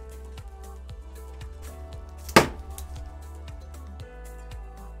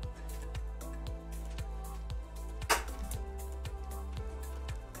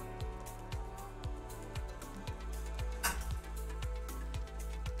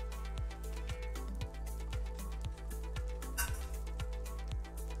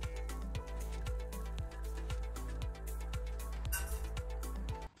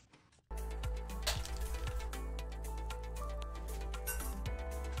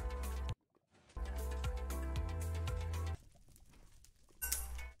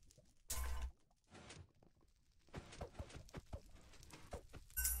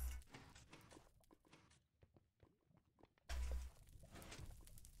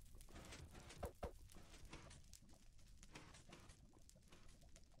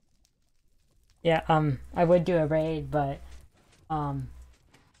 Yeah, I would do a raid, but, yeah,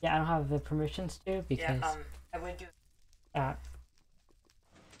 I don't have the permissions to, because, yeah, I would do,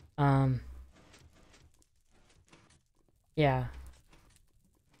 yeah,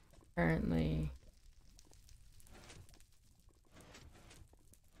 currently,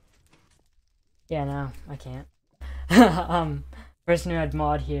 yeah, no, I can't, person who had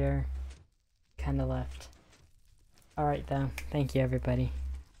mod here, kinda left. Alright, though. Thank you, everybody.